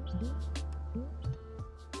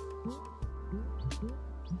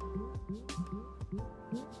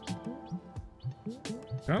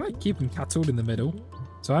 Can I like keep them cattled in the middle?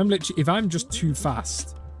 So I'm literally, if I'm just too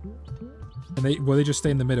fast, and will they just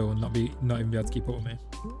stay in the middle and not even be able to keep up with me?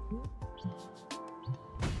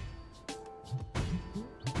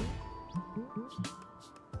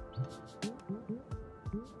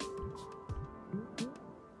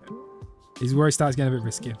 is where it starts getting a bit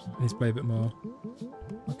risky. I need to play a bit more.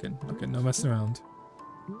 Okay, no messing around.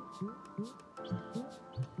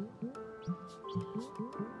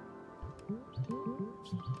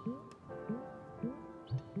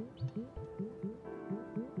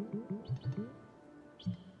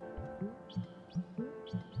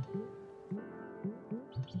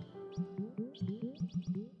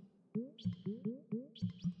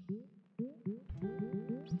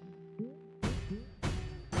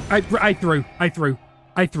 I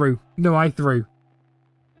threw. No, I threw.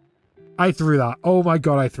 I threw that. Oh my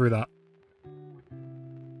god, I threw that.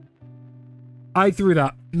 I threw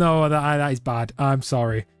that. No, that is bad. I'm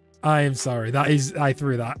sorry. I am sorry. I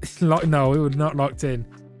threw that. No, it was not locked in.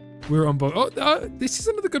 We were on board. Oh, this is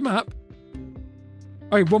another good map.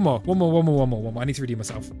 Okay, one more. I need to redeem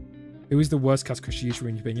myself. Who is the worst cast crusher user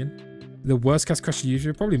in your opinion? The worst cast crusher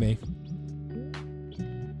user? Probably me.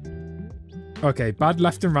 Okay, bad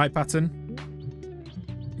left and right pattern.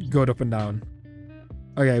 Good up and down.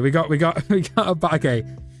 Okay, we got a bad. Okay,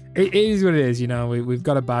 it is what it is. You know, we've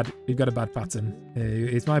got a bad pattern.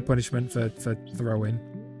 It's my punishment for throwing.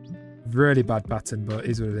 Really bad pattern, but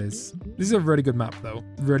it is what it is. This is a really good map though.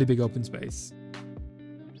 Really big open space.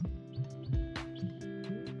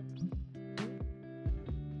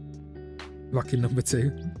 Lucky number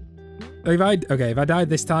 2. If I died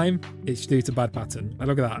this time, it's due to bad pattern. Now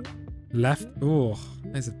look at that. Left. Oh,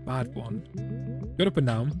 there's a bad one. Good up and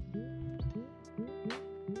down.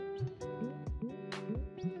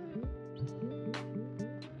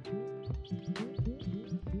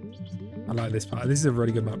 I like this part. This is a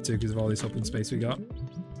really good map too because of all this open space we got.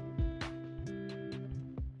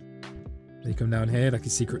 You come down here like a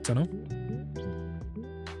secret tunnel.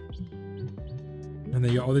 And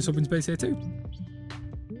then you got all this open space here too.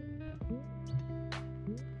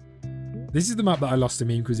 This is the map that I lost to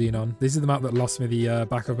Meme Cuisine on. This is the map that lost me the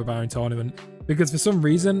back of a Baron tournament. Because for some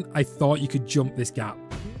reason, I thought you could jump this gap.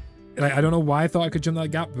 Like, I don't know why I thought I could jump that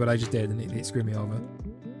gap, but I just did, and it screwed me over.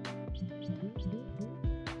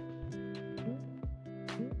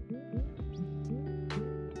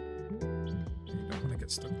 You don't want to get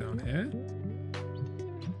stuck down here.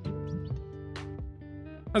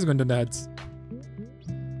 How's it going, Dunderheads?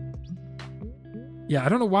 Yeah, I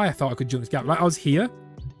don't know why I thought I could jump this gap. Like, I was here.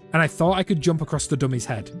 And I thought I could jump across the dummy's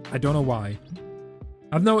head. I don't know why.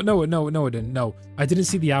 No, I didn't. No, I didn't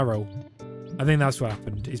see the arrow. I think that's what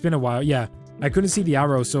happened. It's been a while. Yeah, I couldn't see the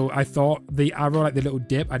arrow, so I thought the arrow, like the little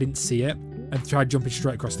dip, I didn't see it, and tried jumping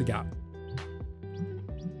straight across the gap.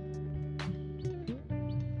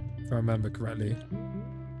 If I remember correctly.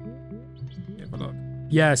 Have a look.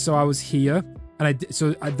 Yeah, so I was here, and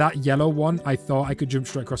that yellow one, I thought I could jump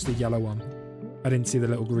straight across the yellow one. I didn't see the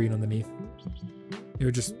little green underneath. It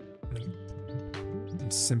was just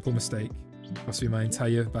a simple mistake. Cost me my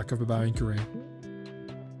entire back of a bowing career.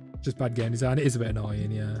 Just bad game design. It is a bit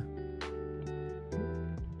annoying, yeah.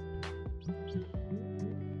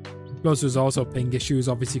 Plus, there's also ping issues,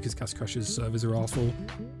 obviously, because Cast Crusher's servers are awful.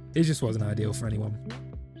 It just wasn't ideal for anyone.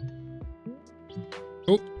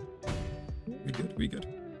 Oh. We good.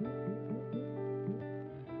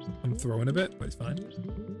 I'm throwing a bit, but it's fine.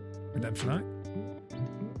 Redemption Act.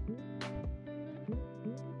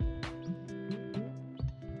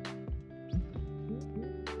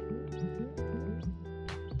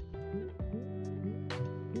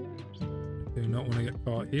 Do not want to get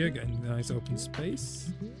caught here, getting a nice open space.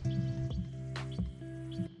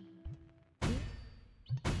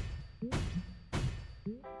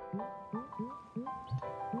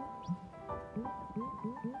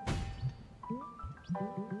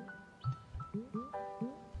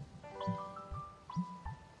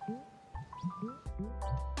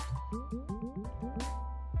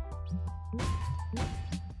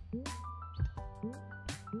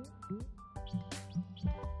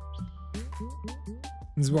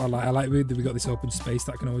 This is what I like. I like that we got this open space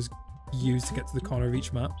that I can always use to get to the corner of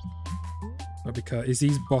each map. But because it's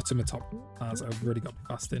these bottom and top parts I've really got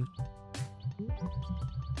fast in.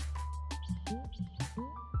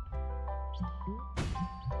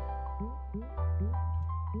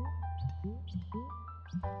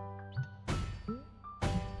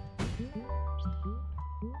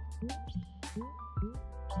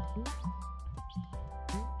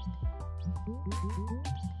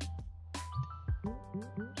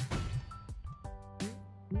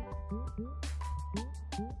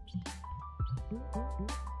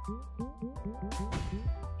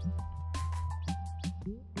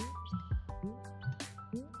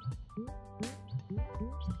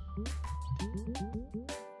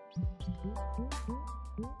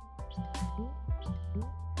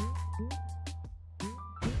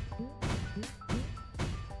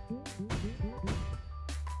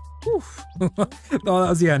 Thought that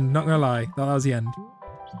was the end, not gonna lie. Thought that was the end.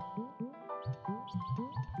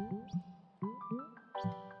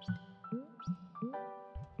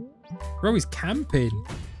 Bro, he's camping.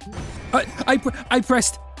 I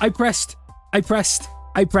pressed.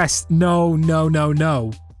 No,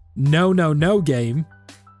 game.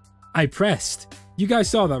 I pressed. You guys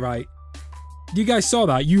saw that, right? You guys saw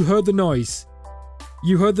that. You heard the noise.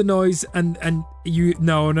 You heard the noise and you...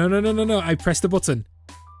 No. I pressed the button.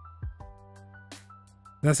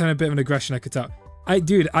 That's a bit of an aggression I could tell.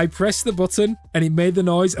 Dude, I pressed the button and it made the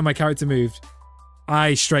noise and my character moved.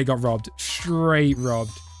 I straight got robbed. Straight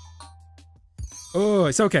robbed. Oh,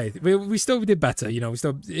 it's okay. We still did better, you know.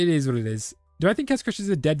 It is what it is. Do I think Castle Crashers is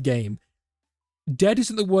a dead game? Dead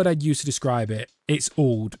isn't the word I'd use to describe it. It's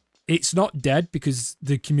old. It's not dead because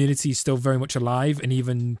the community is still very much alive and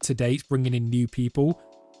even to date bringing in new people.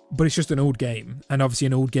 But it's just an old game. And obviously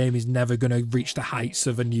an old game is never going to reach the heights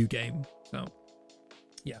of a new game. So,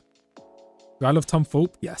 yeah. Do I love Tom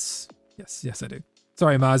Fulp? Yes. Yes, I do.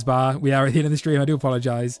 Sorry, Mars Bar. We are at the end of the stream. I do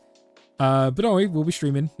apologize. But don't worry, we'll be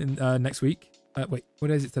streaming next week. Wait, what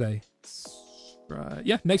is it today?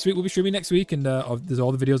 Yeah, next week. We'll be streaming next week. And there's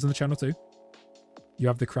all the videos on the channel too. You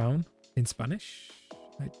have the crown in Spanish?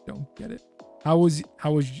 I don't get it. How was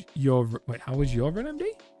your run, MD?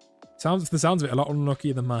 The sounds of it a lot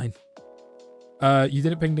unluckier than mine. You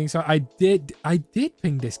didn't ping Discord. I did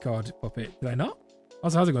ping Discord, Puppet. Did I not?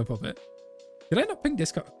 Also, how's it going, Puppet? Did I not ping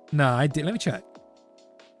Discord? Nah, I did. Let me check.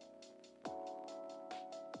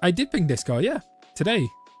 I did ping Discord, yeah. Today.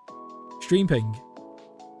 Stream ping.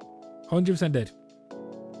 100% did.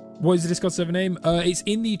 What is the Discord server name? It's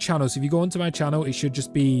in the channel. So if you go onto my channel, it should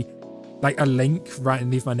just be like a link right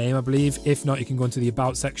underneath my name, I believe. If not, you can go into the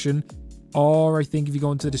About section. Or I think if you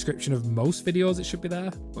go into the description of most videos, it should be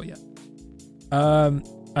there. But yeah.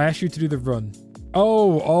 I asked you to do the run.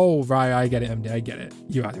 Oh, right. I get it, MD. I get it.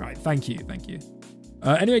 You are right. Thank you.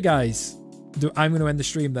 Anyway, guys, I'm going to end the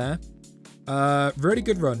stream there. Really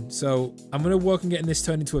good run. So I'm going to work on getting this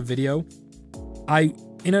turned into a video.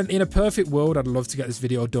 In a perfect world, I'd love to get this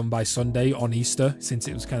video done by Sunday on Easter, since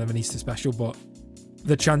it was kind of an Easter special, but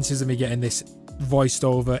the chances of me getting this voiced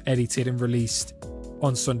over, edited, and released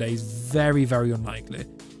on Sunday is very, very unlikely.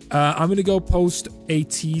 I'm going to go post a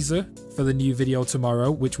teaser for the new video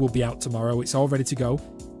tomorrow, which will be out tomorrow. It's all ready to go.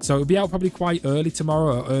 So it'll be out probably quite early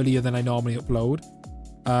tomorrow, or earlier than I normally upload.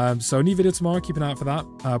 So new video tomorrow, keep an eye out for that.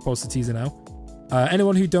 I'll post the teaser now.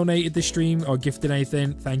 Anyone who donated this stream or gifted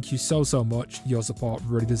anything, thank you so much. Your support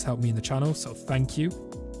really does help me in the channel, so thank you.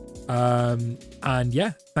 And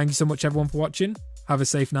yeah, thank you so much everyone for watching. Have a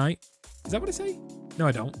safe night. Is that what I say? No,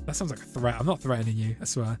 I don't. That sounds like a threat. I'm not threatening you, I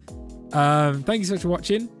swear. Thank you so much for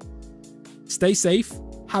watching. Stay safe.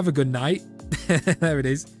 Have a good night. There it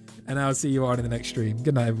is. And I'll see you all in the next stream.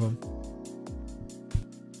 Good night, everyone.